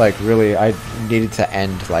 I'm just like really, I needed to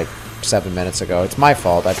end like 7 minutes ago. It's my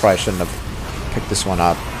fault. I probably shouldn't have picked this one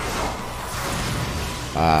up.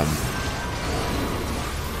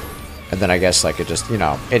 And then I guess like it just, you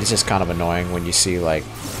know, it's just kind of annoying when you see like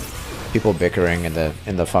people bickering in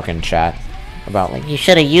the fucking chat about like, You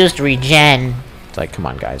should have used regen. it's like, come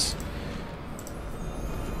on guys.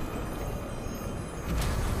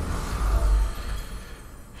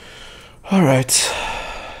 All right.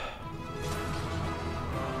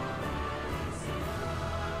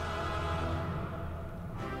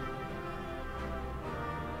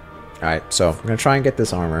 Alright, so I'm going to try and get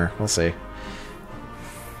this armor. We'll see.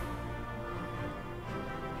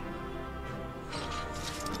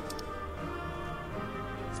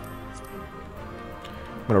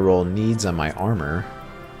 I'm going to roll needs on my armor.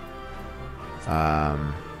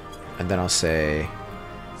 And then I'll say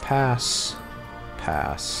pass,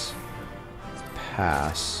 pass,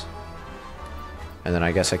 pass. And then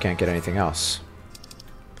I guess I can't get anything else.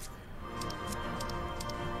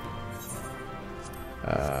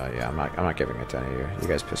 Yeah, I'm not giving it to any of you. You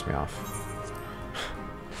guys piss me off.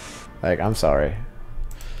 Like, I'm sorry.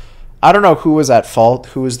 I don't know who was at fault.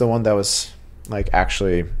 Who was the one that was like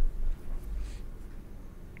actually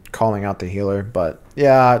calling out the healer? But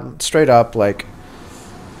yeah, straight up, like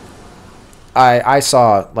I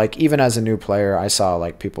saw, like, even as a new player, I saw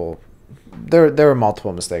like people. There were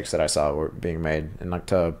multiple mistakes that I saw were being made, and like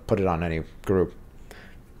to put it on any group,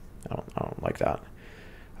 I don't like that.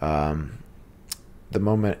 The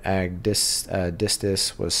moment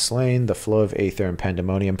Abyssos was slain, the flow of aether and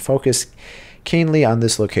pandemonium focused keenly on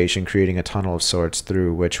this location, creating a tunnel of sorts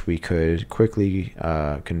through which we could quickly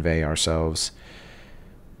convey ourselves.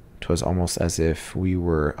 'Twas almost as if we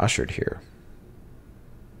were ushered here.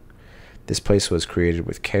 This place was created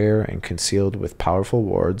with care and concealed with powerful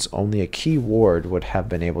wards. Only a key ward would have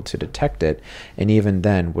been able to detect it, and even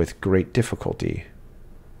then with great difficulty.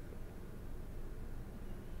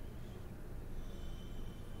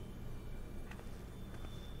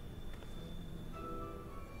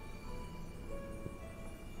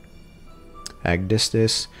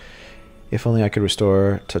 Abyssos, if only I could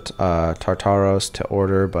restore Tartaros to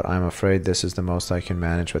order, but I'm afraid this is the most I can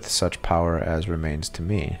manage with such power as remains to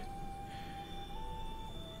me.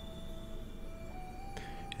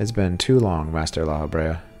 It's been too long, Master La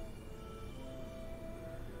Habrea.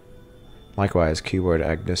 Likewise, keyword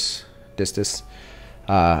Abyssos.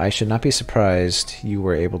 I should not be surprised you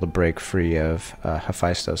were able to break free of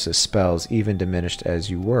Hephaestus' spells, even diminished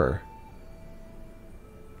as you were.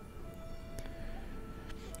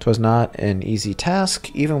 'Twas not an easy task,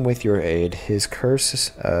 even with your aid. His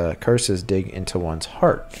curses dig into one's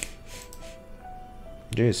heart.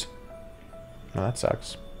 Jeez. Well, that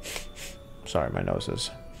sucks. Sorry, my nose is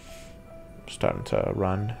starting to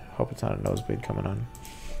run. Hope it's not a nosebleed coming on.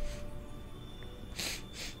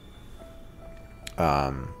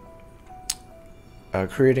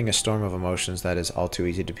 creating a storm of emotions that is all too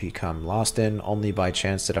easy to become lost in. Only by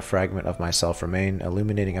chance did a fragment of myself remain,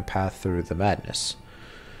 illuminating a path through the madness.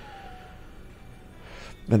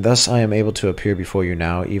 And thus I am able to appear before you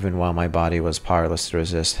now, even while my body was powerless to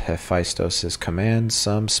resist Hephaestus' command.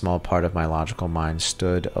 Some small part of my logical mind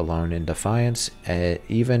stood alone in defiance, and it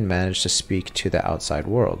even managed to speak to the outside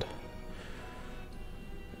world.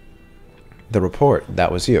 The report,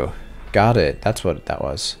 that was you. Got it, that's what that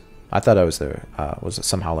was. I thought I was it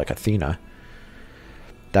somehow like Athena.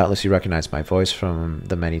 Doubtless you recognize my voice from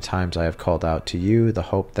the many times I have called out to you. The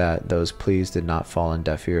hope that those pleas did not fall on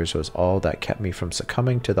deaf ears was all that kept me from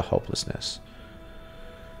succumbing to the hopelessness.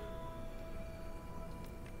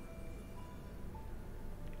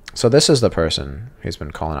 So this is the person who's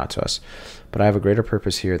been calling out to us. But I have a greater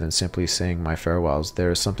purpose here than simply saying my farewells.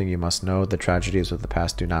 There is something you must know. The tragedies of the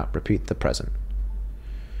past do not repeat the present.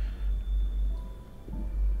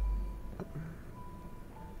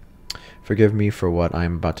 Forgive me for what I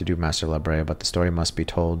am about to do, Master Labrea, but the story must be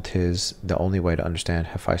told. 'Tis the only way to understand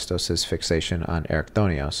Hephaestus' fixation on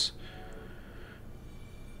Erichthonios.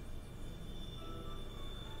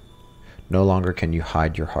 No longer can you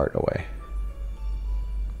hide your heart away.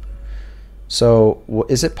 So,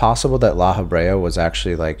 is it possible that La Habrea was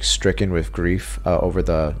actually like stricken with grief over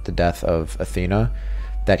the death of Athena,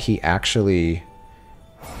 that he actually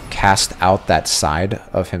cast out that side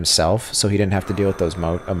of himself so he didn't have to deal with those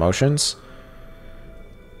emotions?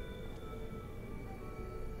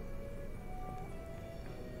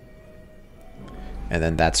 And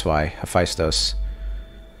then that's why Hephaestus,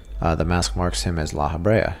 the mask marks him as La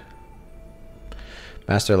Habrea.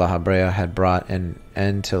 Master La Habrea had brought an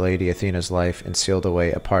end to Lady Athena's life and sealed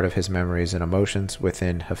away a part of his memories and emotions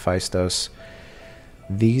within Hephaestus.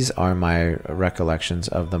 These are my recollections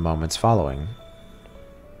of the moments following.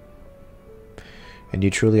 And you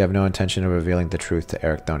truly have no intention of revealing the truth to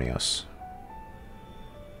Erichthonios.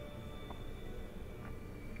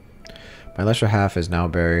 My lesser half is now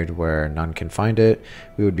buried where none can find it.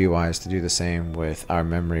 We would be wise to do the same with our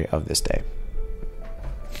memory of this day.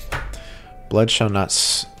 Blood shall not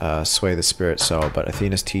sway the spirit so, but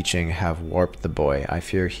Athena's teaching have warped the boy. I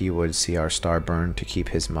fear he would see our star burn to keep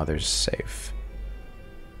his mother safe.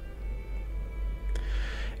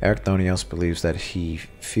 Erichthonios believes that he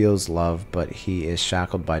feels love, but he is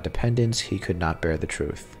shackled by dependence. He could not bear the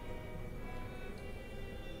truth.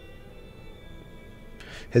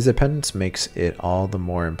 His dependence makes it all the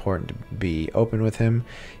more important to be open with him.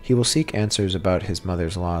 He will seek answers about his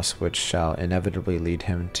mother's loss, which shall inevitably lead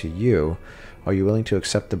him to you. Are you willing to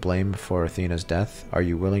accept the blame for Athena's death? Are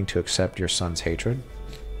you willing to accept your son's hatred?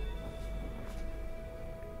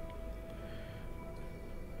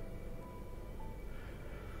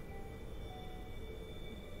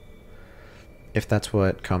 If that's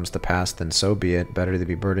what comes to pass, then so be it. Better to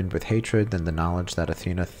be burdened with hatred than the knowledge that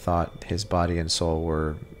Athena thought his body and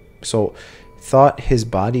soul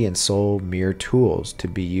mere tools to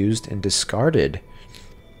be used and discarded.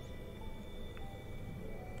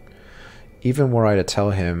 Even were I to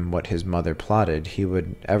tell him what his mother plotted, he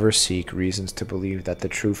would ever seek reasons to believe that the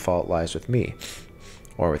true fault lies with me,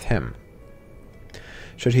 or with him.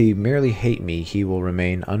 Should he merely hate me, he will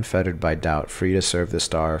remain unfettered by doubt, free to serve the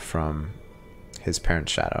star from his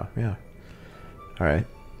parent's shadow. Yeah. Alright.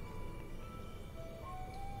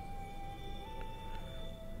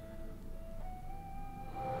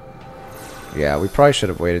 Yeah, we probably should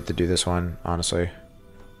have waited to do this one, honestly.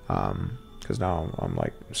 Because now I'm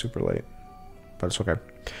like super late. But it's okay.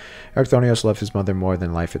 Erichthonios loved his mother more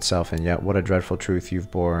than life itself, and yet what a dreadful truth you've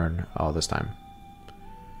borne all this time.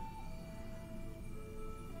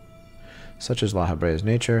 Such is La Habrea's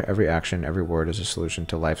nature. Every action, every word is a solution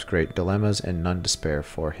to life's great dilemmas, and none despair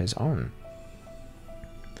for his own.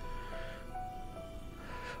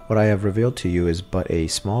 What I have revealed to you is but a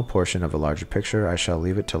small portion of a larger picture. I shall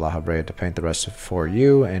leave it to La Habrea to paint the rest for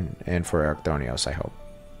you and for Erichthonios, I hope.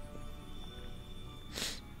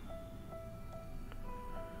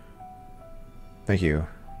 Thank you,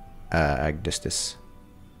 Agdistis.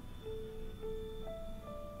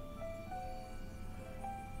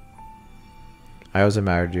 I always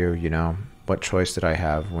admired you, you know. What choice did I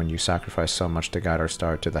have when you sacrificed so much to guide our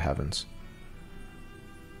star to the heavens?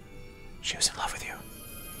 She was in love with you.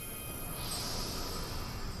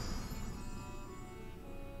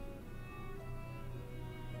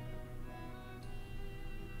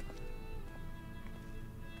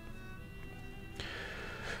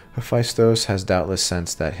 Hephaestus has doubtless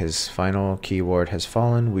sensed that his final keyword has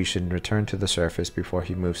fallen. We should return to the surface before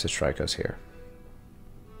he moves to strike us here.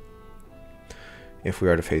 If we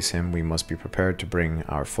are to face him, we must be prepared to bring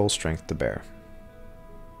our full strength to bear.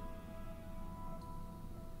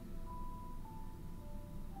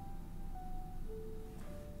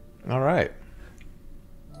 All right.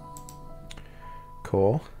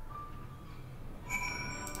 Cool.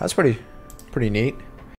 That's pretty neat.